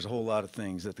 there's a whole lot of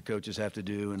things that the coaches have to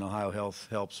do, and Ohio Health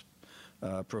helps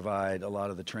provide a lot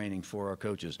of the training for our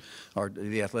coaches.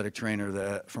 The athletic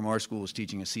trainer from our school is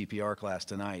teaching a CPR class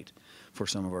tonight for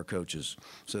some of our coaches,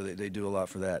 so they do a lot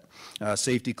for that.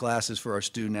 Safety classes for our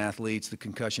student athletes, the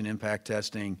concussion impact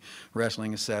testing,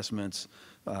 wrestling assessments,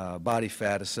 body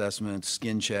fat assessments,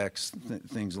 skin checks,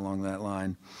 things along that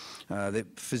line. The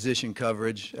physician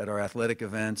coverage at our athletic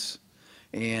events,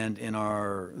 and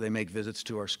they make visits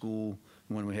to our school.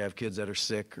 When we have kids that are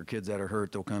sick or kids that are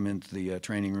hurt, they'll come into the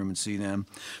training room and see them.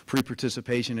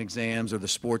 Pre-participation exams are the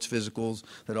sports physicals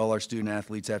that all our student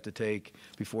athletes have to take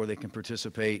before they can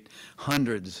participate.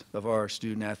 Hundreds of our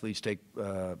student athletes take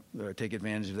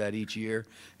advantage of that each year.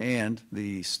 And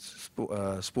the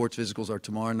sports physicals are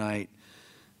tomorrow night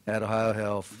at Ohio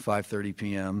Health, 5:30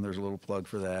 p.m. There's a little plug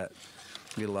for that.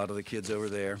 We get a lot of the kids over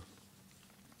there.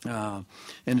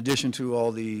 In addition to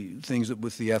all the things that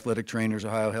with the athletic trainers,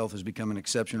 Ohio Health has become an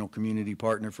exceptional community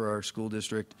partner for our school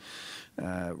district,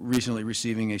 recently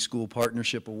receiving a school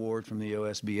partnership award from the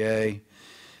OSBA,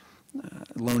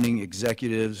 loaning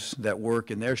executives that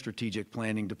work in their strategic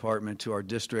planning department to our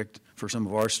district for some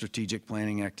of our strategic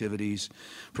planning activities,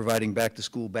 providing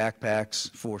back-to-school backpacks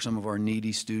for some of our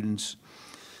needy students.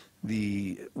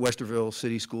 The Westerville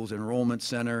City Schools Enrollment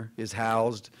Center is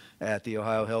housed at the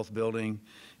Ohio Health Building,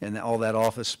 and all that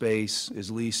office space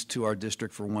is leased to our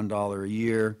district for $1 a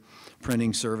year,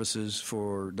 printing services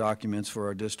for documents for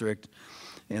our district.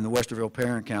 And the Westerville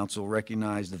Parent Council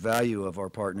recognized the value of our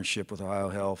partnership with Ohio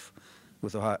Health,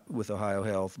 with Ohio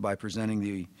Health by presenting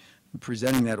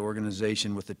that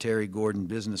organization with the Terry Gordon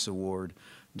Business Award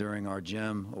during our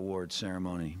GEM Award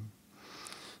ceremony.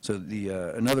 So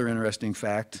another interesting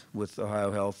fact with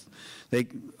Ohio Health,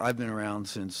 I've been around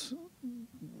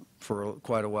for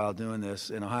quite a while doing this,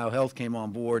 and Ohio Health came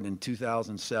on board in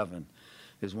 2007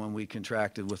 is when we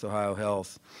contracted with Ohio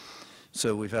Health.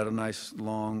 So we've had a nice,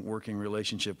 long working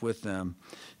relationship with them,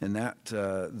 and that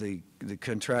the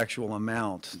contractual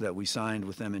amount that we signed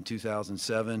with them in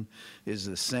 2007 is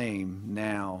the same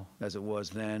now as it was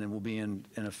then, and will be in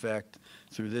effect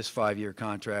through this 5-year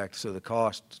contract. So the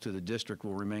cost to the district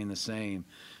will remain the same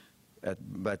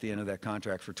by the end of that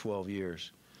contract for 12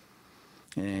 years.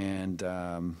 And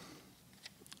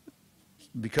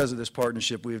because of this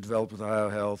partnership we have developed with Ohio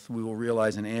Health, we will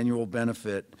realize an annual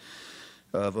benefit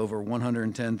of over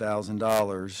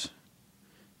 $110,000.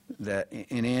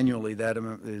 Annually, that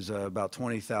amount is about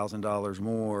 $20,000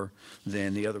 more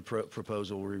than the other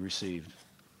proposal we received.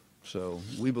 So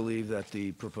we believe that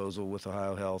the proposal with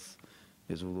Ohio Health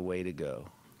is the way to go.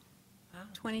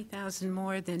 20,000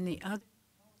 more than the other.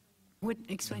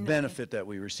 Explain that. benefit that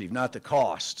we receive, not the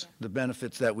cost, the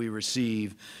benefits that we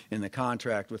receive in the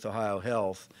contract with Ohio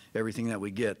Health, everything that we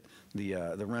get, the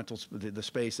rentals, the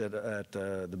space at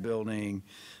the building,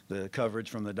 the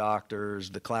coverage from the doctors,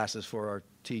 the classes for our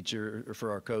teacher, or for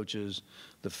our coaches,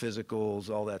 the physicals,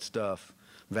 all that stuff,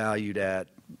 valued at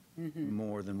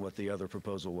more than what the other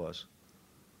proposal was.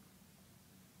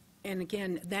 And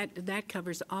again, that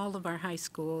covers all of our high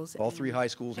schools. All 3 high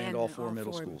schools and all 4 all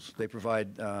middle 4. schools. They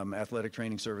provide athletic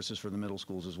training services for the middle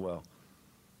schools as well.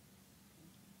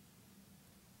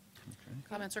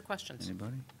 Comments or questions?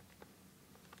 Anybody?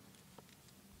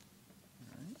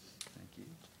 All right, thank you.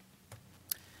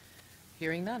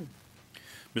 Hearing none.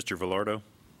 Mr. Velardo,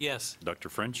 Yes. Dr.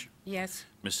 French, Yes.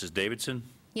 Mrs. Davidson,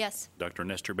 Yes. Dr.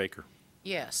 Nestor Baker.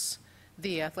 Yes.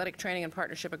 The athletic training and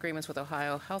partnership agreements with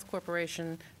Ohio Health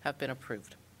Corporation have been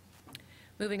approved.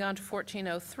 Moving on to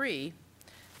 1403,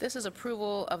 this is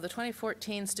approval of the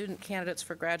 2014 student candidates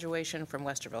for graduation from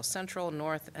Westerville Central,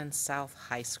 North, and South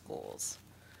High Schools.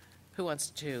 Who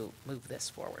wants to move this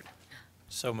forward?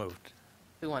 So moved.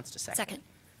 Who wants to second? Second.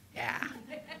 Yeah.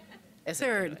 Is it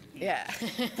Third. good? Yeah.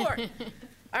 Fourth.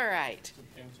 All right.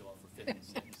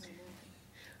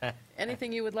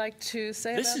 Anything you would like to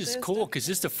say about This this? is cool, because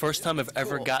this is the first time I've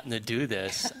ever Cool. gotten to do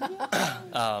this.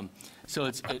 So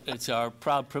it's our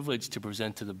proud privilege to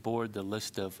present to the board the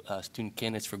list of student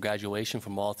candidates for graduation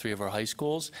from all 3 of our high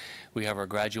schools. We have our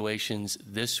graduations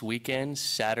this weekend,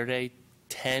 Saturday,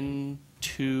 10,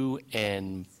 2,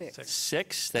 and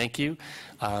 6, thank you,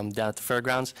 down at the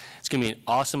fairgrounds. It's going to be an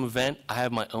awesome event. I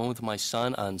have my own with my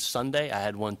son on Sunday. I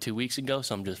had one 2 weeks ago,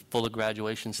 so I'm just full of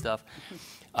graduation stuff.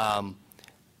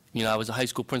 You know, I was a high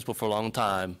school principal for a long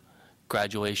time.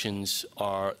 Graduations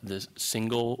are the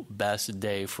single best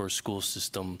day for a school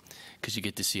system because you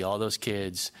get to see all those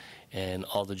kids and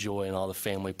all the joy and all the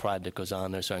family pride that goes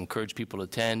on there. So I encourage people to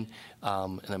attend,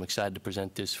 and I'm excited to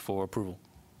present this for approval.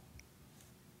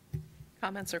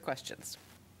 Comments or questions?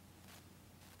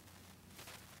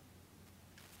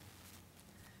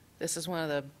 This is one of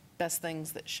the best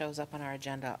things that shows up on our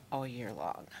agenda all year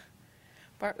long.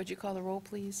 Bart, would you call the roll,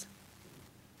 please?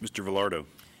 Mr. Velardo,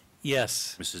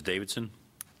 Yes. Mrs. Davidson,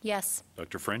 Yes.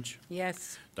 Dr. French,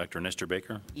 Yes. Dr. Nestor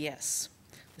Baker. Yes.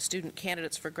 The student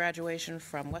candidates for graduation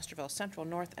from Westerville Central,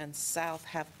 North, and South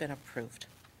have been approved.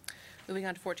 Moving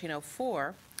on to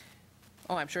 1404.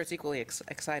 Oh, I'm sure it's equally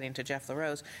exciting to Jeff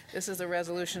LaRose. This is a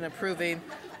resolution approving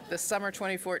the summer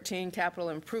 2014 capital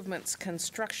improvements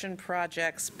construction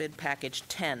projects bid package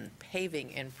 10,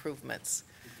 paving improvements.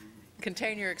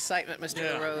 Contain your excitement, Mr.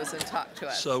 LaRose, and talk to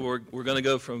us. So we're going to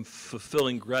go from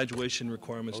fulfilling graduation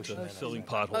requirements to filling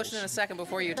potholes. Motion in a second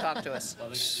before you talk to us.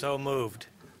 So moved.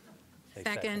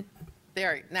 Second.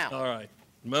 There, now. All right,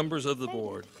 members of the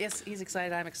board, Yes, he's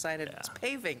excited, I'm excited. It's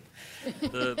paving.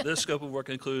 this scope of work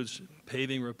includes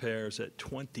paving repairs at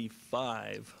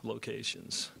 25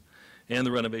 locations and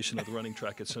the renovation of the running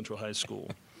track at Central High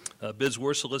School. Bids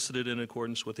were solicited in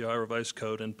accordance with the Ohio Revised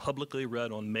Code and publicly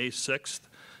read on May 6th.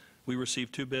 We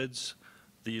received 2 bids.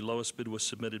 The lowest bid was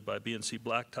submitted by BNC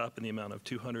Blacktop in the amount of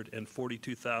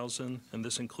 $242,000, and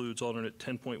this includes alternate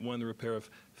 10.1, the repair of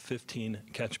 15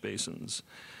 catch basins.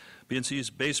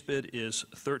 BNC's base bid is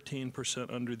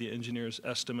 13% under the engineer's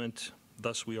estimate.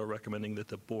 Thus, we are recommending that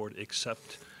the board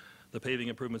accept the paving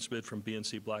improvements bid from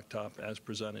BNC Blacktop as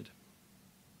presented.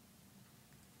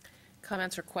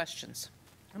 Comments or questions?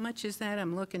 How much is that?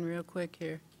 I'm looking real quick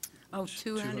here. Oh,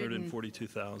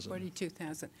 $242,000.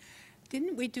 42,000.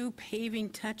 Didn't we do paving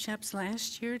touch-ups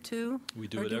last year, too? We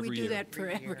do Or it every we do year. that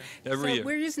forever? Every year. So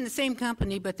we're using the same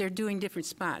company, but they're doing different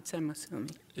spots, I'm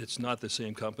assuming. It's not the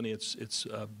same company. It's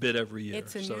a bid every year.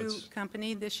 It's a So new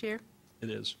company this year? It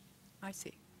is. I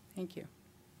see. Thank you.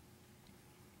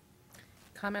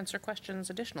 Comments or questions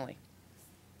additionally?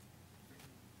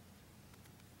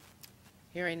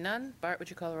 Hearing none. Bart, would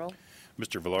you call the roll?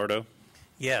 Mr. Velardo,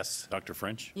 Yes. Dr.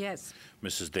 French, Yes.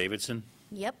 Mrs. Davidson,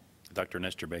 Yep. Dr.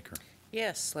 Nestor Baker.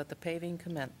 Yes, let the paving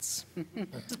commence.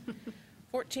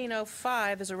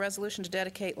 1405 is a resolution to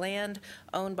dedicate land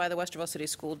owned by the Westerville City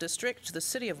School District to the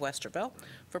City of Westerville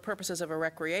for purposes of a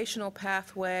recreational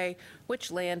pathway, which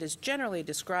land is generally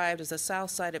described as the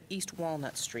south side of East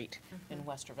Walnut Street in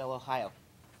Westerville, Ohio.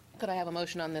 Could I have a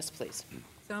motion on this, please?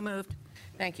 So moved.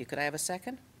 Thank you. Could I have a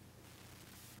second?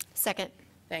 Second.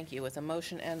 Thank you. With a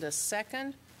motion and a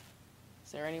second,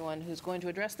 is there anyone who's going to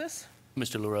address this?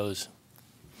 Mr. LaRose.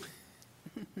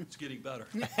 It's getting better.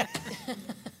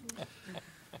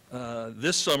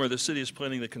 This summer, the city is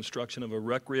planning the construction of a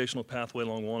recreational pathway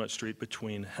along Walnut Street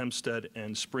between Hempstead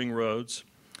and Spring Roads.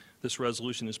 This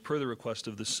resolution is per the request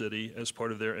of the city as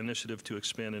part of their initiative to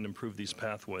expand and improve these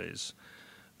pathways.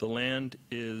 The land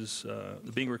is,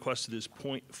 being requested is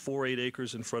 .48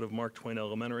 acres in front of Mark Twain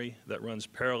Elementary that runs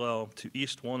parallel to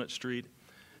East Walnut Street,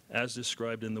 as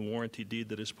described in the warranty deed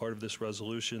that is part of this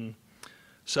resolution.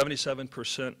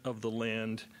 77% of the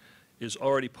land is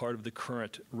already part of the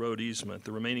current road easement.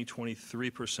 The remaining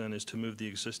 23% is to move the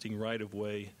existing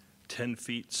right-of-way 10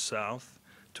 feet south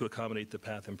to accommodate the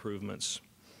path improvements.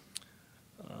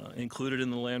 Included in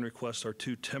the land request are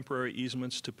 2 temporary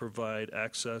easements to provide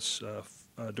access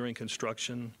during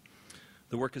construction.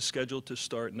 The work is scheduled to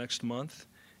start next month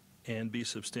and be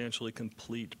substantially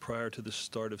complete prior to the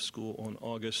start of school on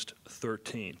August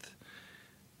 13th.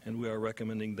 And we are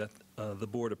recommending that the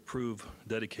board approve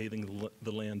dedicating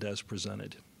the land as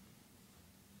presented.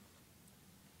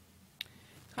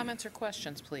 Comments or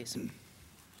questions, please?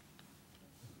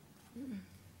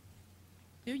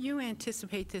 Do you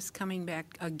anticipate this coming back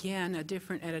again, at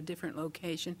a different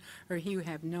location, or you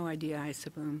have no idea, I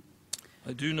suppose?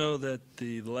 I do know that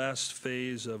the last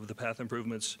phase of the path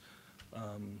improvements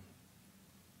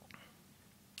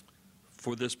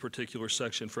for this particular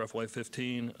section for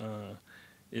FY15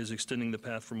 is extending the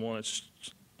path from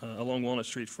along Walnut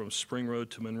Street from Spring Road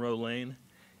to Monroe Lane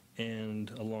and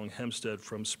along Hempstead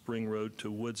from Spring Road to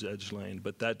Woods Edge Lane,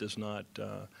 but that does not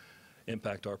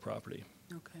impact our property.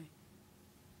 Okay.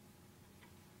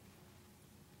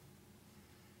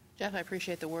 Jeff, I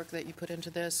appreciate the work that you put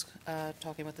into this,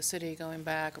 talking with the city, going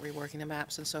back, reworking the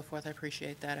maps and so forth. I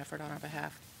appreciate that effort on our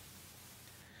behalf.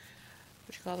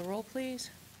 Would you call the roll,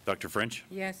 please? Dr. French?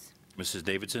 Yes. Mrs.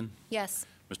 Davidson? Yes.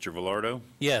 Mr. Velardo?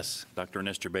 Yes. Dr.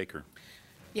 Nestor Baker?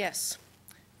 Yes.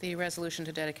 The resolution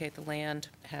to dedicate the land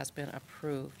has been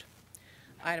approved.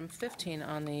 Item 15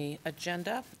 on the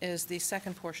agenda is the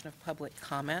second portion of public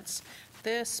comments.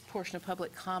 This portion of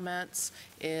public comments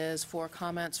is for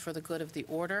comments for the good of the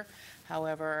order.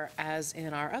 However, as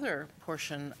in our other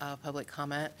portion of public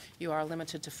comment, you are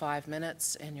limited to 5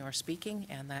 minutes in your speaking,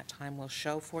 and that time will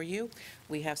show for you.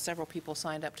 We have several people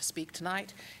signed up to speak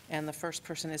tonight, and the first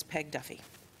person is Peg Duffy.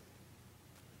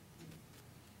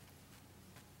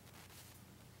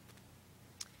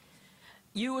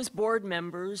 You as board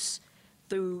members,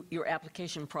 through your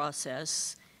application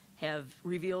process, have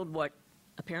revealed what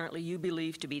apparently you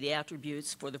believe to be the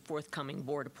attributes for the forthcoming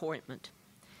board appointment.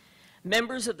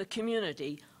 Members of the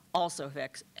community also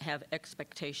have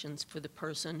expectations for the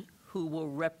person who will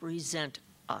represent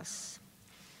us.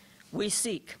 We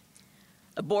seek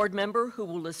a board member who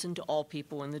will listen to all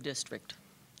people in the district,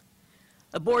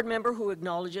 a board member who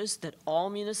acknowledges that all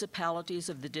municipalities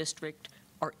of the district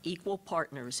are equal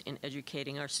partners in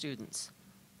educating our students,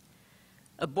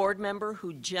 a board member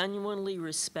who genuinely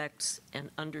respects and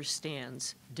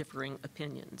understands differing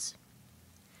opinions,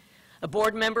 a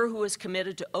board member who is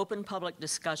committed to open public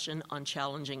discussion on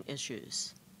challenging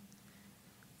issues.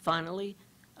 Finally,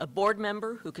 a board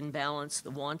member who can balance the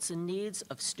wants and needs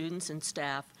of students and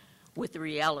staff with the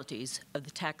realities of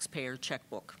the taxpayer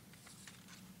checkbook.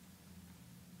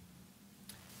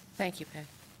 Thank you, Peg.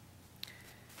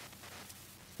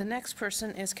 The next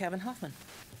person is Kevin Hoffman.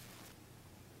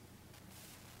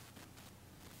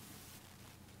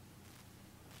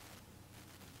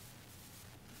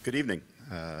 Good evening.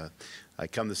 I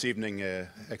come this evening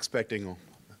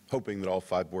hoping that all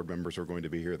 5 board members are going to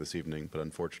be here this evening, but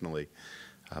unfortunately,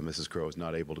 Mrs. Crow is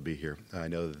not able to be here. I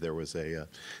know that there was a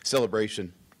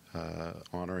celebration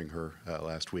honoring her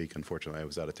last week. Unfortunately, I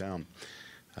was out of town,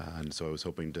 and so I was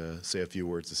hoping to say a few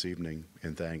words this evening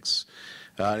in thanks.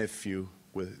 If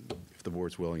the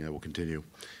board's willing, I will continue,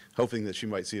 hoping that she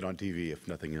might see it on TV, if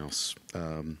nothing else.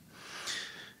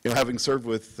 Having served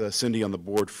with Cindy on the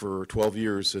board for 12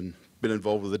 years and been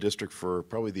involved with the district for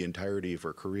probably the entirety of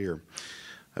her career,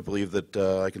 I believe that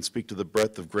I can speak to the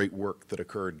breadth of great work that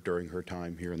occurred during her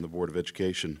time here in the Board of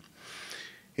Education.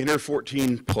 In her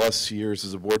 14-plus years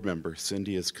as a board member,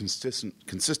 Cindy has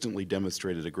consistently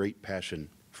demonstrated a great passion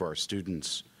for our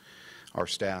students, our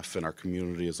staff, and our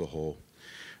community as a whole,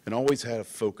 and always had a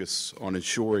focus on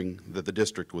ensuring that the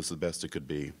district was the best it could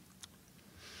be.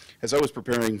 As I was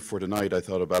preparing for tonight, I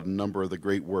thought about a number of the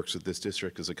great works that this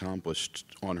district has accomplished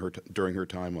during her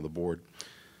time on the board.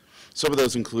 Some of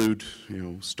those include,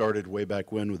 started way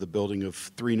back when with the building of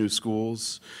 3 new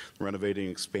schools, renovating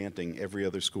and expanding every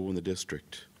other school in the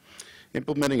district,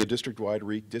 implementing a district-wide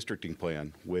redistricting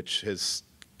plan, which has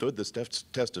stood the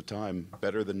test of time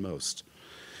better than most,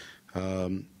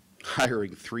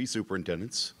 hiring 3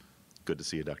 superintendents. Good to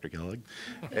see you, Dr. Kellogg,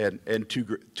 and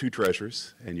two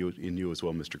treasurers, and you as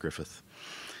well, Mr. Griffith.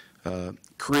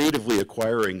 Creatively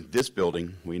acquiring this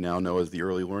building we now know as the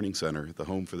Early Learning Center, the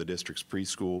home for the district's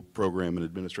preschool program and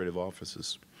administrative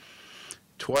offices.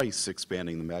 twice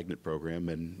expanding the magnet program,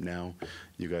 and now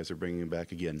you guys are bringing it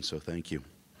back again, so thank you.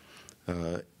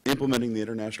 Implementing the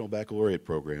International Baccalaureate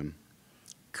program,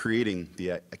 creating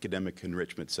the Academic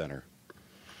Enrichment Center,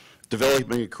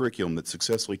 developing a curriculum that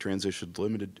successfully transitioned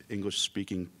limited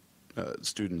English-speaking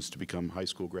students to become high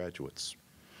school graduates,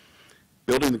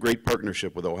 building the great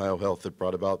partnership with Ohio Health that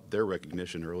brought about their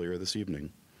recognition earlier this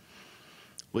evening,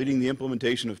 leading the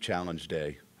implementation of Challenge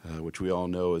Day, which we all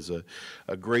know is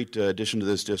a great addition to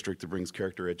this district that brings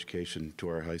character education to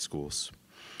our high schools.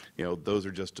 You know, those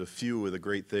are just a few of the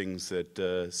great things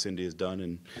that Cindy has done,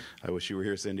 and I wish you were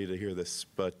here, Cindy, to hear this.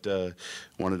 But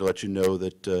wanted to let you know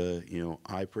that you know,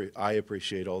 I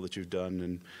appreciate all that you've done,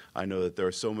 and I know that there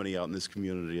are so many out in this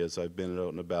community, as I've been out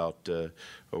and about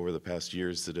over the past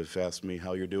years, that have asked me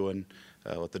how you're doing.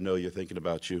 Let them know you're thinking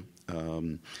about you.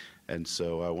 And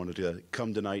so I wanted to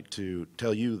come tonight to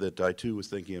tell you that I too was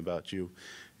thinking about you.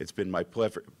 It's been my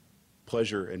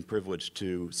pleasure and privilege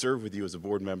to serve with you as a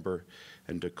board member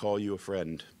and to call you a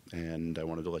friend. And I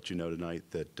wanted to let you know tonight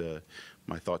that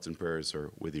my thoughts and prayers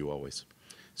are with you always.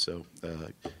 So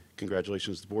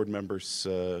congratulations to the board members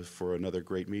for another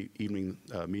great meeting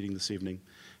this evening.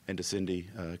 And to Cindy,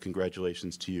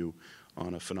 congratulations to you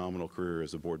on a phenomenal career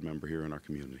as a board member here in our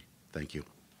community. Thank you.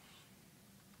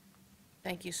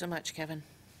 Thank you so much, Kevin.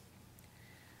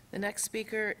 The next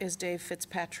speaker is Dave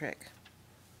Fitzpatrick.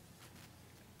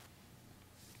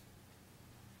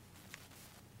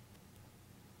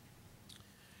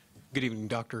 Good evening,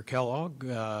 Dr. Kellogg,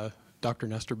 Dr.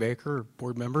 Nestor Baker,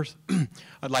 board members.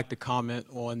 I'd like to comment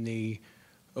on the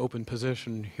open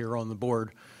position here on the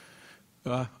board.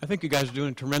 I think you guys are doing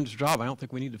a tremendous job. I don't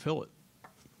think we need to fill it.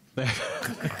 Is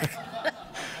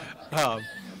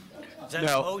that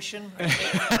no. a motion?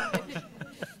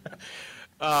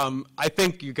 I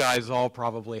think you guys all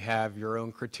probably have your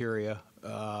own criteria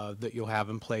that you'll have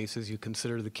in place as you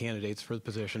consider the candidates for the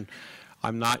position.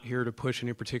 I'm not here to push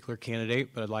any particular candidate,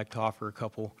 but I'd like to offer a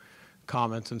couple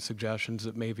comments and suggestions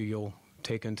that maybe you'll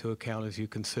take into account as you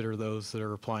consider those that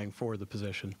are applying for the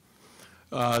position.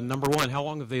 Number one, how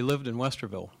long have they lived in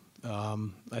Westerville?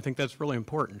 I think that's really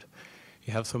important.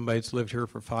 You have somebody that's lived here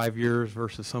for 5 years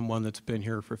versus someone that's been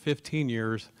here for 15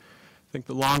 years. I think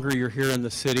the longer you're here in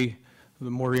the city, the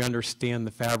more you understand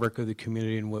the fabric of the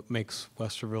community and what makes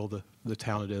Westerville the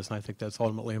town it is, and I think that's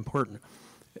ultimately important.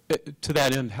 To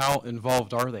that end, how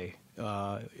involved are they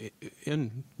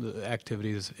in the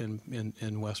activities in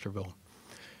Westerville?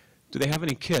 Do they have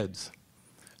any kids?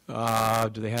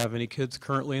 Do they have any kids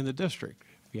currently in the district?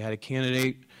 If you had a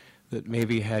candidate that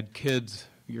maybe had kids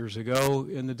years ago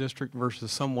in the district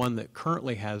versus someone that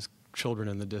currently has children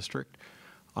in the district,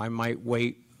 I might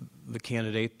weight the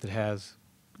candidate that has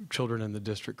children in the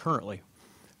district currently.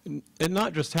 And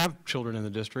not just have children in the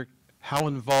district, how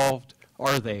involved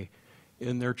are they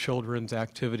in their children's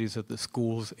activities at the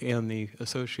schools and the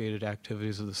associated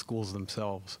activities of the schools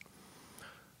themselves?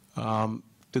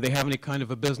 Do they have any kind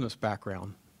of a business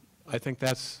background? I think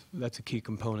that's a key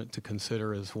component to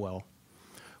consider as well.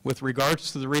 With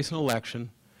regards to the recent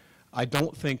election, I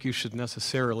don't think you should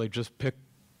necessarily just pick,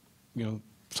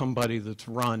 somebody that's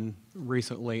run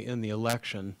recently in the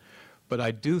election, but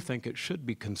I do think it should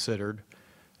be considered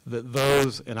that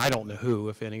those, and I don't know who,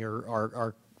 if any,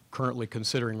 are currently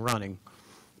considering running,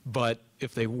 but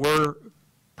if they were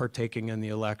partaking in the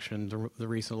election, the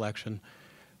recent election,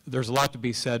 there's a lot to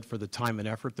be said for the time and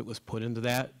effort that was put into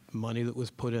that, money that was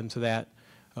put into that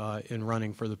in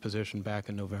running for the position back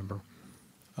in November.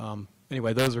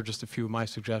 Anyway, those are just a few of my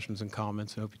suggestions and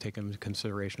comments, and I hope you take them into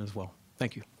consideration as well.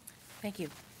 Thank you. Thank you.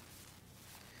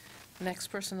 The next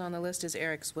person on the list is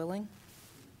Eric Zwilling.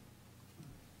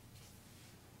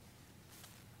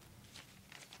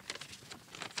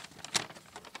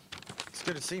 It's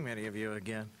good to see many of you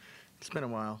again. It's been a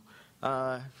while.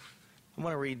 I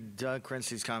want to read Doug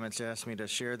Krinsky's comments. He asked me to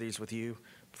share these with you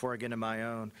before I get into my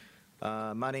own.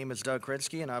 My name is Doug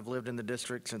Krinsky, and I've lived in the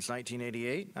district since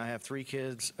 1988. I have 3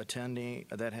 kids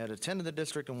that had attended the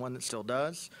district and one that still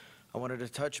does. I wanted to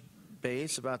touch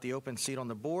base about the open seat on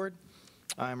the board.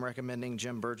 I'm recommending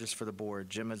Jim Burgess for the board.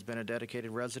 Jim has been a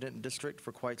dedicated resident in district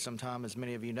for quite some time, as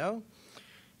many of you know.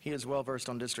 He is well-versed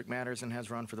on district matters and has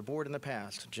run for the board in the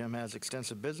past. Jim has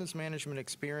extensive business management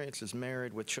experience, is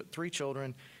married with 3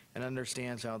 children, and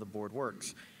understands how the board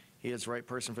works. He is the right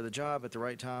person for the job at the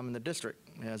right time in the district.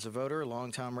 As a voter,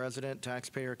 longtime resident,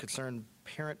 taxpayer, concerned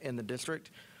parent in the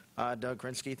district, Doug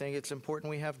Krinsky thinks it's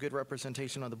important we have good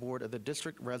representation on the board of the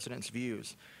district residents'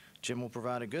 views. Jim will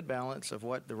provide a good balance of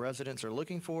what the residents are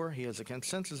looking for. He is a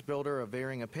consensus builder of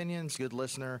varying opinions, good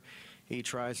listener. He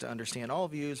tries to understand all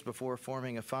views before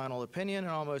forming a final opinion,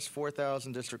 and almost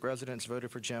 4,000 district residents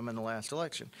voted for Jim in the last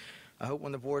election. I hope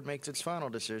when the board makes its final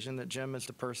decision that Jim is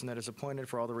the person that is appointed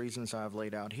for all the reasons I've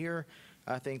laid out here.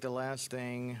 I think the last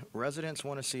thing residents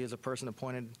want to see is a person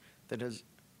appointed that has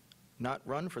not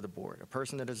run for the board, a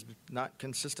person that has not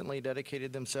consistently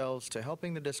dedicated themselves to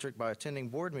helping the district by attending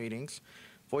board meetings,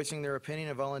 voicing their opinion,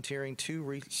 and volunteering to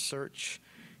research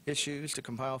issues, to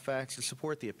compile facts, to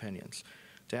support the opinions.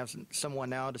 To have someone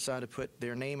now decide to put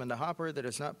their name in the hopper that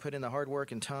has not put in the hard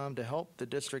work and time to help the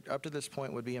district up to this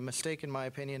point would be a mistake, in my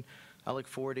opinion. I look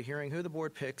forward to hearing who the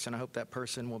board picks, and I hope that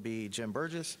person will be Jim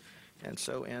Burgess. And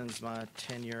so ends my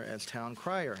tenure as town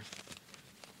crier.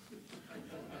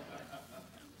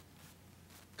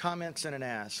 Comments and an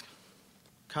ask.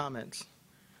 Comments.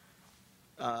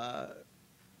 From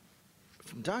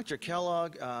Dr.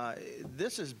 Kellogg,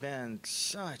 this has been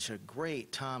such a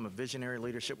great time of visionary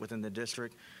leadership within the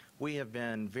district. We have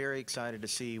been very excited to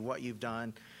see what you've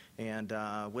done, and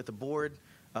with the board,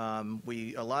 a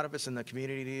lot of us in the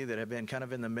community that have been kind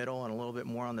of in the middle and a little bit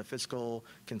more on the fiscal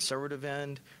conservative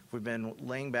end, we've been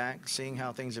laying back, seeing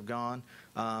how things have gone.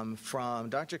 From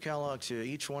Dr. Kellogg to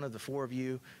each one of the four of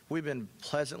you, we've been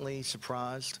pleasantly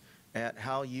surprised at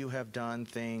how you have done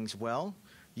things well.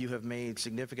 You have made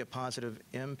significant positive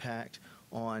impact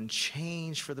on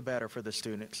change for the better for the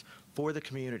students, for the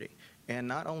community. And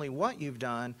not only what you've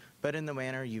done, but in the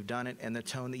manner you've done it and the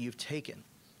tone that you've taken.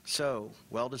 So,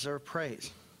 well-deserved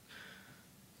praise.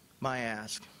 My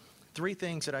ask, 3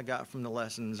 things that I got from the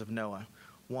lessons of Noah.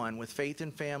 1, with faith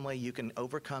and family, you can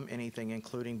overcome anything,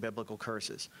 including biblical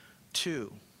curses.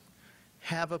 2,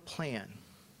 have a plan.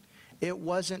 It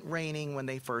wasn't raining when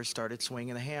they first started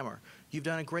swinging the hammer. You've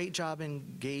done a great job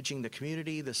engaging the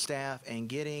community, the staff, and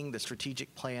getting the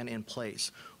strategic plan in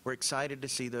place. We're excited to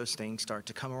see those things start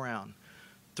to come around.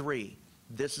 3,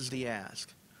 this is the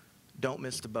ask. Don't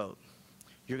miss the boat.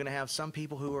 You're going to have some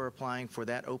people who are applying for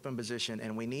that open position,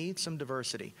 and we need some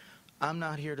diversity. I'm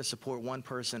not here to support one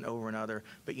person over another,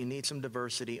 but you need some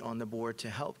diversity on the board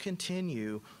to help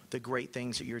continue the great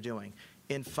things that you're doing.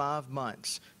 In 5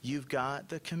 months, you've got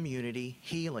the community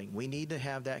healing. We need to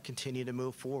have that continue to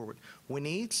move forward. We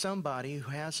need somebody who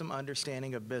has some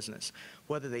understanding of business.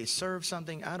 Whether they serve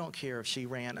something, I don't care if she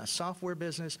ran a software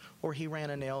business or he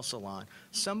ran a nail salon.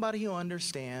 Somebody who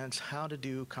understands how to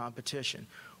do competition.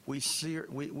 We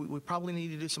probably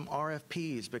need to do some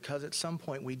RFPs because at some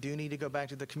point we do need to go back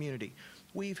to the community.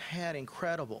 We've had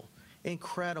incredible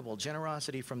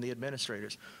generosity from the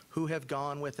administrators who have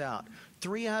gone without.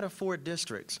 3 out of 4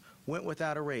 districts went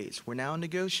without a raise. We're now in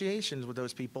negotiations with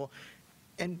those people,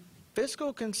 and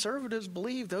fiscal conservatives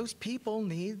believe those people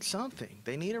need something.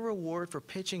 They need a reward for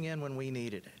pitching in when we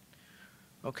needed it.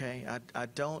 Okay, I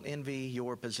don't envy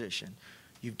your position.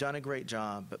 You've done a great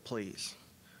job, but please,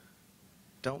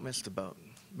 don't miss the boat.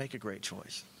 Make a great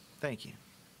choice. Thank you.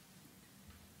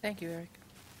 Thank you, Eric.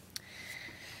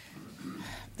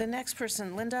 The next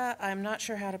person, Linda, I'm not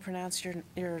sure how to pronounce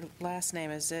your last name.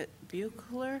 Is it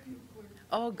Buchler?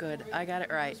 Oh, good. I got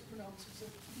it right.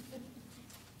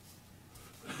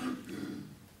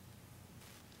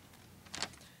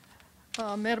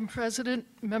 Madam President,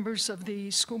 members of the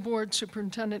school board,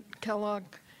 Superintendent Kellogg,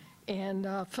 and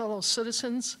fellow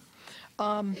citizens,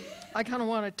 I kind of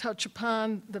want to touch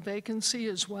upon the vacancy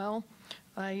as well.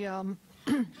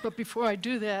 But before I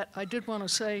do that, I did want to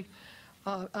say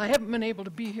I haven't been able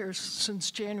to be here since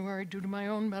January due to my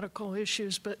own medical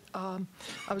issues, but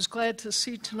I was glad to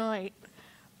see tonight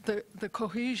the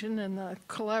cohesion and the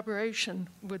collaboration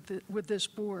with this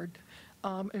board.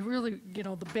 It really,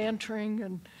 the bantering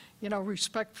and,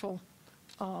 respectful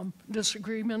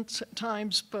disagreements at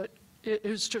times, but it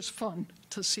was just fun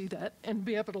to see that and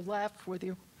be able to laugh with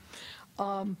you.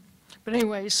 But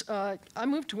anyways, I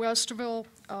moved to Westerville.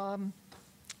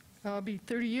 I'll be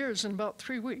 30 years in about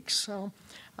 3 weeks, so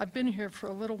I've been here for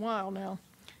a little while now.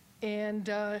 And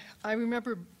I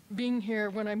remember being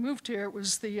here when I moved here. It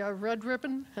was the red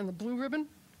ribbon and the blue ribbon.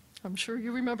 I'm sure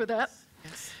you remember that.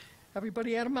 Yes.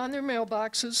 Everybody had them on their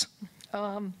mailboxes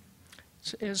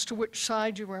as to which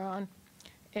side you were on.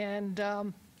 And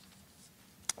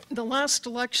the last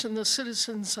election, the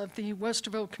citizens of the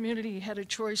Westerville community had a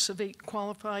choice of 8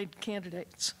 qualified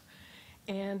candidates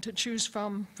and to choose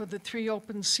from for the 3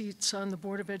 open seats on the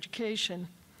Board of Education.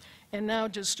 And now,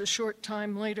 just a short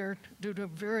time later, due to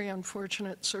very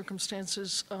unfortunate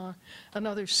circumstances,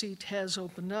 another seat has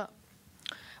opened up.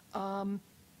 I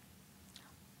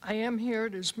am here.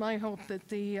 It is my hope that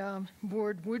the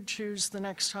board would choose the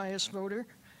next highest voter,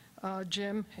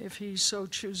 Jim, if he so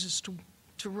chooses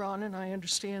to run, and I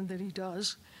understand that he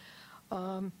does.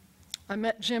 I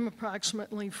met Jim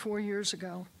approximately 4 years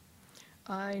ago.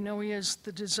 I know he has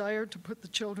the desire to put the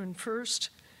children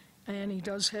first, and he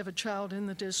does have a child in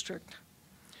the district.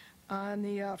 On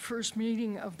the first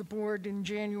meeting of the board in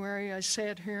January, I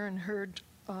sat here and heard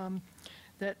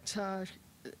that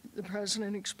the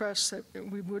president expressed that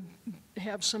we would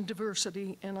have some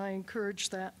diversity, and I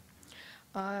encouraged that.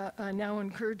 I now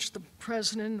encourage the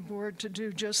president and the board to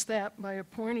do just that by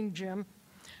appointing Jim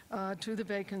to the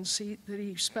vacant seat that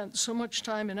he spent so much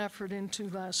time and effort into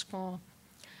last fall.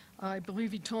 I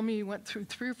believe he told me he went through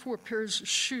 3 or 4 pairs of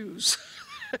shoes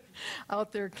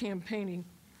out there campaigning.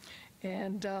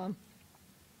 And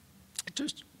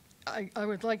I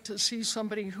would like to see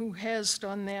somebody who has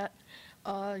done that,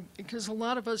 because a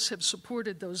lot of us have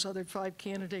supported those other 5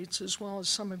 candidates, as well as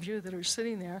some of you that are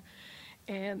sitting there.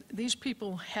 And these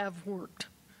people have worked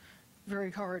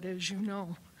very hard, as you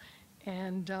know.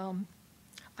 And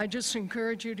I just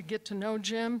encourage you to get to know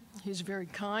Jim. He's very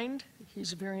kind,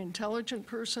 he's a very intelligent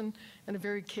person, and a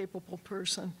very capable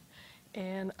person.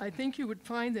 And I think you would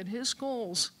find that his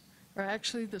goals are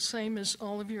actually the same as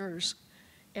all of yours,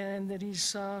 and that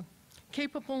he's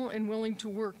capable and willing to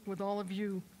work with all of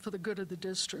you for the good of the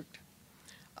district.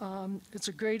 It's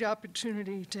a great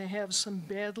opportunity to have some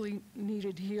badly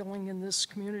needed healing in this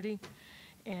community,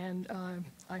 and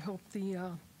I hope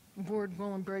the board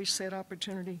will embrace that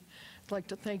opportunity. I'd like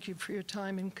to thank you for your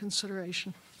time and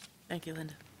consideration. Thank you,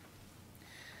 Linda.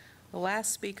 The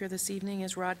last speaker this evening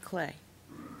is Rod Clay.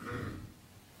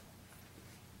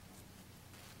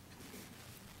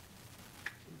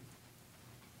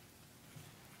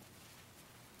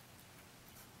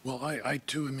 Well, I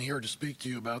too am here to speak to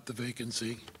you about the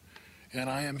vacancy, and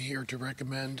I am here to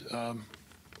recommend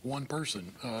one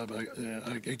person,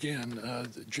 again,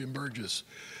 Jim Burgess.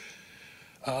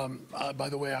 By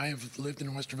the way, I have lived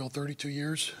in Westerville 32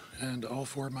 years, and all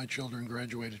 4 of my children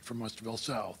graduated from Westerville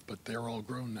South, but they're all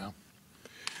grown now.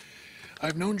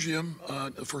 I've known Jim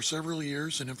for several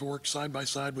years and have worked side by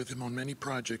side with him on many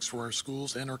projects for our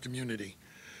schools and our community.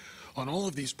 On all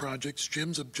of these projects,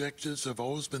 Jim's objectives have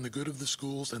always been the good of the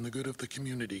schools and the good of the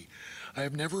community. I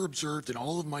have never observed in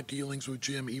all of my dealings with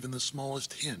Jim even the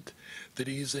smallest hint that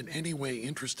he is in any way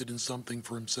interested in something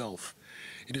for himself.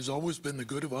 It has always been the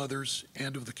good of others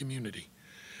and of the community.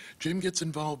 Jim gets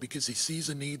involved because he sees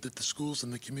a need that the schools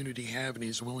and the community have, and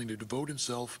he's willing to devote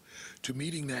himself to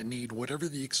meeting that need, whatever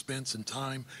the expense and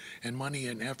time and money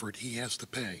and effort he has to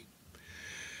pay.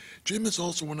 Jim is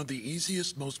also one of the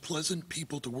easiest, most pleasant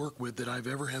people to work with that I've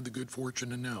ever had the good fortune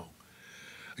to know.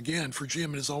 Again, for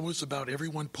Jim, it is always about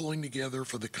everyone pulling together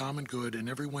for the common good and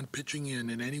everyone pitching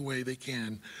in any way they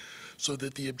can so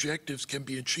that the objectives can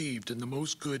be achieved and the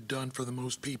most good done for the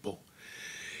most people.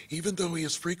 Even though he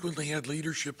has frequently had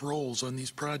leadership roles on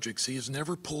these projects, he has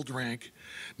never pulled rank,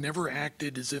 never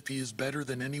acted as if he is better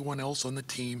than anyone else on the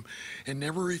team, and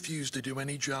never refused to do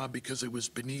any job because it was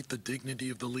beneath the dignity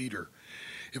of the leader.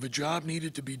 If a job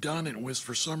needed to be done and it was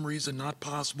for some reason not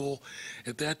possible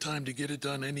at that time to get it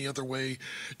done any other way,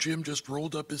 Jim just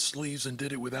rolled up his sleeves and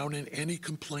did it without any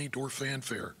complaint or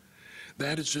fanfare.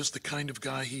 That is just the kind of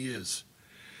guy he is.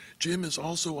 Jim is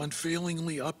also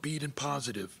unfailingly upbeat and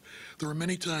positive. There were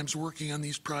many times working on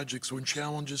these projects when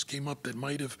challenges came up that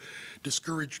might have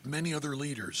discouraged many other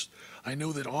leaders. I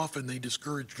know that often they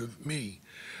discouraged me,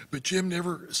 but Jim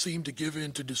never seemed to give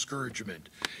in to discouragement.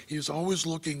 He is always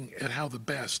looking at how the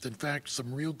best, in fact,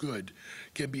 some real good,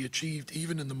 can be achieved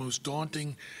even in the most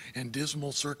daunting and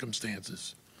dismal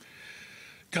circumstances.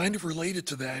 Kind of related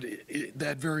to that,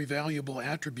 that very valuable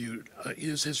attribute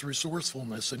is his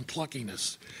resourcefulness and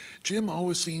pluckiness. Jim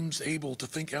always seems able to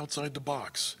think outside the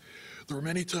box. There were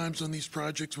many times on these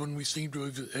projects when we seemed to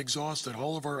have exhausted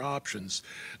all of our options.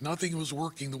 Nothing was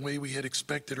working the way we had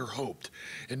expected or hoped,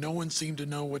 and no one seemed to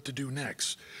know what to do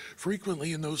next.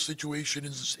 Frequently in those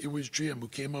situations, it was Jim who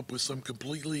came up with some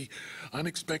completely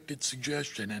unexpected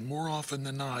suggestion, and more often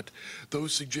than not,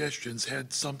 those suggestions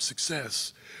had some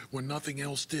success when nothing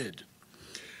else did.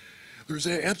 There's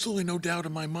absolutely no doubt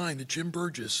in my mind that Jim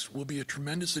Burgess will be a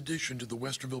tremendous addition to the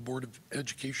Westerville Board of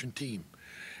Education team.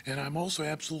 And I'm also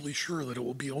absolutely sure that it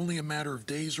will be only a matter of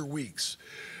days or weeks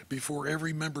before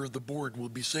every member of the board will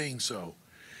be saying so.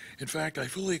 In fact, I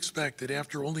fully expect that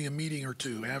after only a meeting or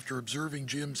two, after observing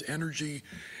Jim's energy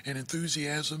and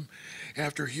enthusiasm,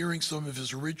 after hearing some of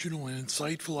his original and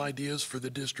insightful ideas for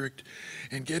the district,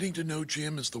 and getting to know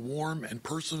Jim as the warm and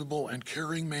personable and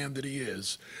caring man that he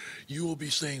is, you will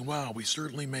be saying, wow, we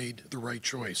certainly made the right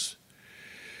choice.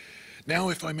 Now,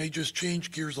 if I may just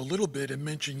change gears a little bit and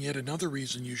mention yet another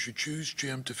reason you should choose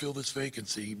Jim to fill this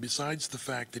vacancy, besides the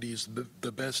fact that he's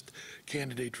the best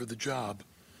candidate for the job.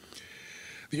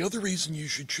 The other reason you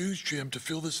should choose Jim to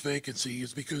fill this vacancy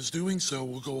is because doing so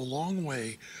will go a long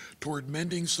way toward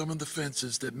mending some of the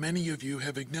fences that many of you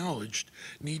have acknowledged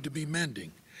need to be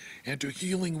mending, and to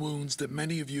healing wounds that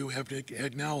many of you have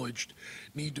acknowledged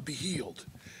need to be healed.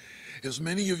 As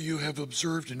many of you have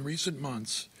observed in recent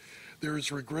months, there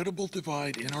is a regrettable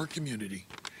divide in our community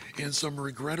and some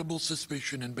regrettable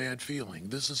suspicion and bad feeling.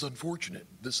 This is unfortunate.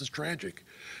 This is tragic,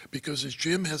 because as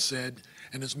Jim has said,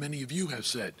 and as many of you have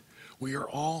said, we are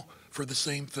all for the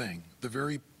same thing, the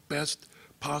very best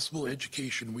possible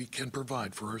education we can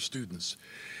provide for our students.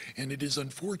 And it is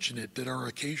unfortunate that our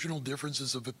occasional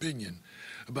differences of opinion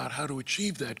about how to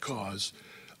achieve that cause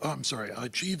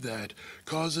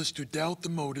us to doubt the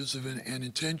motives and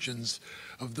intentions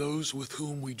of those with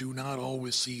whom we do not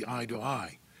always see eye to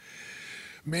eye.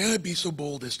 May I be so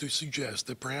bold as to suggest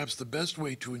that perhaps the best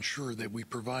way to ensure that we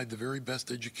provide the very best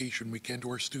education we can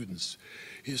to our students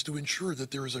is to ensure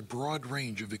that there is a broad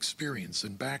range of experience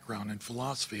and background and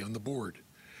philosophy on the board,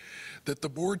 that the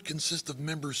board consists of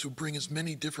members who bring as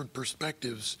many different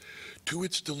perspectives to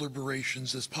its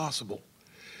deliberations as possible.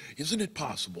 Isn't it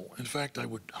possible, in fact, I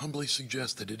would humbly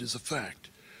suggest that it is a fact,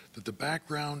 that the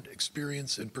background,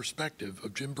 experience, and perspective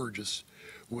of Jim Burgess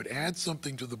would add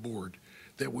something to the board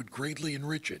that would greatly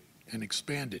enrich it and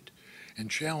expand it and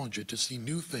challenge it to see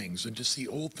new things and to see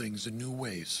old things in new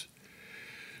ways.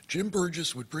 Jim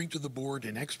Burgess would bring to the board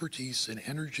an expertise and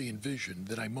energy and vision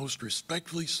that I most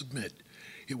respectfully submit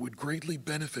it would greatly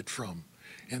benefit from,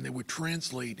 and that would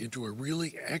translate into a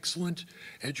really excellent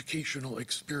educational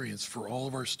experience for all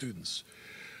of our students.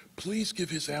 Please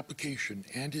give his application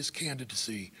and his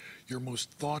candidacy your most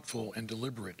thoughtful and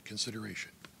deliberate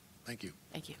consideration. Thank you.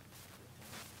 Thank you.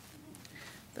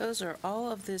 Those are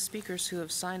all of the speakers who have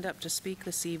signed up to speak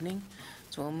this evening.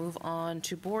 So we'll move on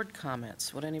to board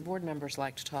comments. Would any board members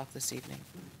like to talk this evening?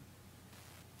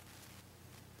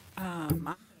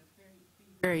 I'm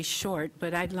very short,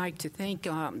 but I'd like to thank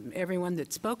everyone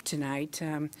that spoke tonight.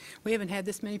 We haven't had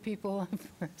this many people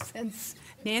since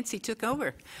Nancy took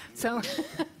over. So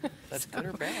That's good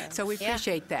or bad. So we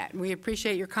appreciate that. We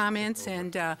appreciate your comments,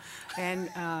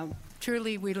 and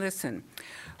truly we listen.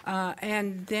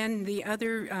 And then the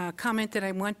other comment that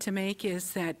I want to make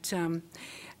is that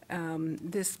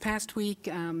this past week,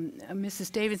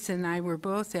 Mrs. Davidson and I were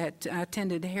both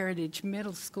attended Heritage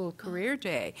Middle School Career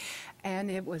Day,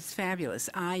 and it was fabulous.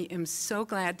 I am so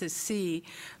glad to see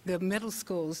the middle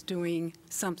schools doing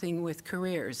something with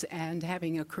careers and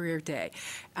having a career day.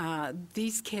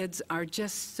 These kids are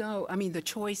just so, I mean, the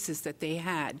choices that they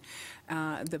had,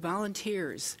 the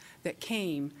volunteers that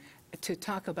came to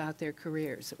talk about their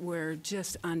careers were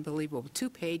just unbelievable. 2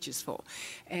 pages full.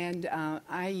 And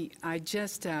I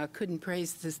just couldn't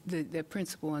praise the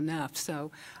principal enough.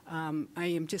 So I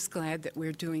am just glad that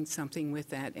we're doing something with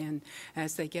that. And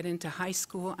as they get into high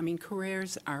school, I mean,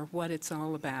 careers are what it's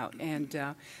all about.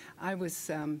 And I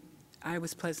was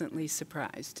pleasantly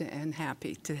surprised and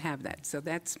happy to have that. So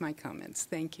that's my comments.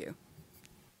 Thank you.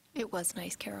 It was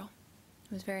nice, Carol.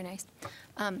 It was very nice.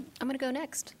 I'm going to go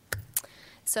next.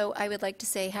 So I would like to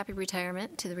say happy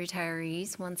retirement to the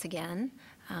retirees once again.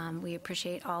 We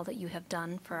appreciate all that you have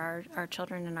done for our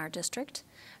children in our district.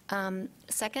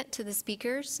 Second, to the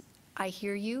speakers, I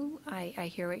hear you. I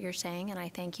hear what you're saying, and I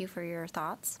thank you for your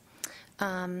thoughts.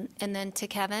 And then to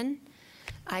Kevin,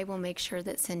 I will make sure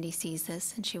that Cindy sees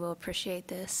this, and she will appreciate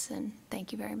this, and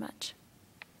thank you very much.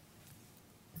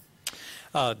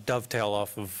 Dovetail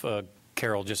off of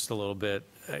Carol just a little bit.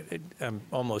 I'm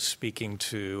almost speaking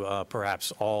to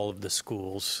perhaps all of the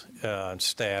schools,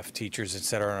 staff, teachers, et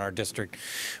cetera, in our district.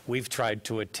 We've tried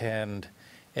to attend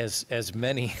as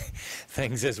many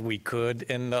things as we could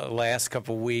in the last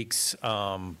couple of weeks.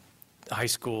 High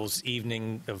school's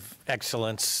Evening of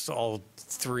Excellence, all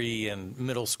 3, and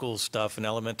middle school stuff, and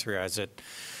elementary. I was at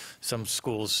some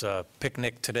schools'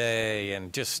 picnic today,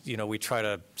 and just, you know, we try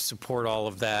to support all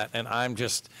of that. And I'm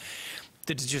just...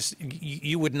 It's just,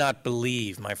 you would not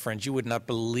believe, my friends, you would not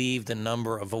believe the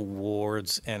number of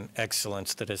awards and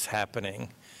excellence that is happening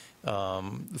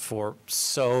for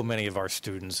so many of our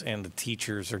students, and the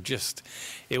teachers are just,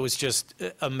 it was just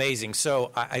amazing.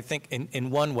 So I think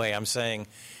in one way I'm saying,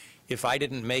 if I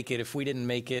didn't make it, if we didn't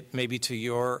make it maybe to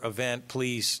your event,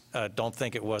 please don't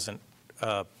think it wasn't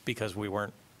because we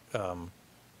weren't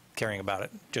caring about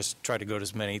it. Just try to go to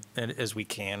as many as we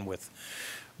can with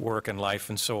work and life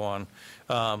and so on.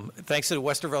 Thanks to the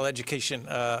Westerville Education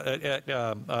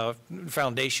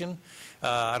Foundation.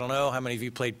 I don't know how many of you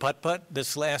played putt-putt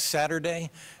this last Saturday,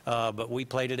 but we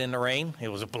played it in the rain. It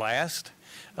was a blast.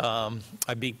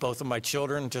 I beat both of my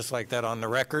children, just like that on the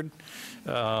record.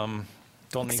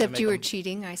 Except you were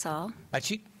cheating, I saw. I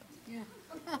cheat? Yeah.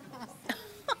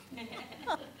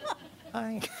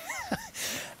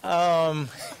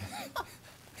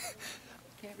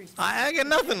 I got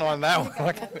nothing on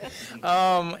that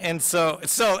one. And so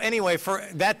anyway, for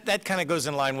that kind of goes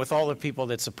in line with all the people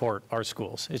that support our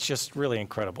schools. It's just really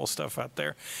incredible stuff out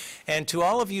there. And to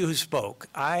all of you who spoke,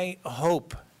 I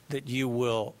hope that you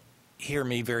will hear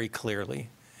me very clearly,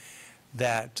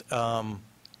 that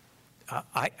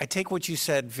I take what you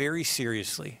said very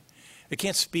seriously. I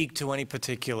can't speak to any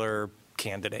particular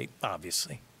candidate,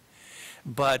 obviously.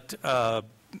 But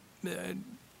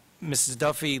Mrs.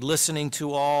 Duffy, listening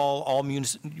to all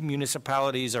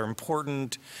municipalities are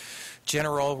important,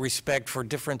 general respect for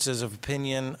differences of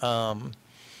opinion.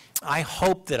 I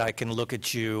hope that I can look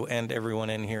at you and everyone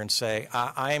in here and say,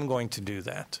 I am going to do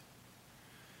that.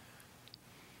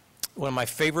 One of my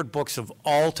favorite books of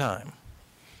all time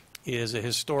is a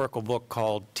historical book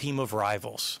called Team of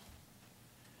Rivals.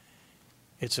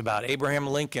 It's about Abraham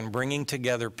Lincoln bringing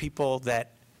together people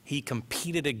that he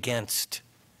competed against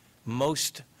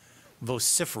most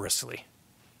vociferously.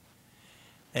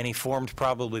 And he formed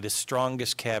probably the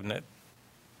strongest cabinet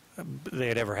they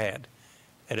had ever had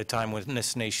at a time when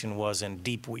this nation was in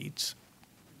deep weeds.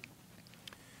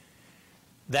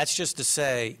 That's just to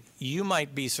say, you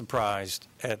might be surprised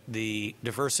at the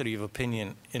diversity of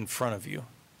opinion in front of you.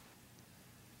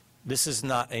 This is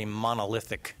not a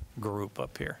monolithic group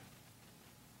up here.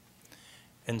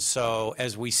 And so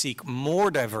as we seek more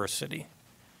diversity,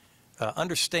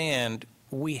 understand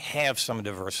we have some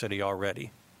diversity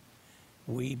already.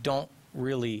 We don't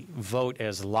really vote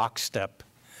as lockstep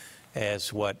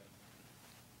as what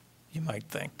you might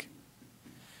think.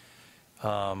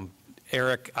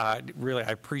 Eric, I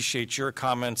appreciate your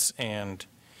comments, and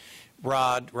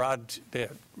Rod,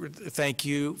 thank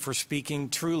you for speaking,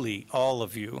 truly, all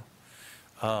of you.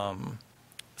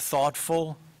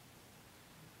 Thoughtful,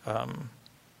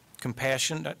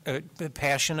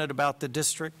 passionate about the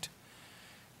district.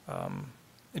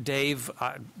 Dave,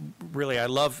 I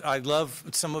love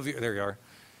some of you, there you are.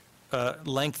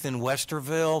 Length in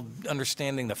Westerville,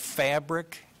 understanding the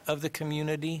fabric of the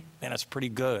community, and it's pretty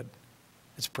good.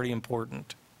 It's pretty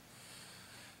important.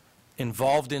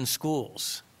 Involved in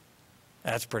schools,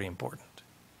 that's pretty important.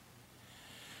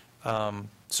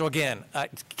 So again,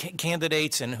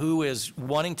 candidates and who is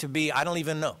wanting to be, I don't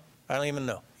even know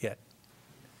yet.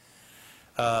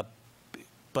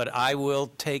 But I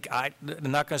will take, I'm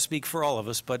not going to speak for all of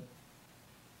us, but,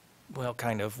 well,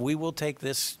 kind of, we will take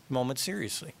this moment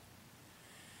seriously.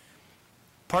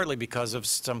 Partly because of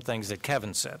some things that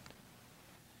Kevin said.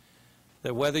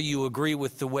 That whether you agree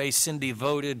with the way Cindy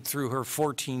voted through her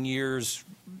 14 years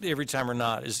every time or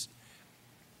not is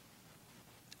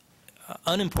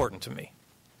unimportant to me.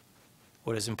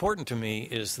 What is important to me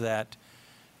is that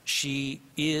she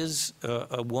is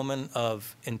a woman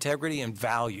of integrity and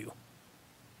value.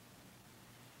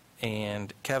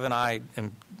 And Kevin, I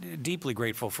am deeply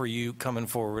grateful for you coming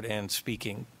forward and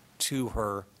speaking to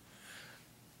her,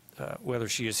 whether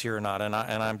she is here or not. And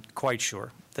I'm quite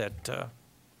sure that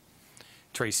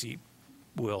Tracy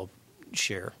will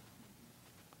share.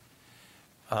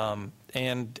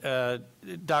 And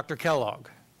Dr. Kellogg,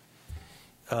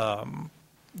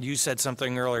 you said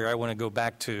something earlier I want to go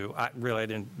back to. I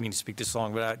didn't mean to speak this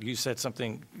long, but you said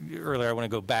something earlier I want to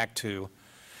go back to.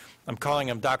 I'm calling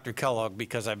him Dr. Kellogg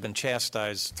because I've been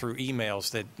chastised through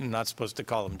emails that I'm not supposed to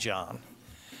call him John.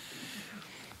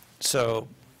 So,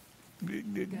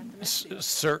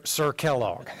 Sir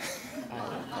Kellogg.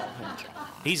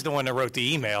 He's the one that wrote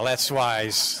the email. That's why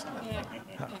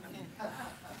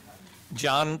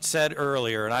John said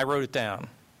earlier, and I wrote it down,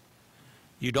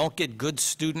 you don't get good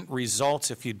student results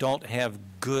if you don't have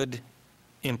good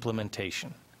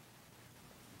implementation.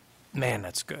 Man,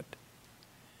 that's good.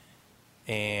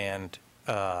 And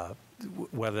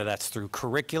whether that's through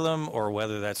curriculum or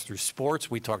whether that's through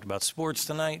sports, we talked about sports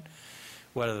tonight,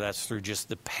 whether that's through just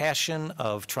the passion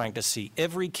of trying to see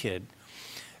every kid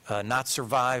not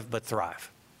survive but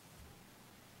thrive.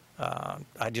 I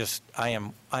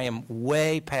am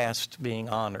way past being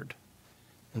honored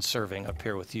and serving up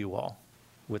here with you all,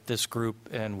 with this group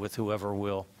and with whoever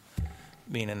will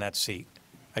be in that seat.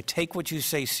 I take what you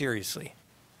say seriously.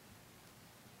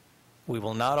 We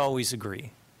will not always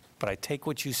agree, but I take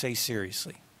what you say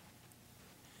seriously.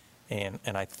 And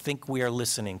I think we are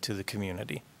listening to the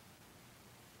community.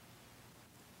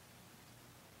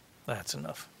 That's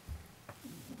enough.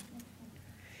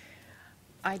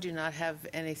 I do not have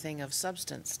anything of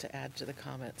substance to add to the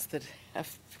comments that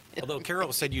have been Although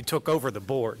Carol said you took over the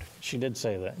board. She did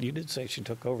say that. You did say she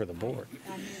took over the board.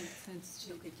 I knew since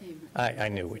she became. I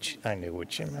knew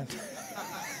what you meant.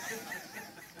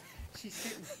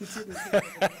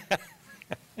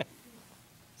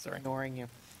 Sorry. Ignoring you.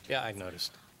 Yeah, I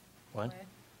noticed. What?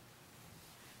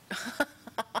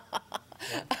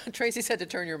 Tracy said to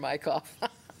turn your mic off.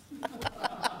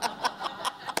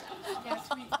 Yes,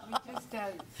 we just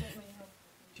certainly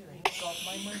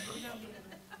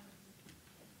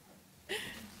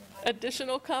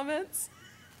Additional comments?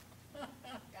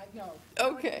 No.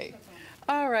 Okay.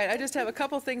 All right, I just have a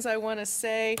couple things I want to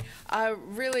say.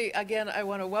 Really, again, I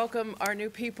want to welcome our new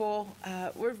people.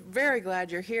 We're very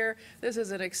glad you're here. This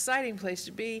is an exciting place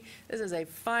to be. This is a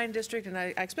fine district, and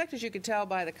I expect, as you could tell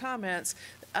by the comments,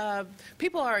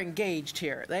 people are engaged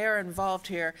here. They are involved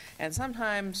here, and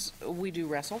sometimes we do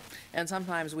wrestle, and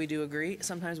sometimes we do agree,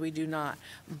 sometimes we do not.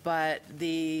 But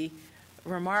the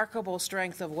remarkable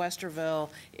strength of Westerville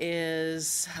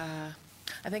is,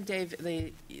 I think, Dave,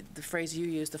 the phrase you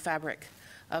used, the fabric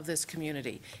of this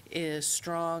community is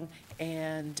strong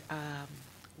and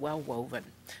well woven.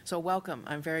 So welcome.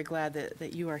 I'm very glad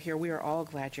that you are here. We are all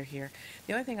glad you're here.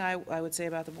 The only thing I would say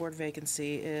about the board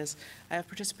vacancy is I have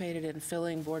participated in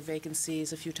filling board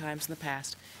vacancies a few times in the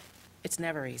past. It's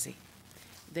never easy.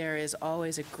 There is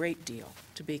always a great deal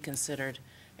to be considered,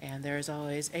 and there is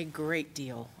always a great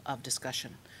deal of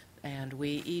discussion. And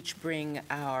we each bring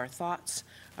our thoughts,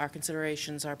 our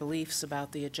considerations, our beliefs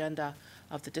about the agenda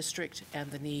of the district and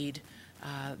the need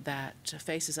that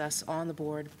faces us on the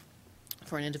board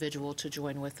for an individual to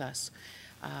join with us.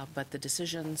 But the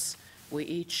decisions, we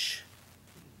each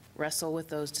wrestle with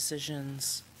those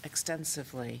decisions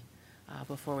extensively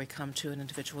before we come to an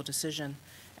individual decision,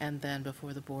 and then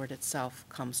before the board itself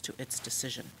comes to its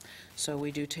decision. So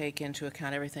we do take into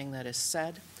account everything that is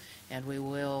said, and we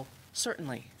will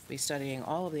certainly be studying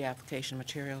all of the application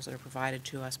materials that are provided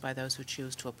to us by those who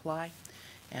choose to apply,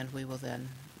 and we will then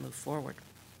move forward.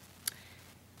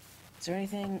 Is there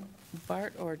anything,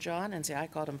 Bart or John, and see, I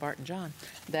called them Bart and John,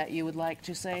 that you would like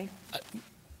to say?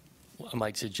 I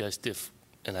might suggest if,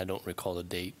 and I don't recall the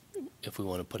date, if we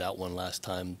want to put out one last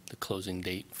time, the closing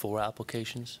date for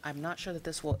applications. I'm not sure that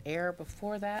this will air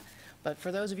before that, but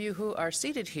for those of you who are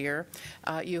seated here,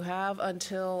 you have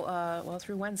until, well,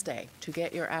 through Wednesday to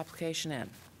get your application in,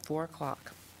 4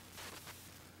 o'clock.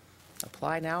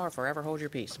 Apply now or forever hold your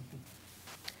peace.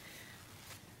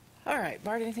 All right,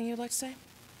 Bart, anything you'd like to say?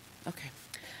 Okay.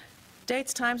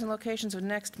 Dates, times, and locations of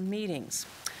next meetings.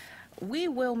 We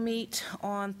will meet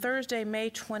on Thursday,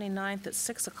 May 29th at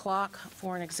 6 o'clock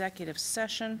for an executive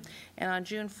session, and on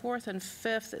June 4th and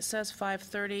 5th, it says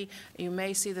 5:30. You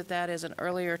may see that that is an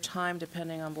earlier time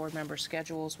depending on board member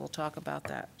schedules. We'll talk about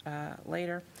that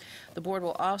later. The board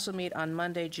will also meet on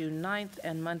Monday, June 9th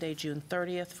and Monday, June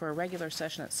 30th for a regular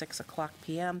session at 6 o'clock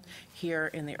p.m. here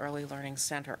in the Early Learning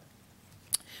Center.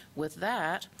 With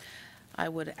that, I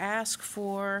would ask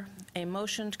for a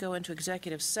motion to go into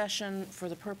executive session for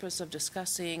the purpose of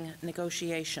discussing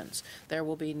negotiations. There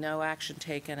will be no action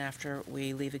taken after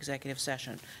we leave executive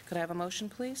session. Could I have a motion,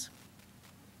 please?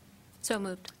 So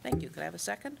moved. Thank you. Could I have a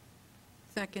second?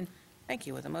 Second. Thank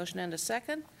you. With a motion and a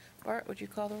second, Bart, would you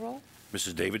call the roll?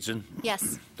 Mrs. Davidson?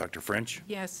 Yes. Dr. French?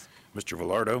 Yes. Mr.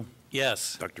 Velardo?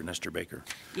 Yes. Dr. Nestor Baker?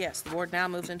 Yes, the board now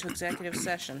moves into executive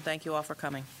session. Thank you all for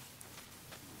coming.